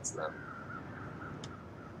random chance, though.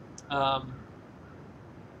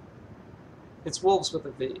 It's wolves with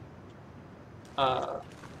a V.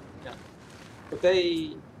 Yeah. But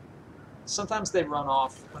sometimes they run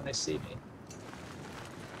off when they see me.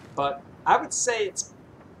 But I would say it's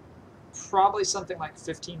probably something like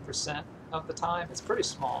 15% of the time. It's pretty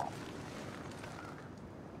small.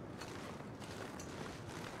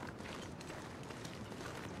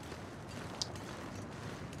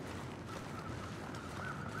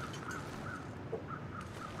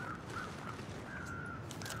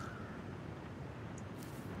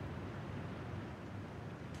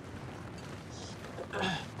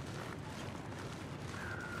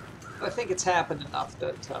 I think it's happened enough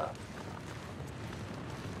that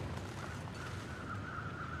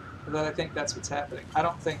I think that's what's happening. I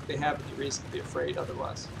don't think they have any reason to be afraid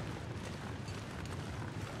otherwise.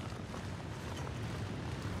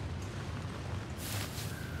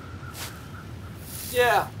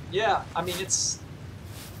 Yeah, yeah. I mean, it's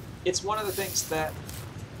one of the things that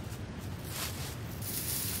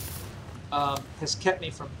has kept me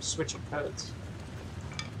from switching codes.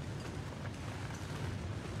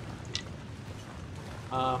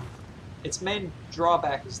 Its main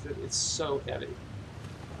drawback is that it's so heavy,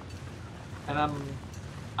 and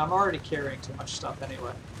I'm already carrying too much stuff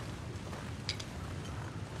anyway.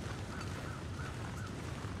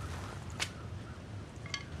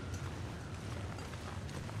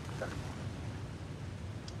 Okay.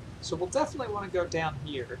 So we'll definitely want to go down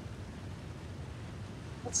here.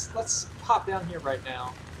 Let's pop down here right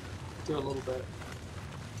now. Do a little bit.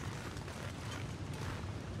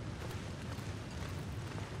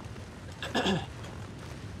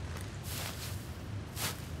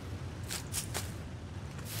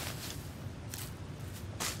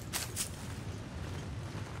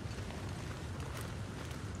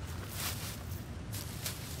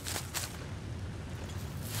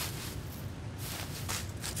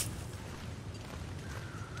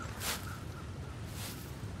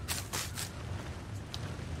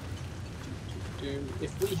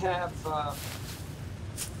 If we have,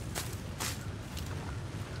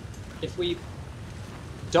 if we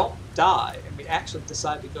don't die and we actually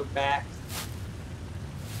decide to go back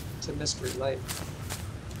to Mystery Lake,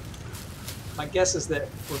 my guess is that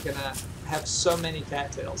we're gonna have so many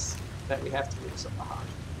cattails that we have to leave some behind,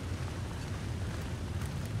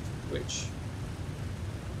 which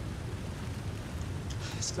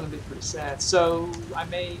is gonna be pretty sad. So I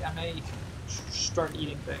may start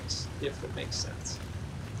eating things if it makes sense.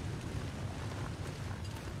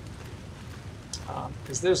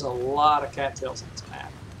 Because there's a lot of cattails on this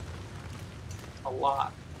map. A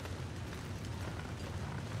lot.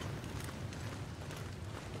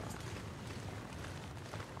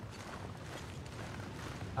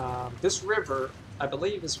 This river, I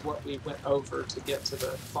believe, is what we went over to get to the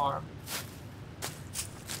farm.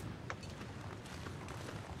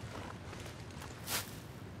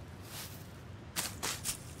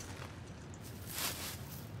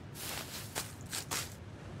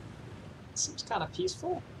 Seems kind of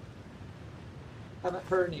peaceful. Haven't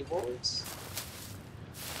heard any wolves.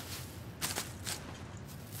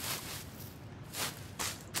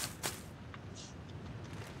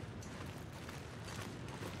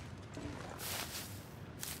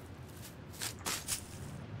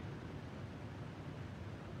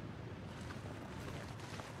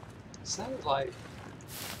 Sounded like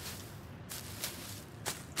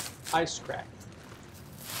ice crack.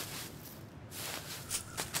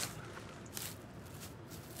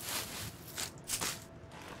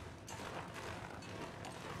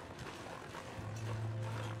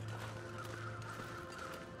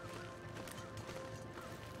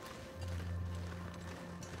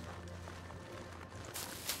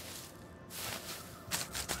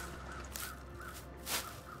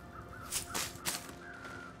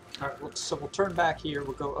 Alright, so we'll turn back here,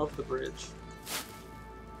 we'll go over the bridge.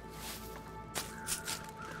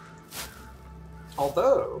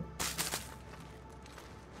 Although,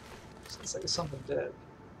 seems like it's something dead.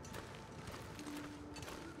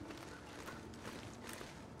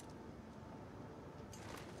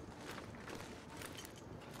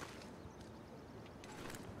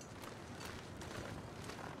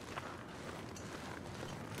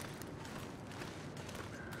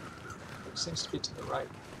 It seems to be to the right.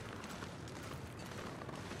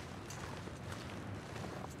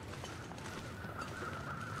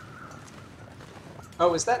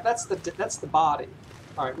 Oh, is that's the body.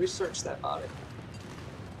 All right, we've searched that body.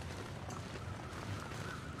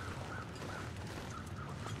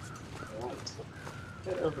 All right,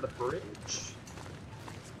 head over the bridge.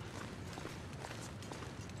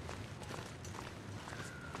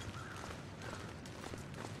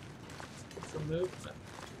 Good for movement.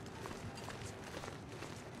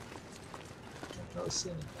 Can't really see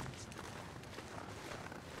anything.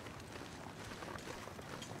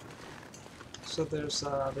 So there's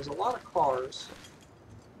a lot of cars,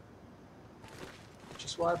 which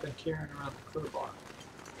is why I've been carrying around the crowbar.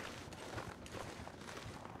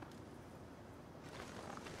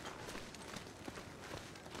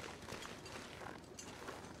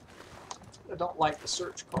 I don't like the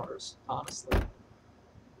search cars, honestly.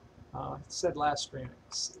 I said last stream,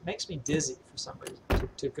 it makes me dizzy for some reason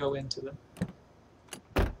to go into them.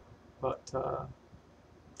 But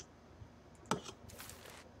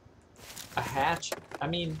a hatch, I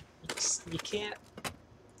mean, you can't.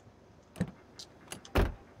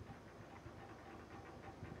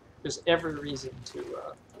 There's every reason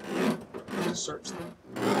to search them.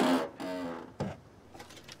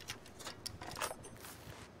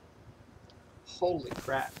 Holy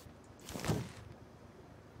crap.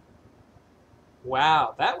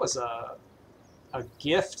 Wow, that was a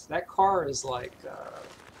gift. That car is like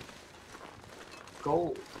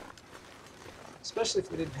gold. Especially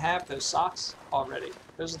if we didn't have those socks already.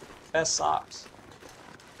 Those are the best socks.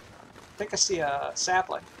 I think I see a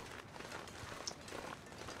sapling.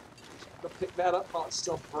 Go pick that up while it's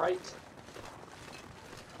still bright.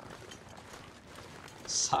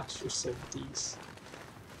 Socks are so decent.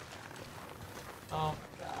 Oh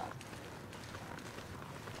my god.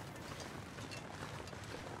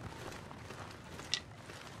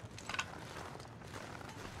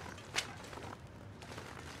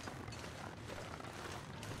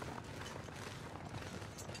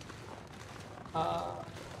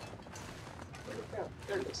 Where'd it go?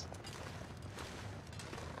 There it is.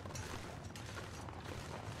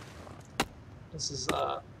 This is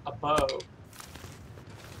a bow.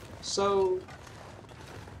 So,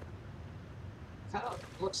 kind of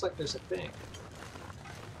looks like there's a thing.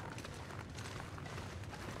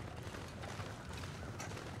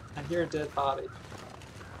 I hear a dead body.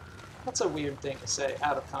 That's a weird thing to say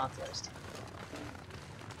out of context.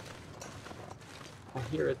 I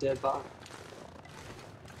hear a dead body.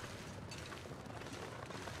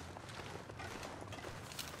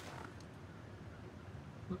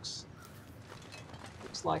 Looks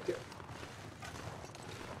like it.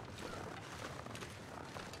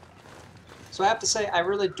 So I have to say, I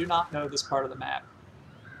really do not know this part of the map.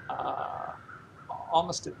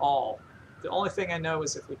 Almost at all. The only thing I know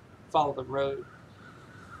is if we follow the road.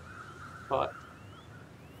 But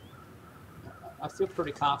I feel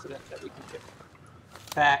pretty confident that we can get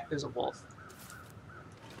back. There's a wolf.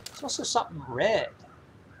 There's also something red.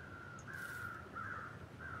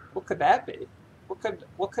 What could that be?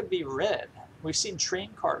 What could be red? We've seen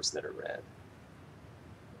train cars that are red.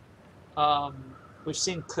 We've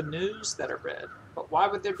seen canoes that are red. But why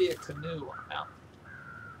would there be a canoe on a mountain?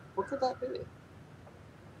 What could that be?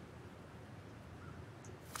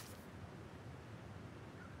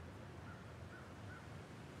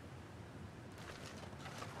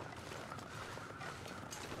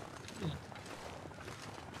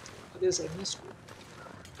 It is a mystery.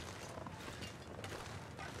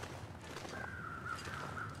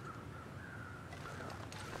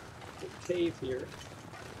 Cave here,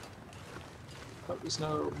 but there's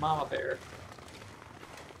no mama bear.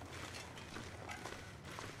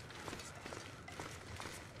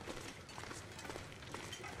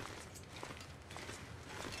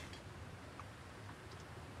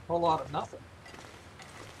 Whole lot of nothing.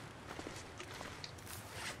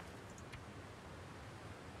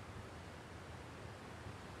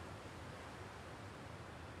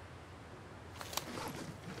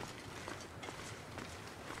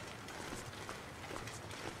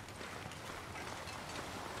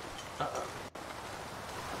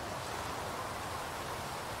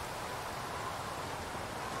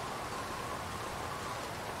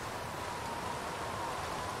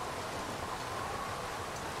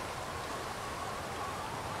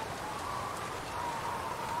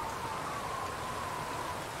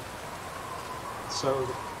 So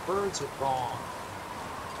the birds are gone.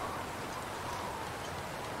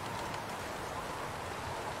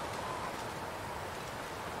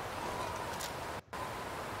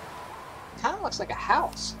 Kind of looks like a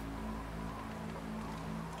house.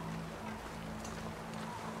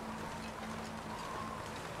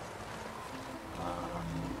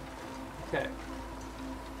 Okay.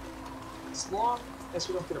 As long as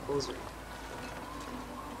we don't get a blizzard.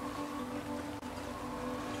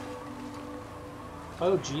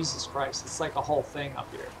 Oh, Jesus Christ. It's like a whole thing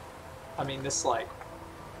up here. I mean, this, like,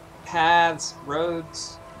 paths,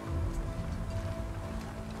 roads.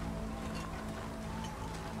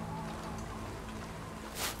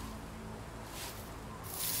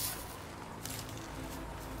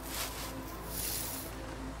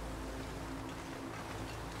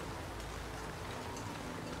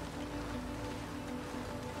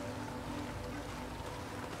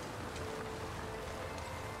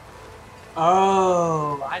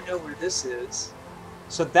 Oh, I know where this is.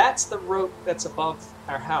 So that's the rope that's above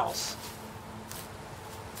our house.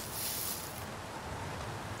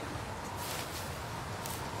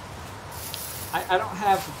 I don't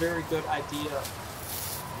have a very good idea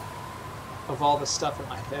of all the stuff in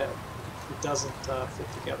my head. It doesn't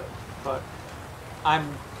fit together. But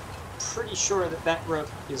I'm pretty sure that that rope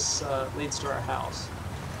is leads to our house.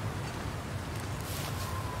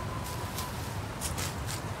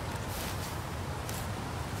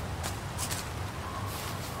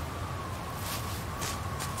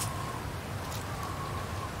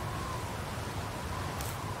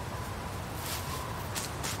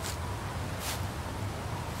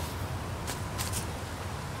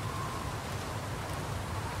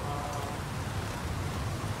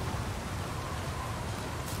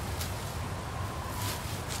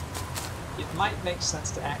 It might make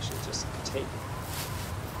sense to actually just take it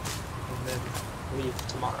and then leave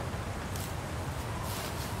tomorrow.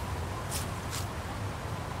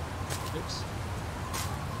 Oops.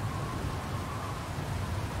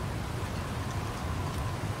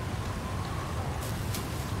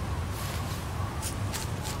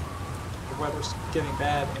 The weather's getting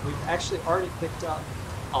bad, and we've actually already picked up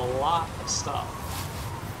a lot of stuff.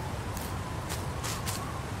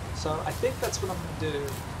 So I think that's what I'm going to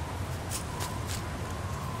do.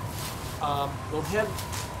 We'll head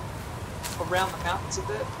around the mountains a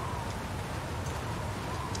bit,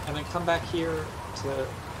 and then come back here to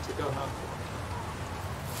go home.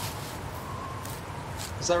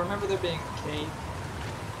 Because I remember there being a cave,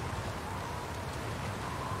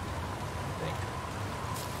 I think,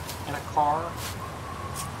 and a car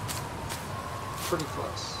pretty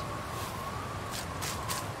close.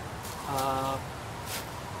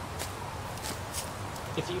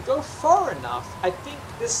 If you go far enough, I think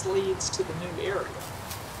this leads to the new area.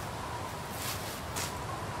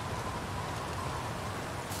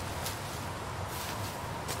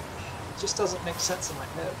 It just doesn't make sense in my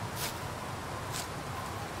head.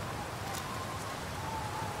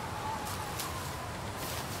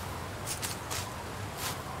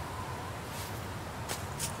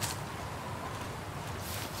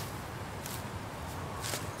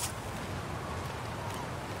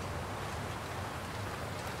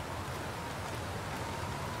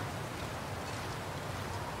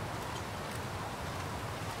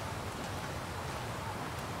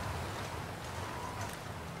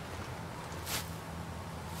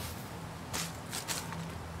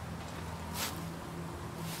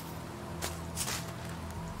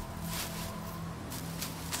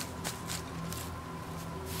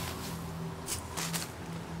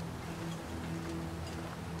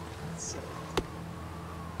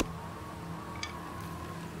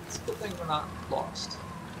 Good thing we're not lost.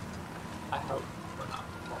 I hope we're not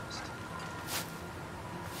lost.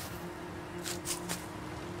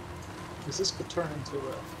 Because this could turn into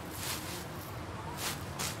a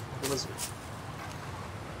blizzard.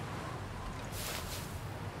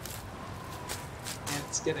 And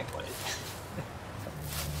it's getting late.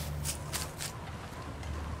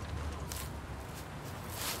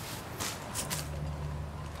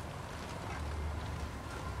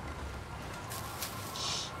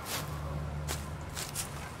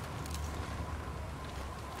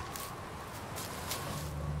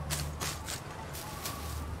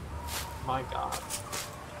 My God.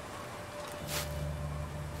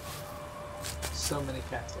 So many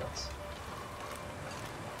cattails.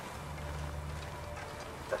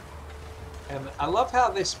 And I love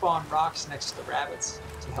how they spawn rocks next to the rabbits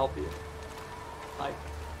to help you. Like,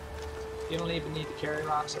 you don't even need to carry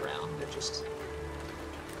rocks around, they're just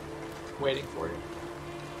waiting for you.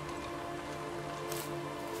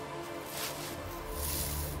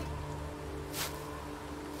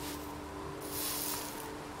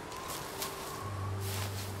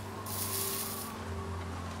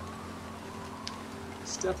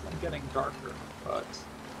 Definitely getting darker, but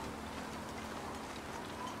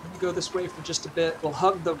let me go this way for just a bit. We'll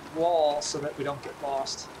hug the wall so that we don't get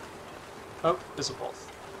lost. Oh, there's a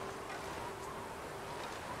wolf.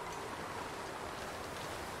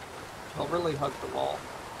 I'll really hug the wall.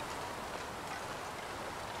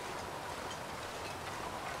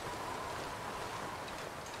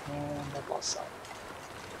 And I've lost sight.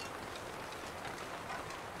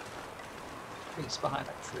 I think it's behind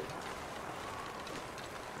that tree.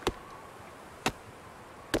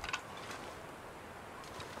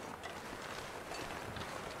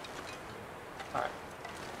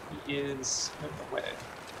 Is moving away.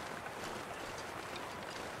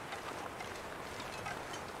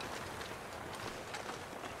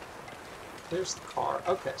 There's the car.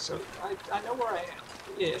 Okay, so I know where I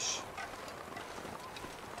am, ish.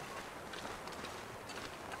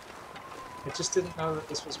 I just didn't know that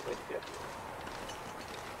this was a way to get here.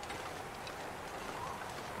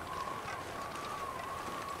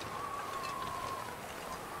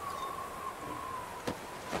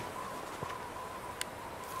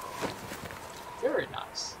 Very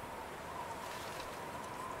nice.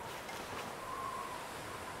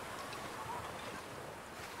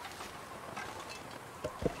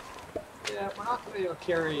 Yeah, we're not going to be able to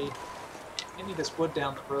carry any of this wood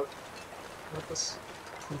down the road with us.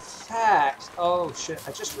 In fact, oh shit,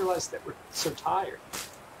 I just realized that we're so tired.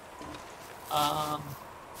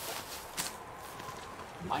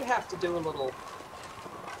 Might have to do a little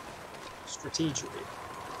strategery.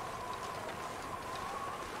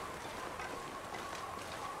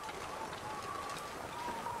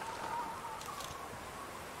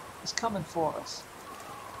 He's coming for us.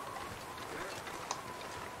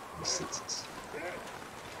 He sees us.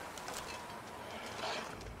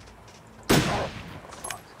 Oh,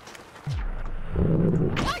 fuck.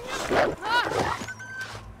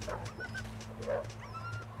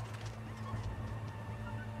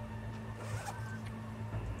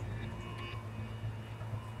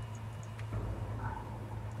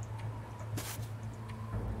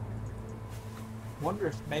 Wonder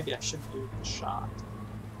if maybe I shouldn't do the shot.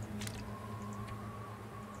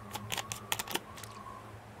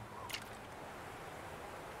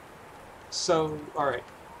 So, alright,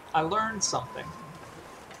 I learned something.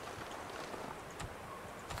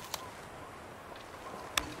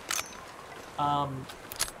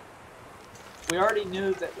 We already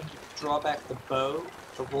knew that when you draw back the bow,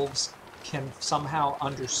 the wolves can somehow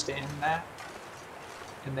understand that,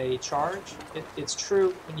 and they charge. It's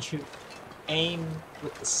true when you aim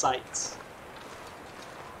with the sights.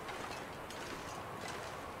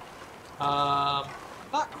 Not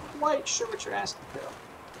quite sure what you're asking, Bill.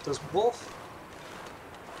 Does wolf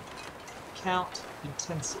count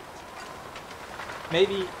intensive?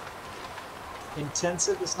 Maybe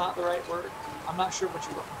intensive is not the right word. I'm not sure what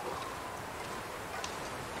you're looking for.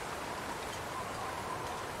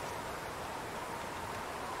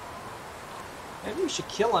 Maybe we should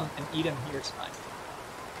kill him and eat him here tonight.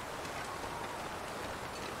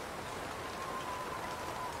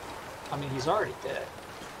 I mean, he's already dead.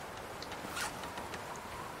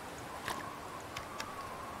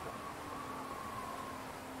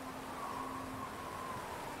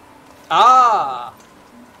 Ah!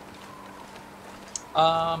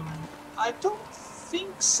 I don't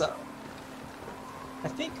think so. I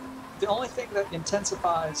think the only thing that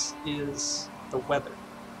intensifies is the weather.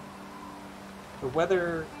 The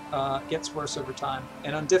weather gets worse over time,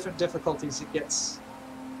 and on different difficulties it gets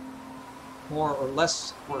more or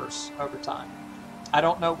less worse over time. I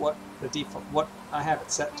don't know what the default, what I have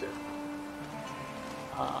it set to.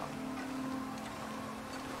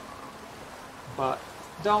 But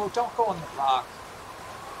don't go on the rock.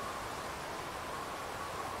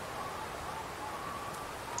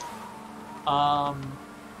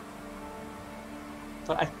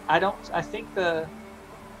 But I think the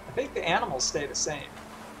animals stay the same.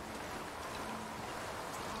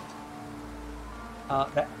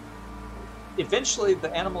 That eventually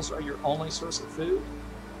the animals are your only source of food.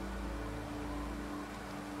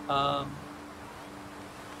 I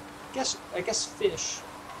guess fish.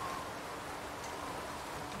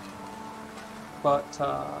 But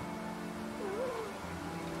a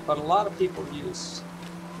lot of people use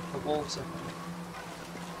the wolves, I think.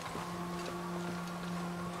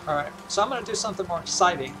 Alright, so I'm going to do something more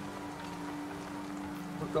exciting.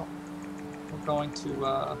 We're going to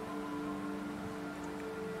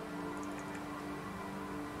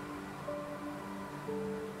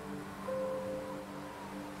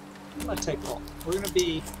I'm going to take roll. We're going to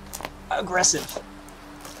be aggressive.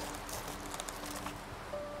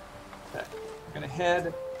 Okay, we're going to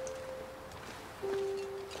head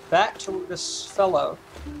back to this fellow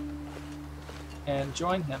and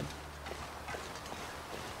join him.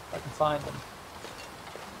 If I can find him.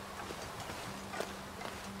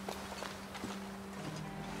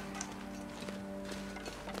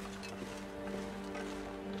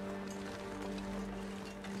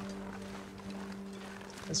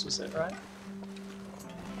 This was it, right?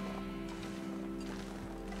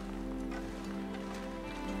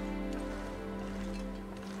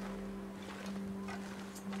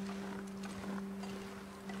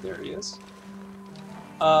 There he is.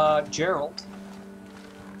 Gerald.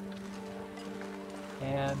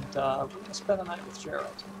 And we're going to spend the night with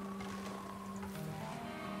Gerald.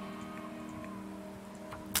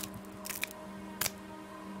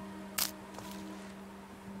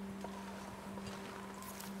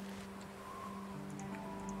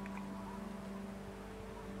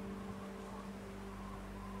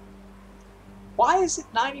 Why is it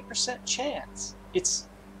 90% chance? It's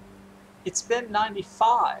been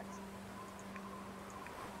 95.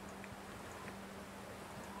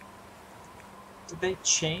 Did they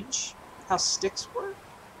change how sticks work?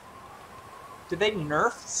 Did they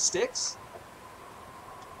nerf sticks?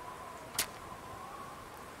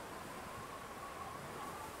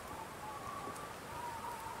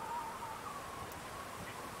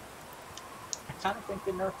 I kind of think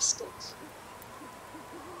they nerfed sticks.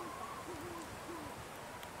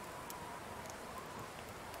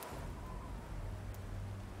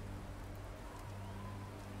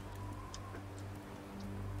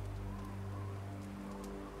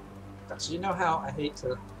 So you know how I hate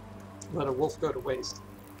to let a wolf go to waste.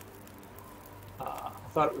 I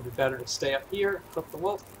thought it would be better to stay up here, cook the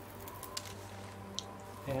wolf.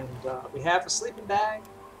 And we have a sleeping bag.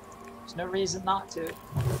 There's no reason not to.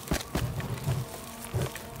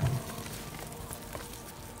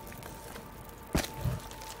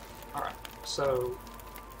 Alright, so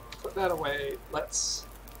put that away. Let's...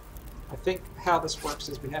 I think how this works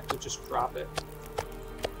is we have to just drop it.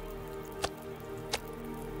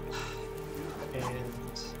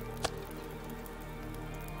 And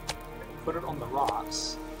put it on the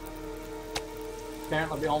rocks.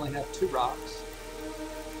 Apparently we only have 2 rocks.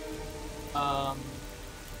 I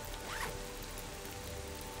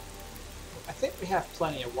think we have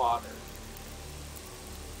plenty of water.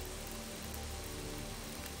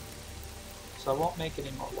 So I won't make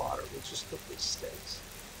any more water. We'll just cook these steaks.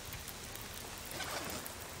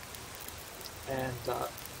 And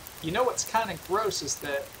you know what's kind of gross is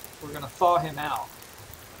that we're going to thaw him out.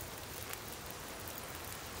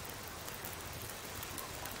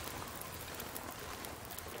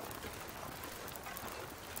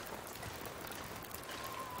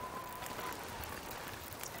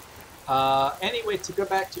 Anyway, to go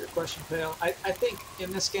back to your question, Pale, I think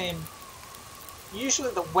in this game,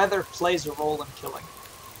 usually the weather plays a role in killing.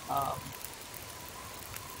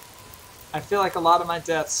 I feel like a lot of my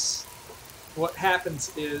deaths, what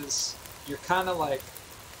happens is you're kind of like,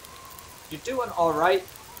 you're doing alright,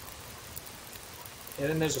 and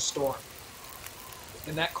then there's a storm.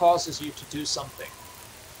 And that causes you to do something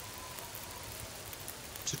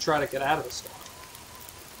to try to get out of the storm.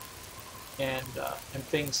 And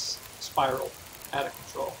things spiral out of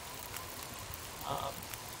control.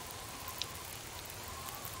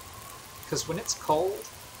 Because when it's cold,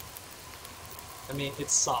 I mean, it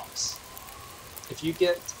sucks. If you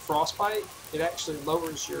get frostbite, it actually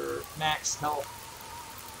lowers your max health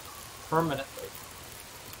permanently.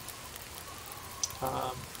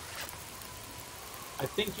 I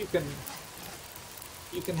think you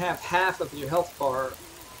can have half of your health bar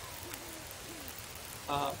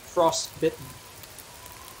frostbitten.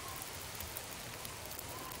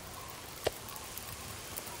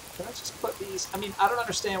 Can I just put these? I mean, I don't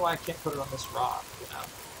understand why I can't put it on this rock, you know.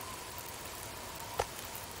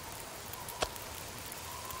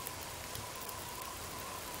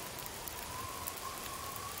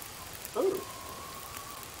 Ooh.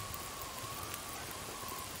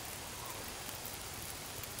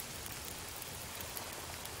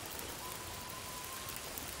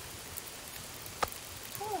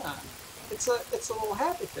 Ah, it's a little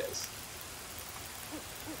happy face.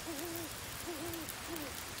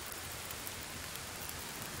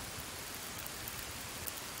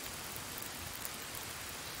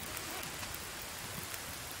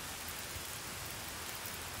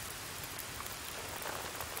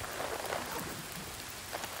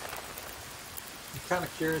 Kind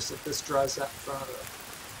of curious if this dries out in front of the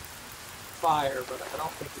fire, but I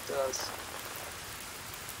don't think it does.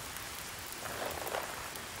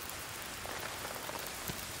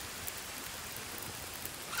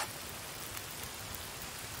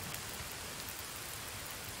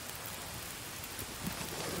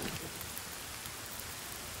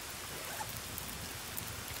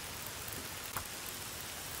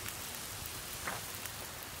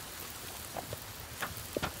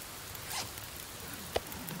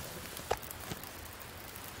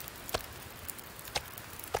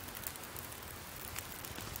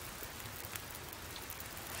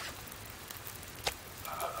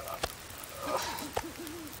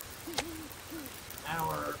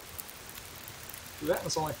 That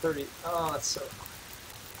was only 30. Oh, that's so annoying.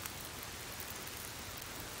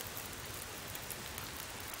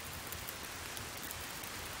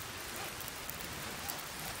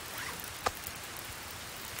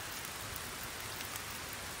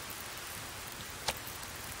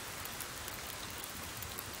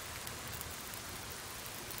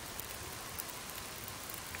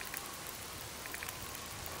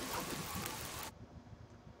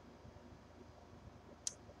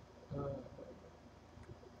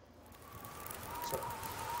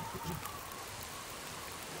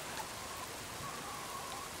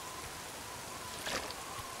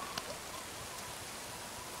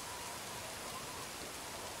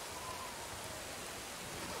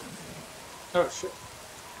 Oh shit.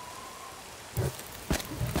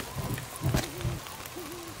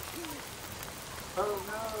 Oh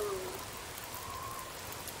no.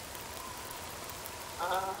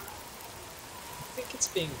 I think it's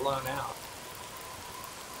being blown out.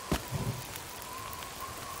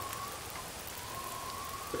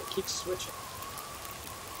 But it keeps switching.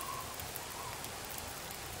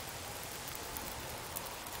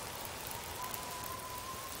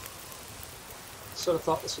 Sort of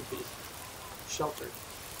thought this would be sheltered.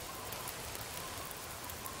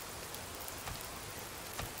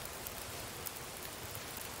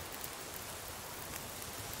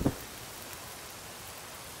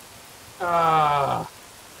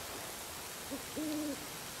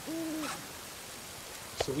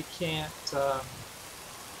 So we can't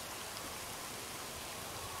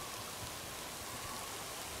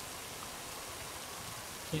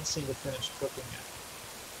seem to finish cooking it.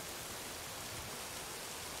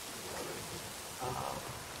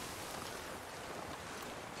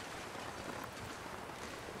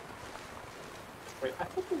 Wait, I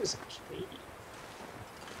thought there was a cave.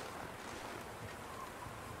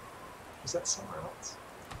 Is that somewhere else?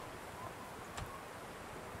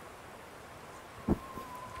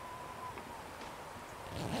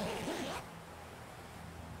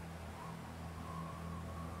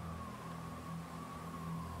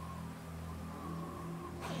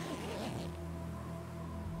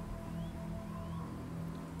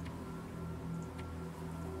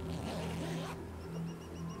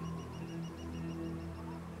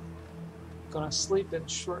 Gonna sleep in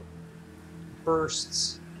short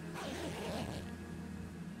bursts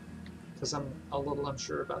because I'm a little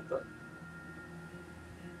unsure about the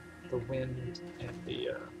wind and the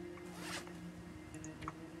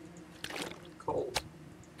cold.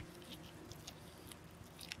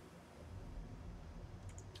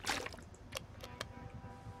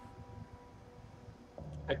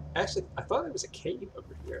 I thought there was a cave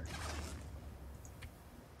over here,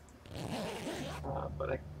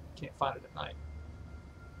 but I can't find it at night.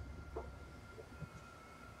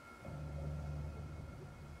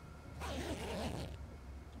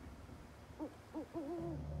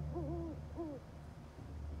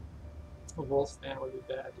 A wolf man would be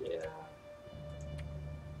bad, yeah.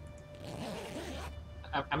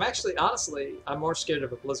 I'm actually, honestly, I'm more scared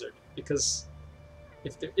of a blizzard, because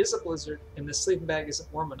if there is a blizzard and the sleeping bag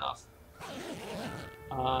isn't warm enough,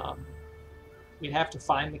 we'd have to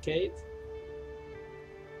find the cave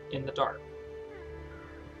in the dark.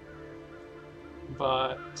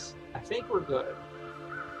 But I think we're good.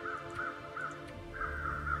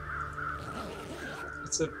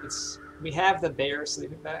 We have the bear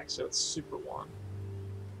sleeping bag, so it's super warm.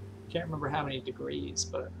 Can't remember how many degrees,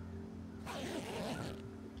 but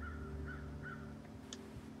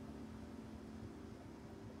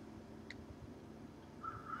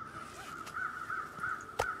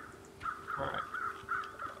alright.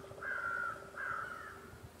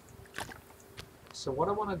 So what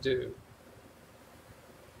I want to do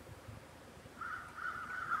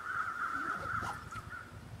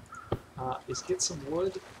is get some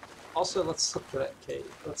wood. Also, let's look for that cave.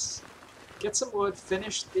 Let's get some wood,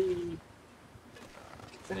 finish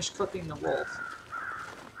cooking the wolf.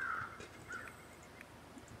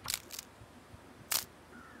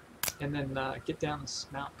 And then get down this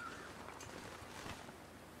mountain.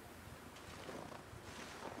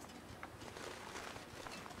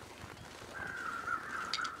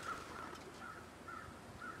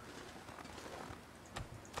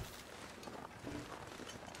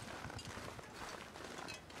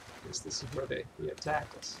 This is where they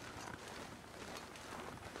attacked us.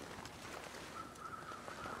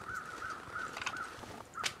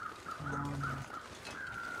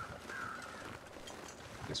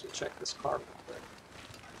 I guess we'll check this car real quick.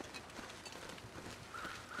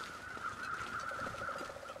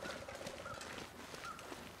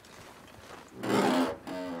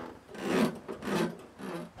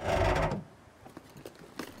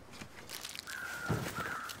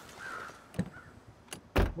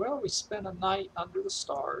 Well, we spent a night under the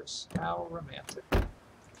stars. How romantic.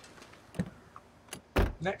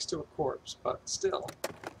 Next to a corpse, but still.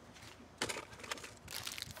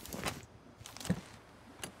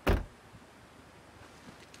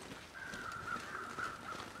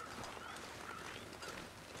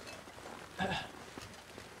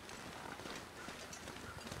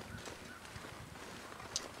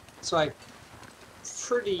 So I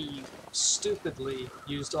pretty stupidly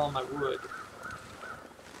used all my wood.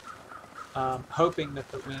 Hoping that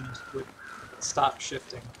the wind would stop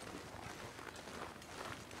shifting.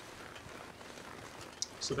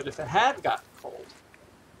 So that if it had gotten cold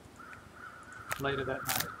later that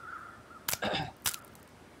night,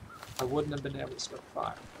 I wouldn't have been able to start a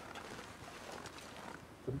fire.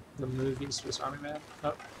 The movie Swiss Army Man?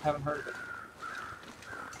 Nope, haven't heard of it.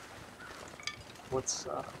 What's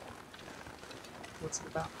it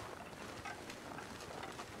about?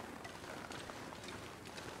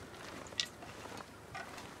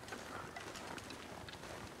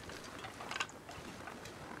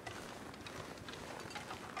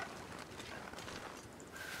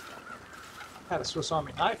 I had a Swiss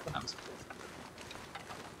Army knife when I was a kid.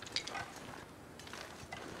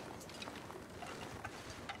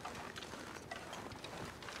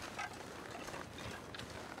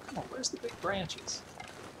 Come on, where's the big branches?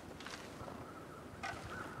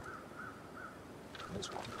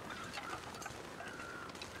 There's one.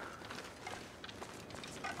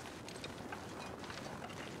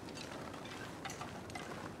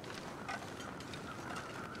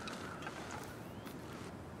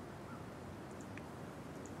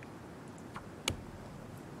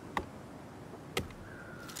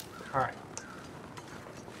 All right.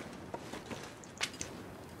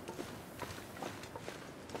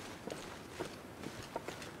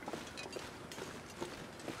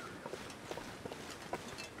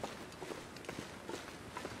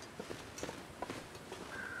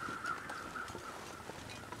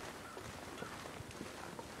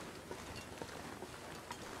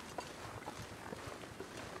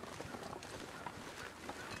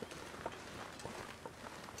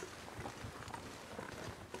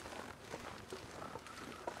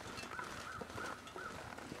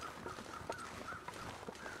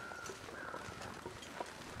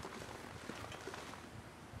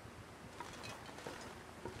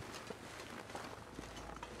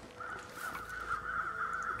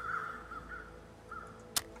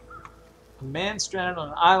 A man stranded on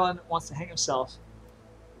an island wants to hang himself.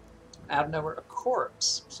 Out of nowhere, a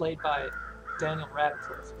corpse, played by Daniel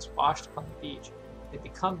Radcliffe, is washed upon the beach. They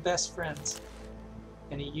become best friends,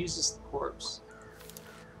 and he uses the corpse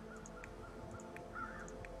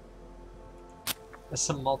as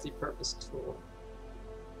some multi-purpose tool.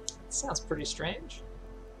 It sounds pretty strange.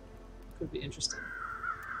 Could be interesting.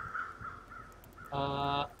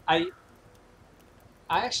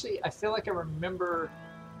 I feel like I remember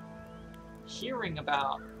hearing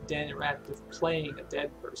about Daniel Radcliffe playing a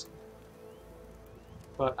dead person,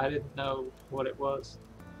 but I didn't know what it was.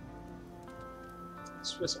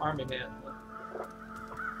 Swiss Army Man.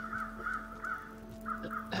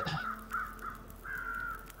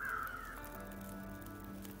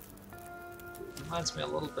 Reminds me a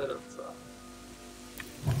little bit of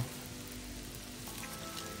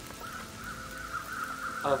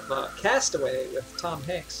Castaway with Tom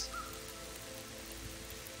Hanks,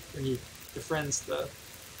 when he befriends the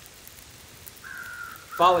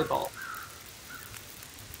volleyball.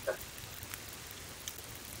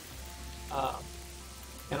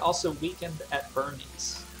 And also Weekend at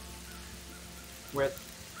Bernie's, where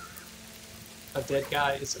a dead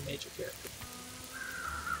guy is a major character.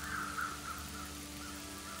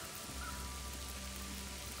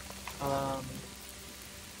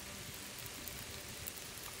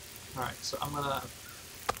 Alright, so I'm gonna...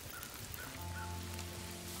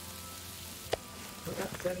 We're gonna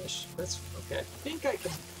finish. That's okay. I think I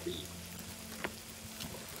can read.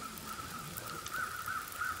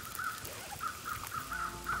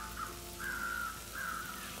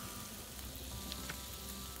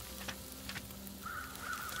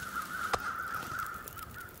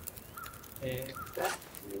 And that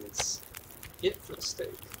is it for the steak.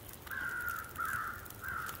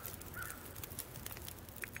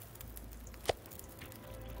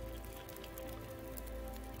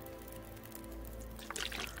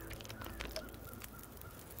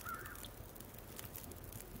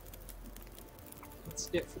 That's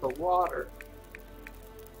it for the water.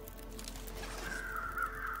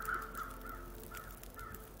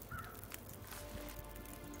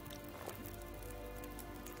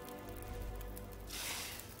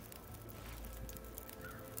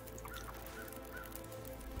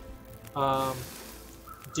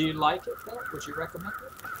 Do you like it, though? Would you recommend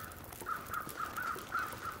it?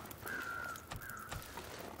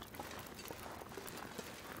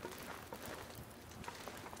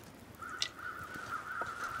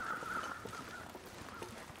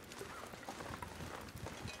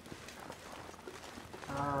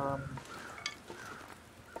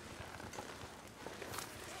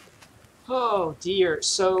 Oh dear,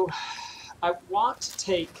 so I want to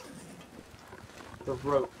take the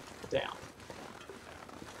rope down.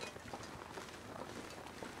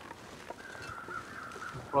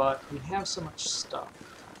 But we have so much stuff.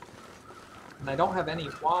 And I don't have any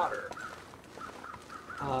water.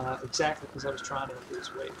 Exactly because I was trying to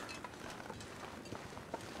lose weight.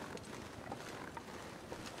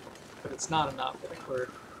 it's not enough. I think we're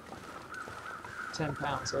 10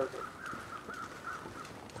 pounds over.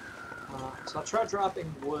 So I'll try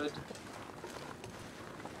dropping wood.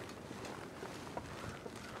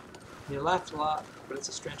 You laughed a lot, but it's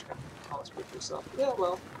a strange kind of call speak for yourself. Yeah,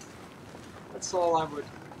 well, that's all I would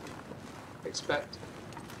expect.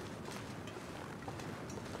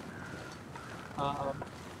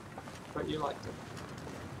 But you liked it.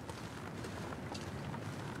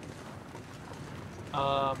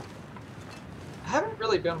 I haven't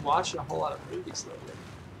really been watching a whole lot of movies lately.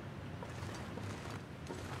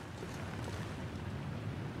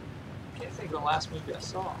 I can't think of the last movie I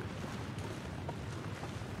saw.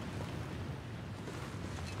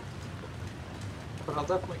 But I'll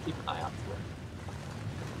definitely keep an eye out for it.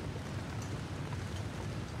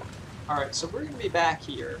 Alright, so we're going to be back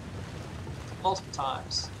here multiple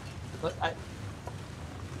times. But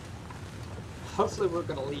hopefully we're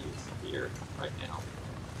going to leave here right now.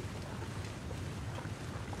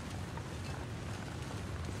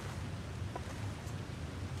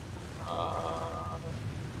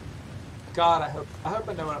 God, I hope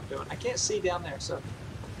I know what I'm doing. I can't see down there, so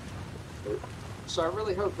I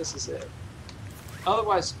really hope this is it.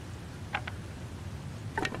 Otherwise,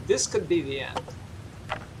 this could be the end.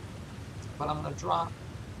 But I'm going to drop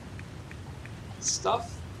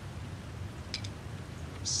stuff,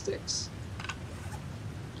 sticks,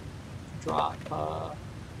 drop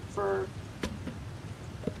fur.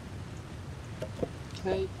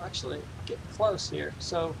 Okay, actually, getting close here.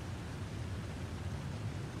 So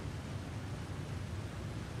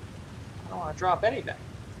I don't want to drop anything.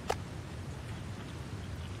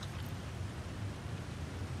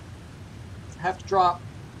 I have to drop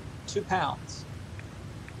 2 pounds.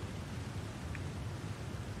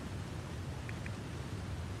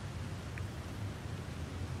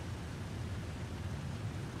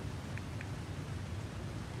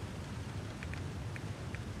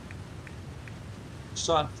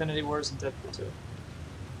 Saw Infinity Wars and Deadpool 2.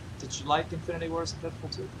 Did you like Infinity Wars and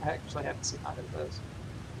Deadpool 2? I actually haven't seen either of those.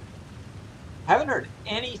 I haven't heard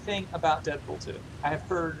anything about Deadpool 2. I have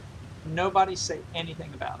heard nobody say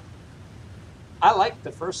anything about it. I liked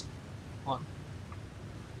the first one.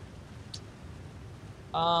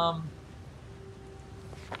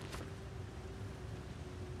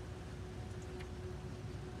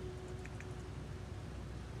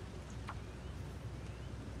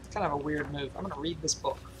 Kind of a weird move. I'm going to read this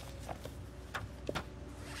book.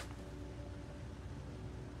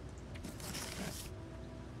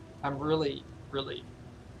 I'm really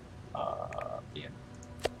being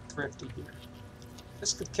thrifty here.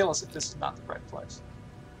 This could kill us if this is not the right place.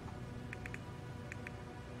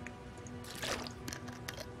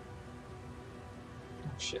 Oh,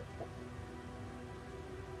 shit.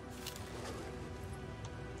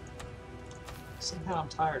 Somehow I'm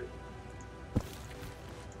tired of it.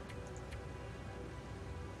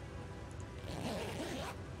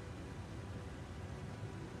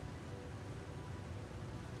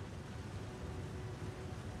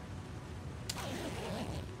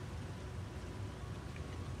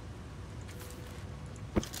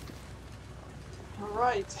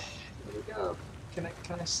 Right, here we go. Can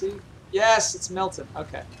I see? Yes, it's Milton.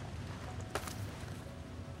 Okay.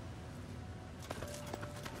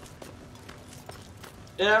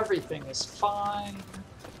 Everything is fine.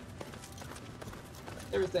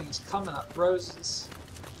 Everything is coming up roses.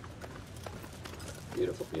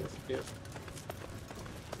 Beautiful, beautiful, beautiful.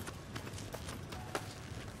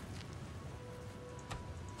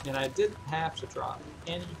 And I didn't have to drop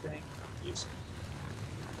anything useful.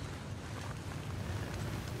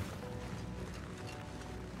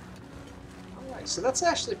 So that's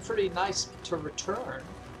actually pretty nice to return,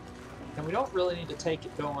 and we don't really need to take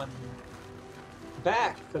it going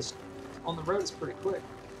back because on the road it's pretty quick.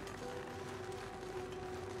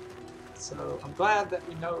 So I'm glad that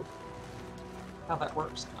we know how that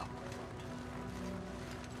works now.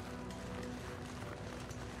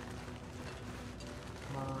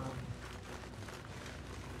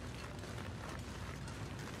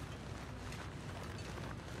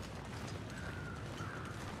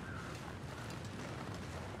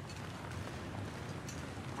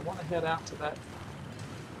 I want to head out to that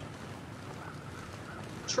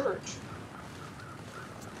church,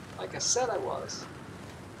 like I said I was,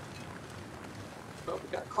 but we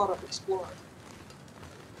got caught up exploring.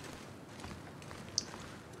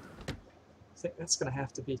 I think that's going to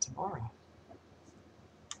have to be tomorrow.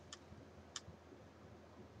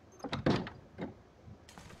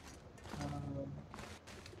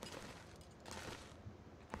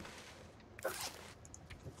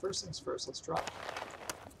 First things first, let's drop.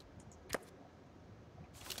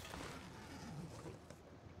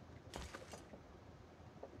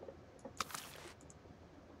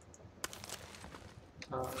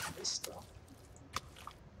 This stuff.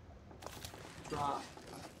 Drop.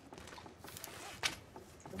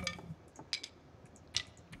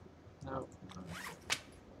 No.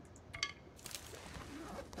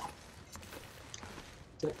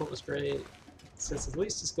 Deadpool was great. It says at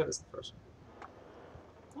least as good as the first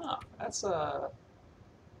one. Oh, that's a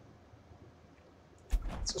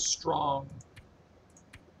strong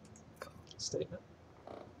statement.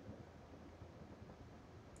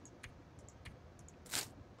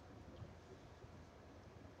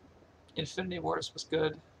 Infinity Wars was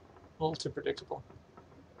good, a little too predictable.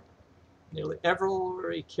 Nearly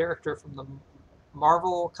every character from the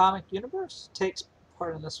Marvel comic universe takes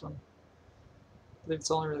part in this one. I believe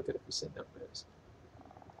it's only really good if you've seen the movies.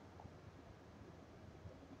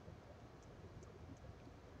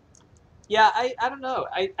 Yeah, I don't know.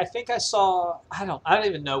 I think I saw, I don't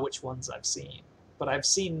even know which ones I've seen, but I've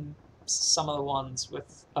seen some of the ones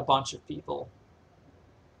with a bunch of people,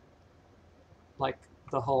 like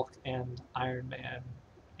the Hulk and Iron Man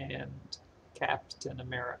and Captain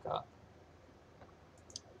America.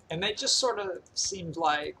 And they just sort of seemed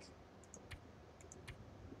like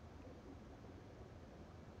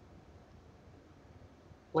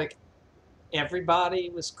everybody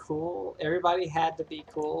was cool. Everybody had to be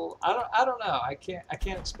cool. I don't know. I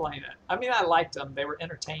can't explain it. I mean, I liked them. They were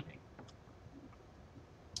entertaining.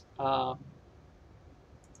 I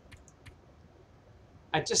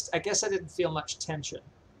guess I didn't feel much tension.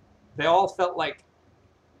 They all felt like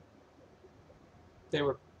they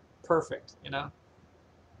were perfect, you know?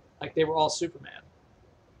 Like they were all Superman.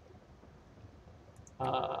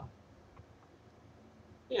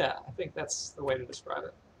 Yeah, I think that's the way to describe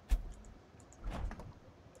it.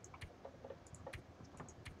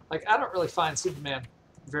 Like, I don't really find Superman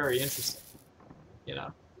very interesting, you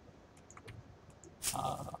know?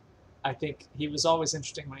 I think he was always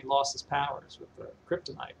interesting when he lost his powers with the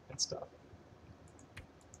kryptonite and stuff.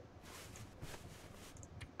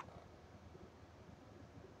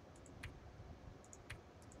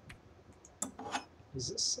 Is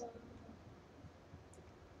this...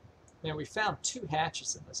 Man, we found 2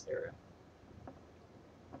 hatches in this area.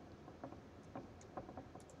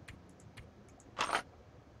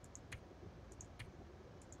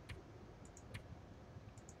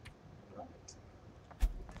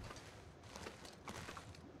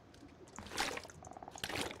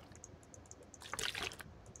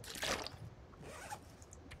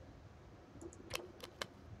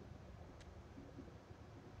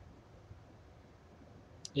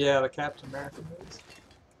 Yeah, the Captain America movies.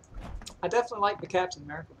 I definitely like the Captain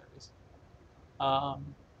America movies. I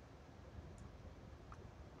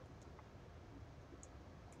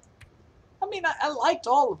mean, I liked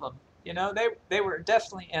all of them. You know, they were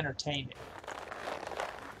definitely entertaining.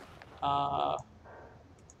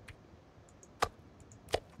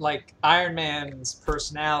 Like Iron Man's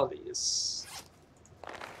personality is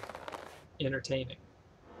entertaining.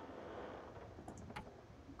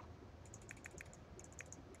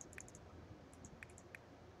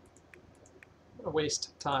 I'm gonna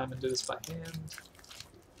waste time and do this by hand.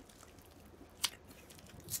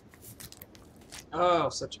 Oh,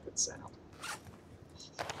 such a good sound.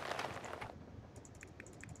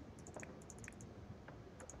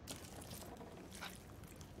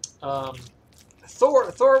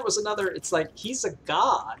 Thor was another. It's like he's a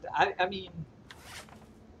god. I mean,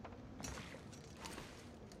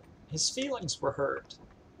 his feelings were hurt.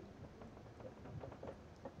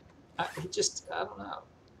 I don't know.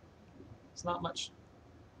 It's not much.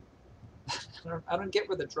 I don't get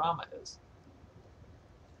where the drama is.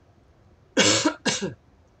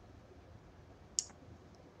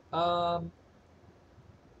 Yeah,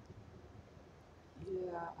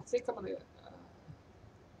 I think I'm gonna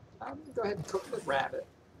go ahead and cook the rabbit.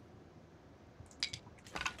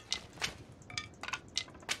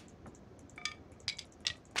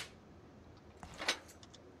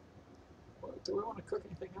 Do we want to cook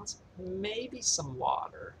anything else? Maybe some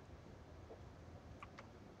water.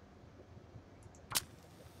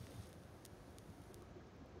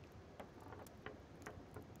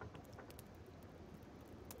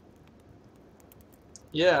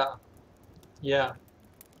 Yeah, yeah.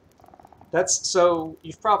 That's so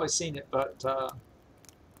you've probably seen it, but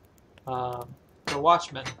The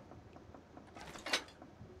Watchmen,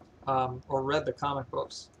 or read the comic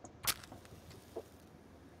books.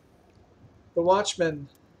 The Watchmen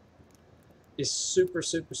is super,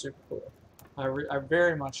 super, super cool. I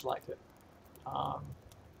very much like it,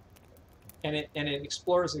 and it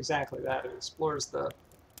explores exactly that. It explores the,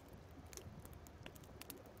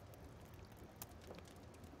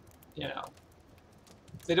 you know,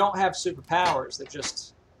 they don't have superpowers. They're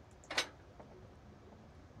just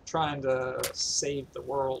trying to save the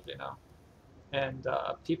world, you know, and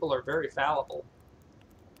people are very fallible.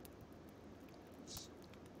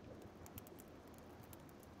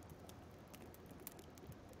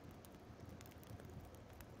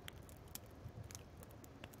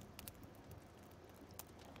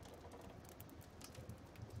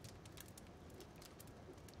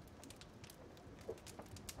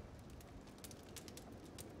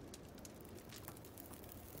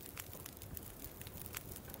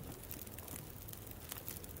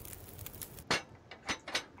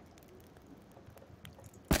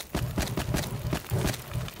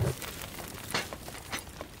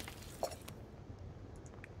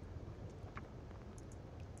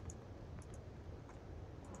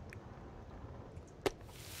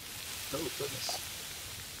 Oh, goodness.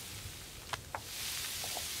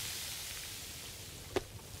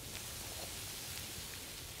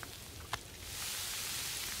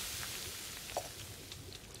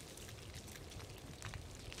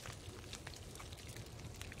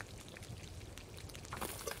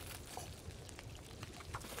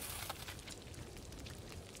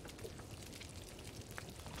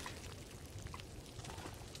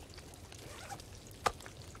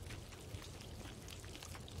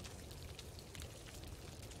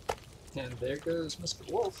 And there goes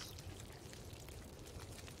Mr. Wolf.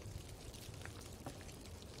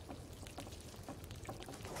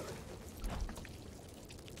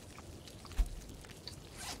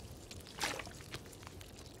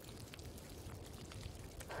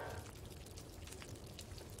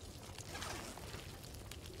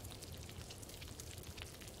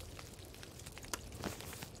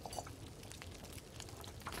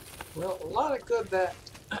 Well, a lot of good that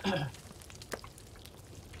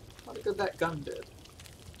gun did.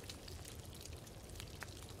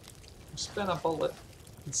 Spent a bullet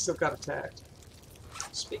and still got attacked.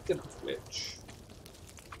 Speaking of which,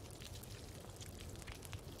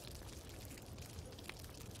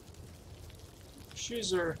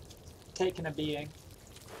 shoes are taking a beating.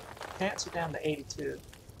 Pants are down to 82.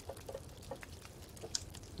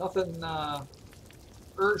 Nothing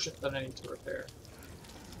urgent that I need to repair.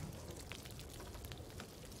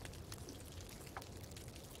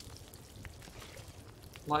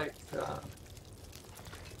 Like,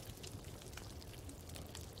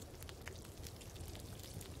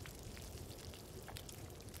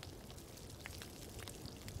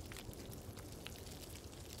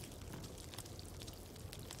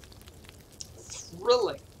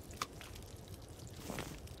 thrilling.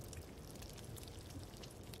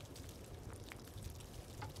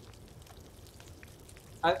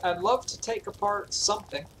 I'd love to take apart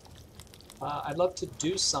something. I'd love to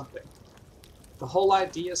do something. The whole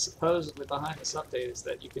idea supposedly behind this update is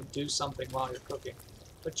that you can do something while you're cooking,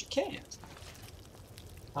 but you can't.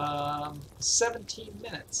 17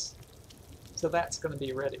 minutes, so that's going to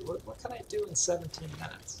be ready. What can I do in 17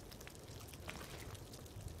 minutes?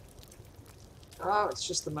 Oh, it's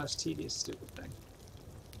just the most tedious, stupid thing.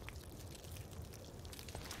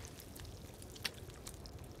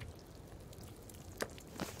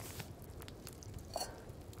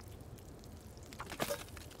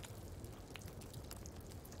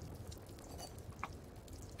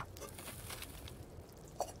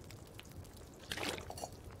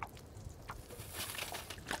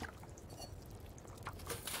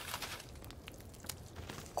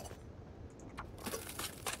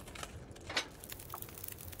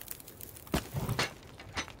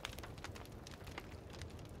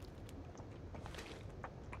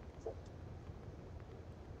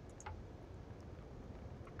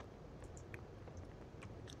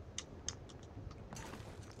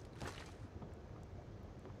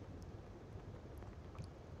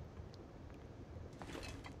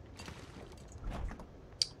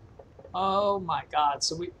 Oh my god,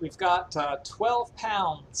 so we've got 12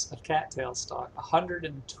 pounds of cattail stock,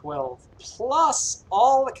 112, plus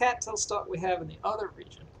all the cattail stock we have in the other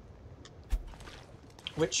region,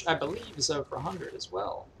 which I believe is over 100 as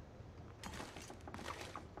well.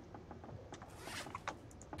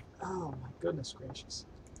 Oh my goodness gracious.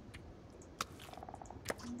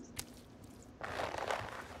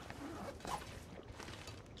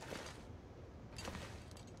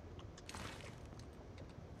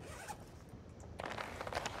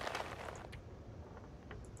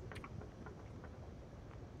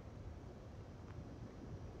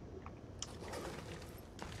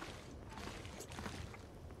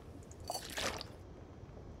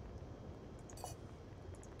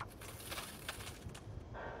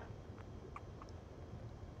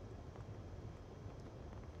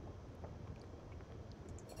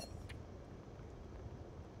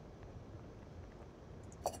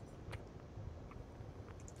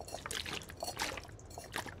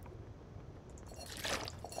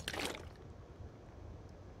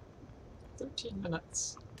 13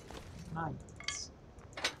 minutes. 9 minutes.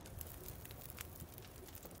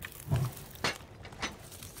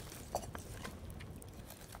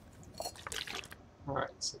 Alright,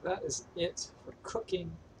 so that is it for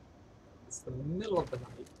cooking. It's the middle of the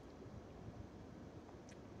night.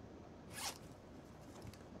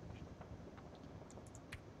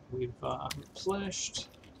 We've replenished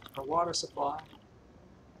our water supply.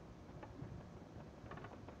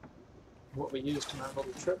 What we used in our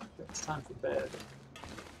little trip. It's time for bed.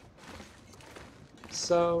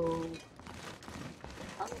 So,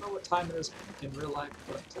 I don't know what time it is in real life,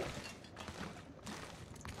 but I'm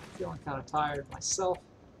feeling kind of tired myself.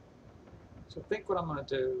 So I think what I'm going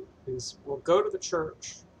to do is we'll go to the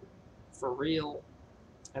church for real,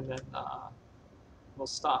 and then we'll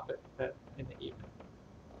stop it in the evening.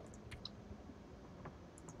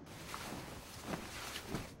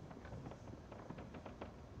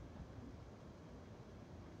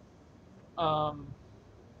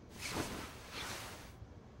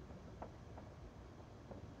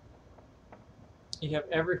 You have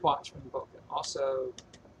every Watchmen book, and also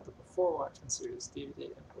the Before Watchmen series, DVD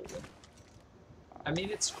and Blu-ray. I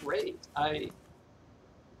mean, it's great. Let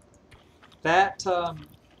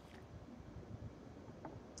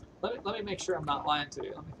me make sure I'm not lying to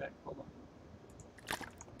you. Let me think. Hold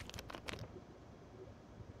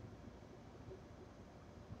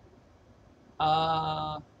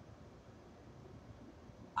on.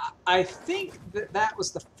 I think that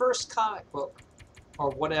was the first comic book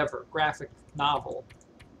or whatever graphic novel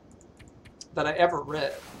that I ever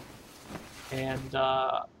read, and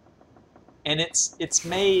it's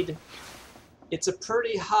made. It's a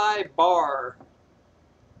pretty high bar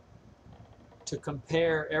to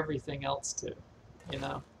compare everything else to, you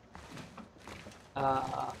know.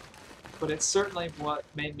 But it's certainly what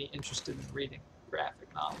made me interested in reading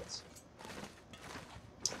graphic novels.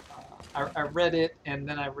 I read it, and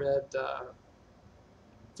then I read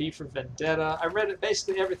V for Vendetta. I read it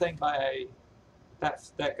basically everything by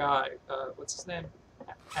that guy. What's his name?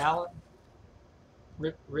 Alan?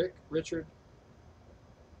 Richard?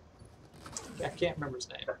 I can't remember his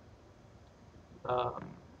name.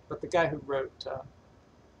 But the guy who wrote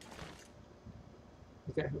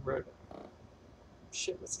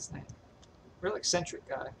shit, what's his name? Real eccentric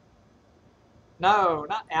guy. No,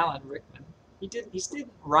 not Alan Rickman. He didn't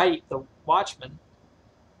write The Watchmen.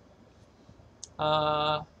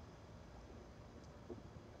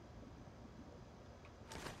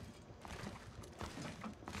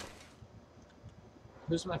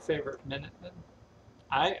 Who's my favorite Minuteman?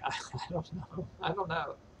 I don't know. I don't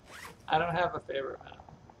know. I don't have a favorite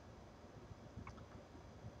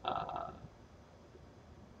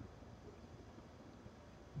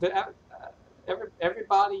Minuteman.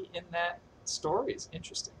 Everybody in that story is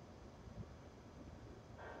interesting.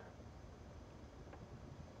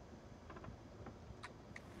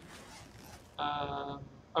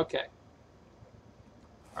 Okay.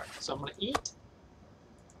 All right, so I'm going to eat.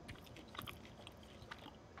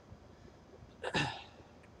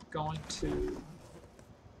 Going to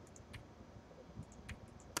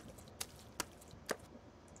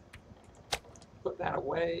put that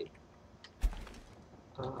away.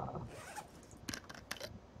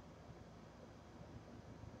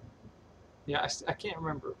 Yeah, I can't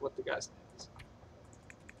remember what the guy's name is.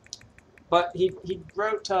 But he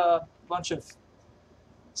wrote a bunch of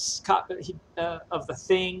of The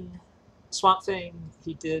Thing, Swamp Thing.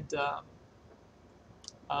 He did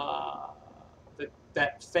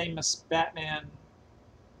that famous Batman,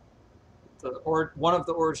 one of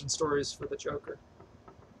the origin stories for the Joker.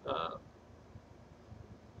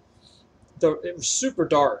 It was super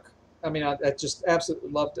dark. I mean, I just absolutely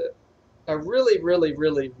loved it. I really, really,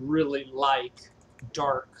 really, really like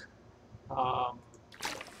dark,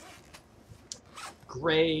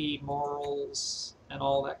 gray morals and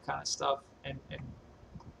all that kind of stuff. And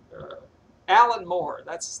Alan Moore,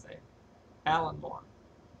 that's his name, Alan Moore.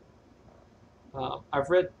 I've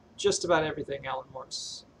read just about everything Alan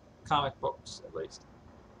Moore's comic books, at least.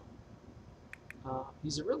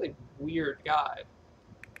 He's a really weird guy,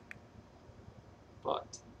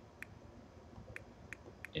 but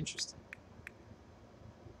interesting.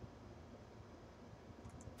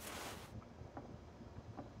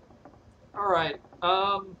 All right.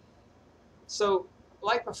 So,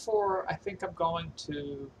 like before, I think I'm going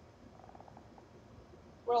to.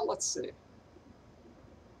 Well, let's see.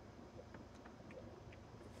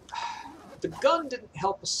 The gun didn't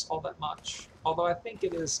help us all that much, although I think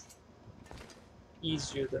it is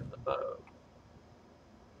easier than the bow.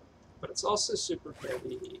 But it's also super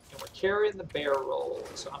heavy, and we're carrying the barrel,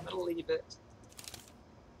 so I'm going to leave it.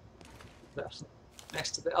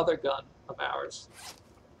 next to the other gun of ours.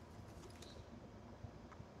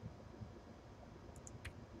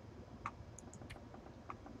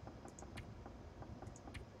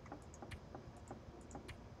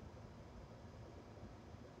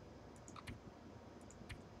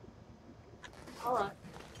 All right.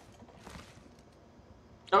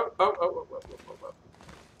 Oh.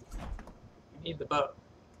 We need the bow. I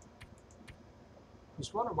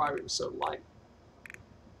was wondering why we were so light.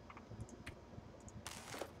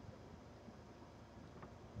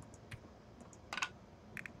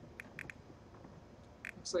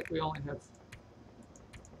 Looks like we only have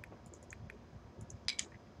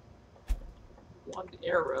one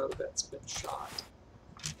arrow that's been shot.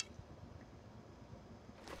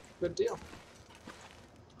 Good deal.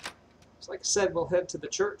 So like I said, we'll head to the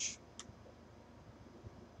church.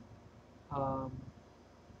 I'll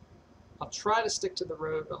try to stick to the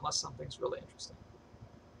road unless something's really interesting.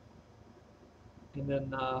 And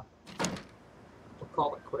then we'll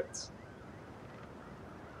call it quits.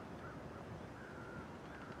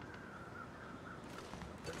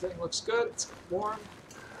 Everything looks good. It's warm.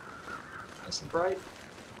 Nice and bright.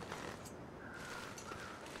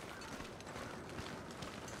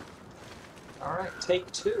 All right, take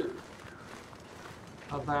 2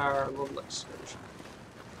 of our little excursion.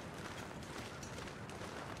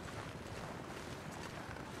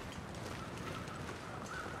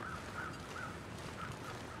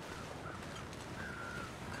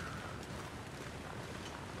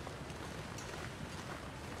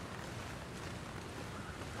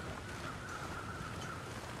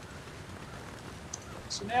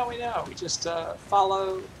 So now we know. We just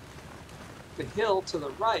follow the hill to the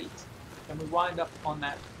right, and we wind up on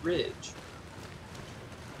that ridge.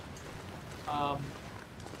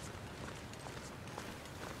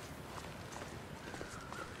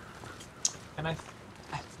 And I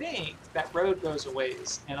think that road goes a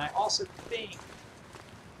ways, and I also think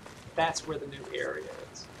that's where the new area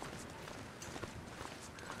is.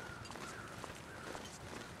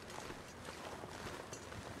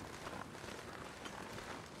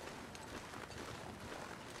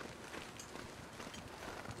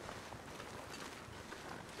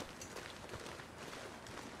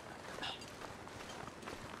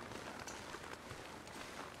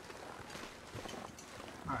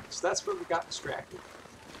 Alright, so that's where we got distracted.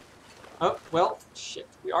 Oh, well, shit.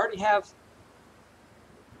 We already have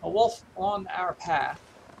a wolf on our path.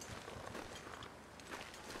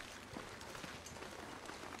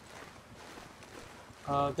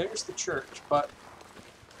 There's the church, but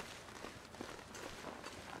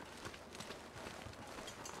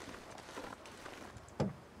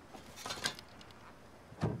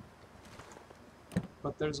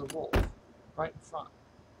there's a wolf right in front.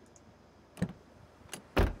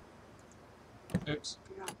 Oops.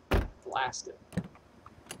 Blast it.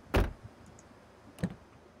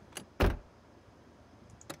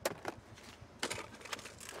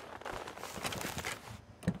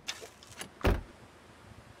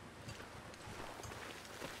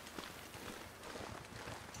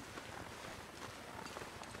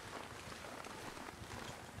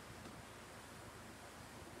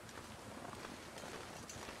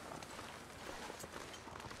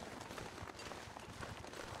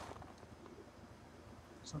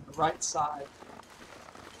 On the right side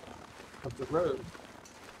of the road.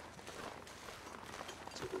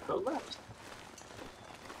 So we'll go left.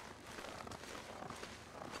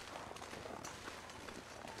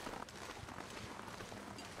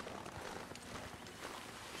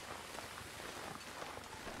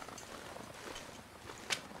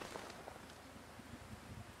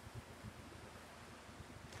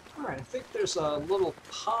 Alright, I think there's a little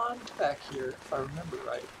pond back here, if I remember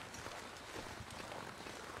right.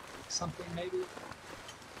 Something maybe.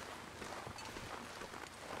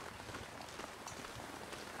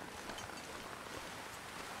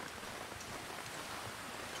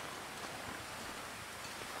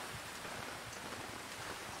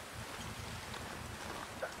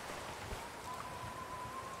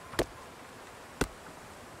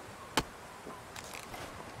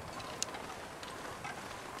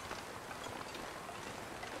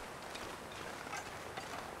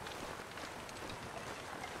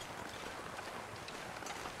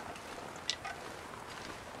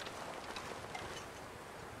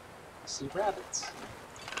 See rabbits.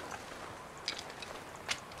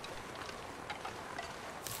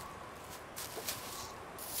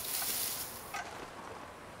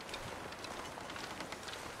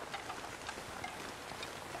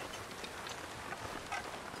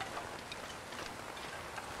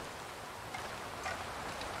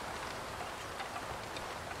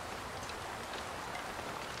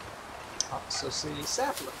 also see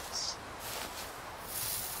saplings.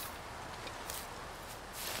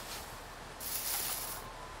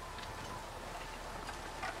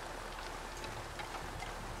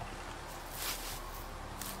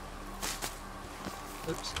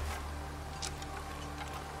 Oops.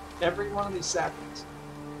 Every one of these saplings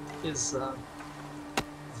is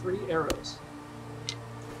 3 arrows.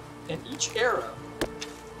 And each arrow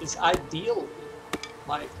is ideally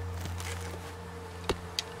like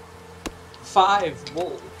 5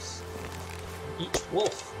 wolves. Each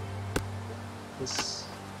wolf is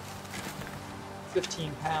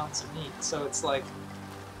 15 pounds of meat, so it's like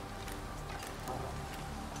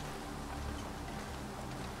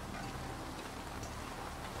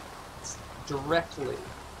it's directly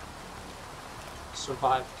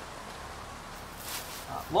survival.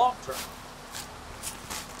 Long term,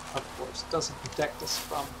 of course, doesn't protect us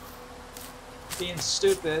from being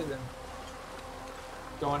stupid and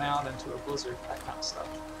going out into a blizzard, that kind of stuff.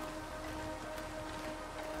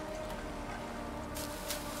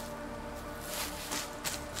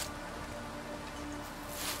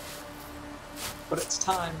 But it's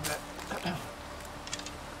time that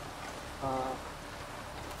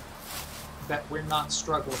that we're not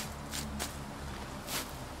struggling.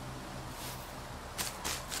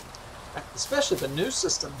 Especially the new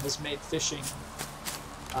system has made fishing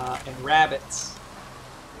and rabbits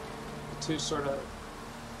the 2 sort of,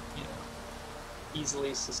 you know,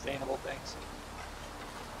 easily sustainable things.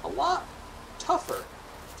 A lot tougher.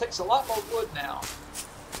 It takes a lot more wood now.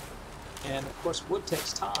 And of course wood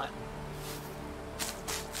takes time.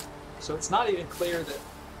 So it's not even clear that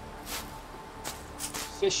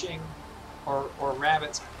fishing or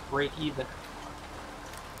rabbits break even.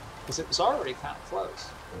 Because it was already kind of close.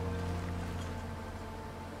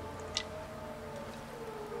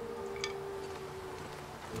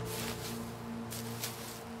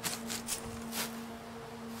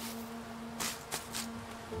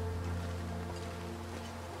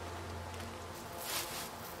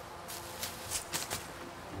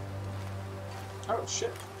 Oh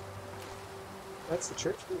shit. That's the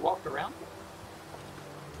church we walked around with.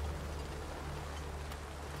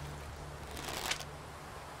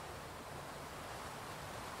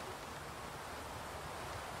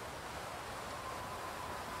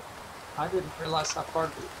 I didn't realize how far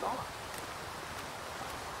we'd gone.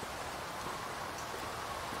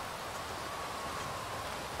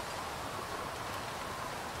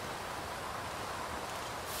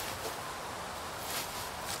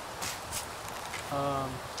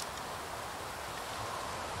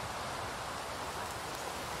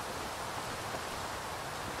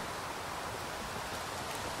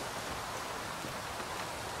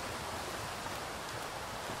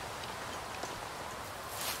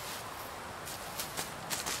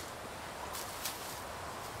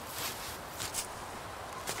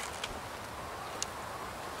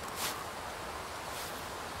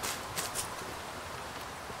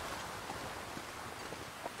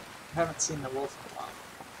 I haven't seen the wolf in a while.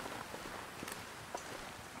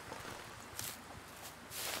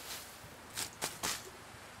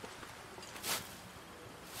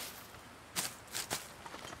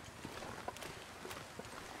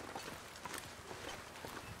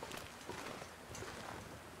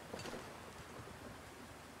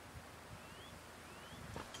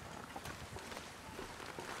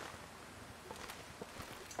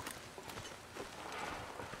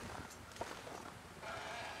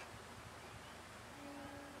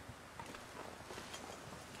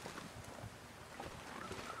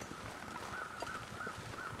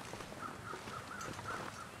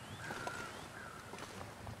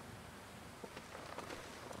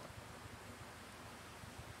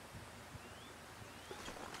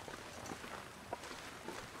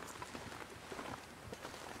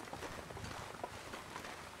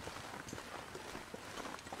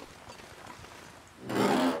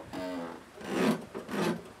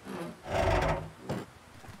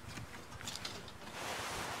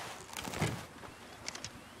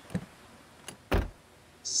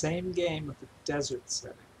 Same game with the desert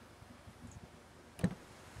setting.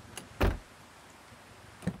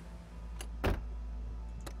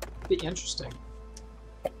 Be interesting.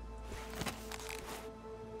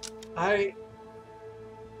 I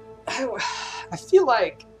feel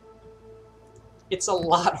like it's a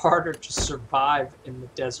lot harder to survive in the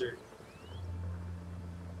desert.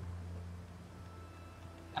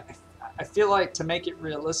 I feel like to make it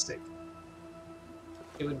realistic,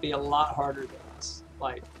 it would be a lot harder than this.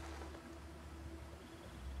 Like,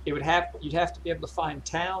 you'd have to be able to find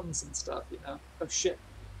towns and stuff, you know? Oh shit.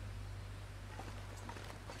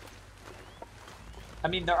 I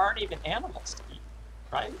mean, there aren't even animals to eat,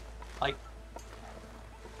 right? Like,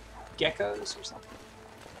 geckos or something.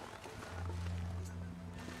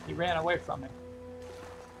 He ran away from me.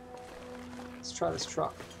 Let's try this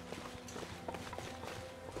truck.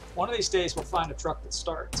 One of these days we'll find a truck that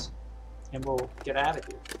starts, and we'll get out of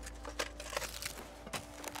here.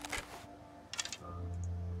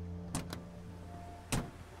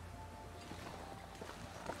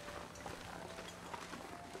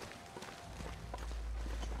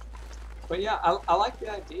 But yeah, I like the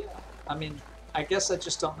idea. I mean, I guess I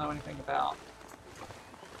just don't know anything about... I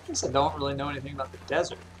guess I don't really know anything about the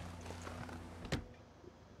desert.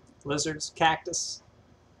 Lizards, cactus.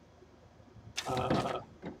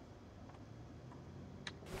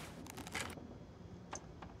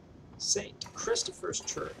 St. Christopher's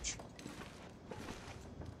Church.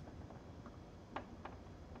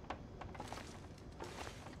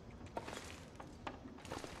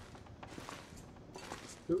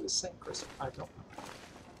 Who is St. Christopher? I don't know.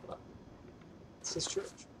 But it's his church.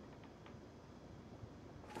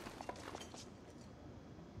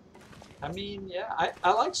 I mean, yeah,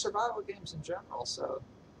 I like survival games in general, so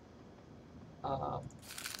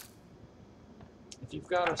if you've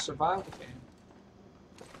got a survival game,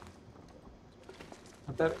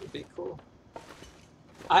 I bet it would be cool.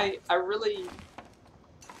 I really...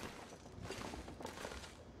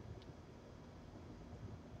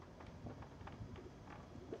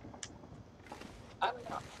 I don't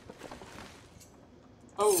know.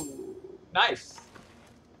 Oh, knife.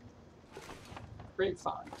 Great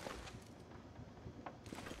find.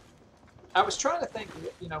 I was trying to think,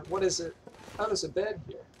 you know, what is it? Oh, there's a bed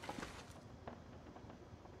here.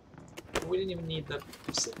 We didn't even need the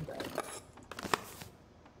sitting bed.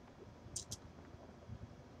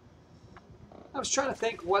 I was trying to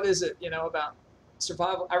think, what is it, you know, about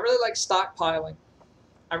survival? I really like stockpiling.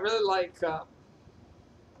 I really like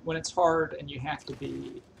when it's hard and you have to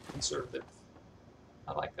be conservative.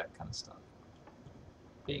 I like that kind of stuff.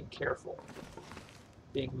 Being careful.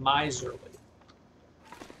 Being miserly.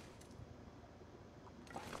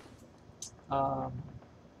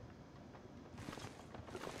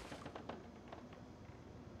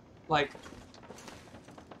 Like,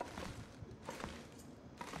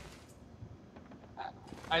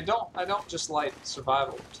 I don't just like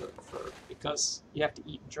survival because you have to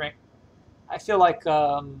eat and drink. I feel like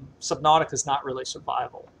Subnautica is not really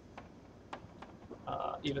survival,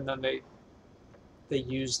 even though they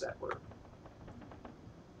use that word.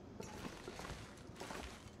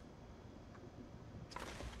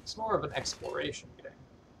 It's more of an exploration game.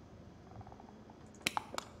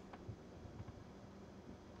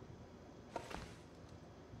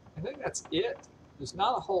 I think that's it. There's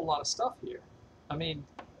not a whole lot of stuff here. I mean,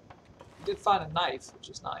 I did find a knife, which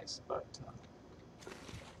is nice, but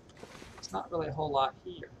it's not really a whole lot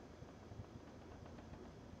here.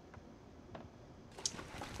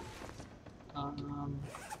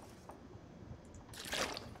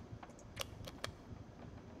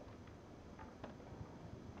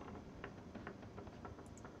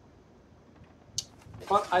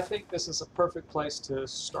 But I think this is a perfect place to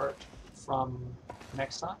start from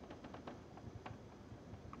next time.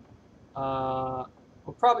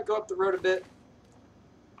 We'll probably go up the road a bit,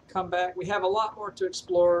 come back. We have a lot more to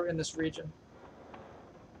explore in this region.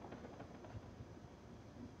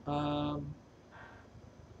 But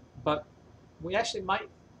we actually might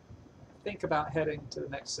think about heading to the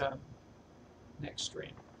next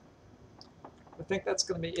stream. I think that's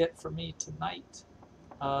going to be it for me tonight.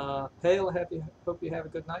 Pale, hope you have a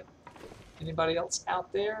good night. Anybody else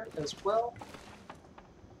out there as well?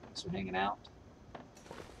 Thanks for hanging out.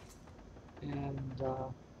 And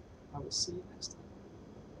I will see you next time.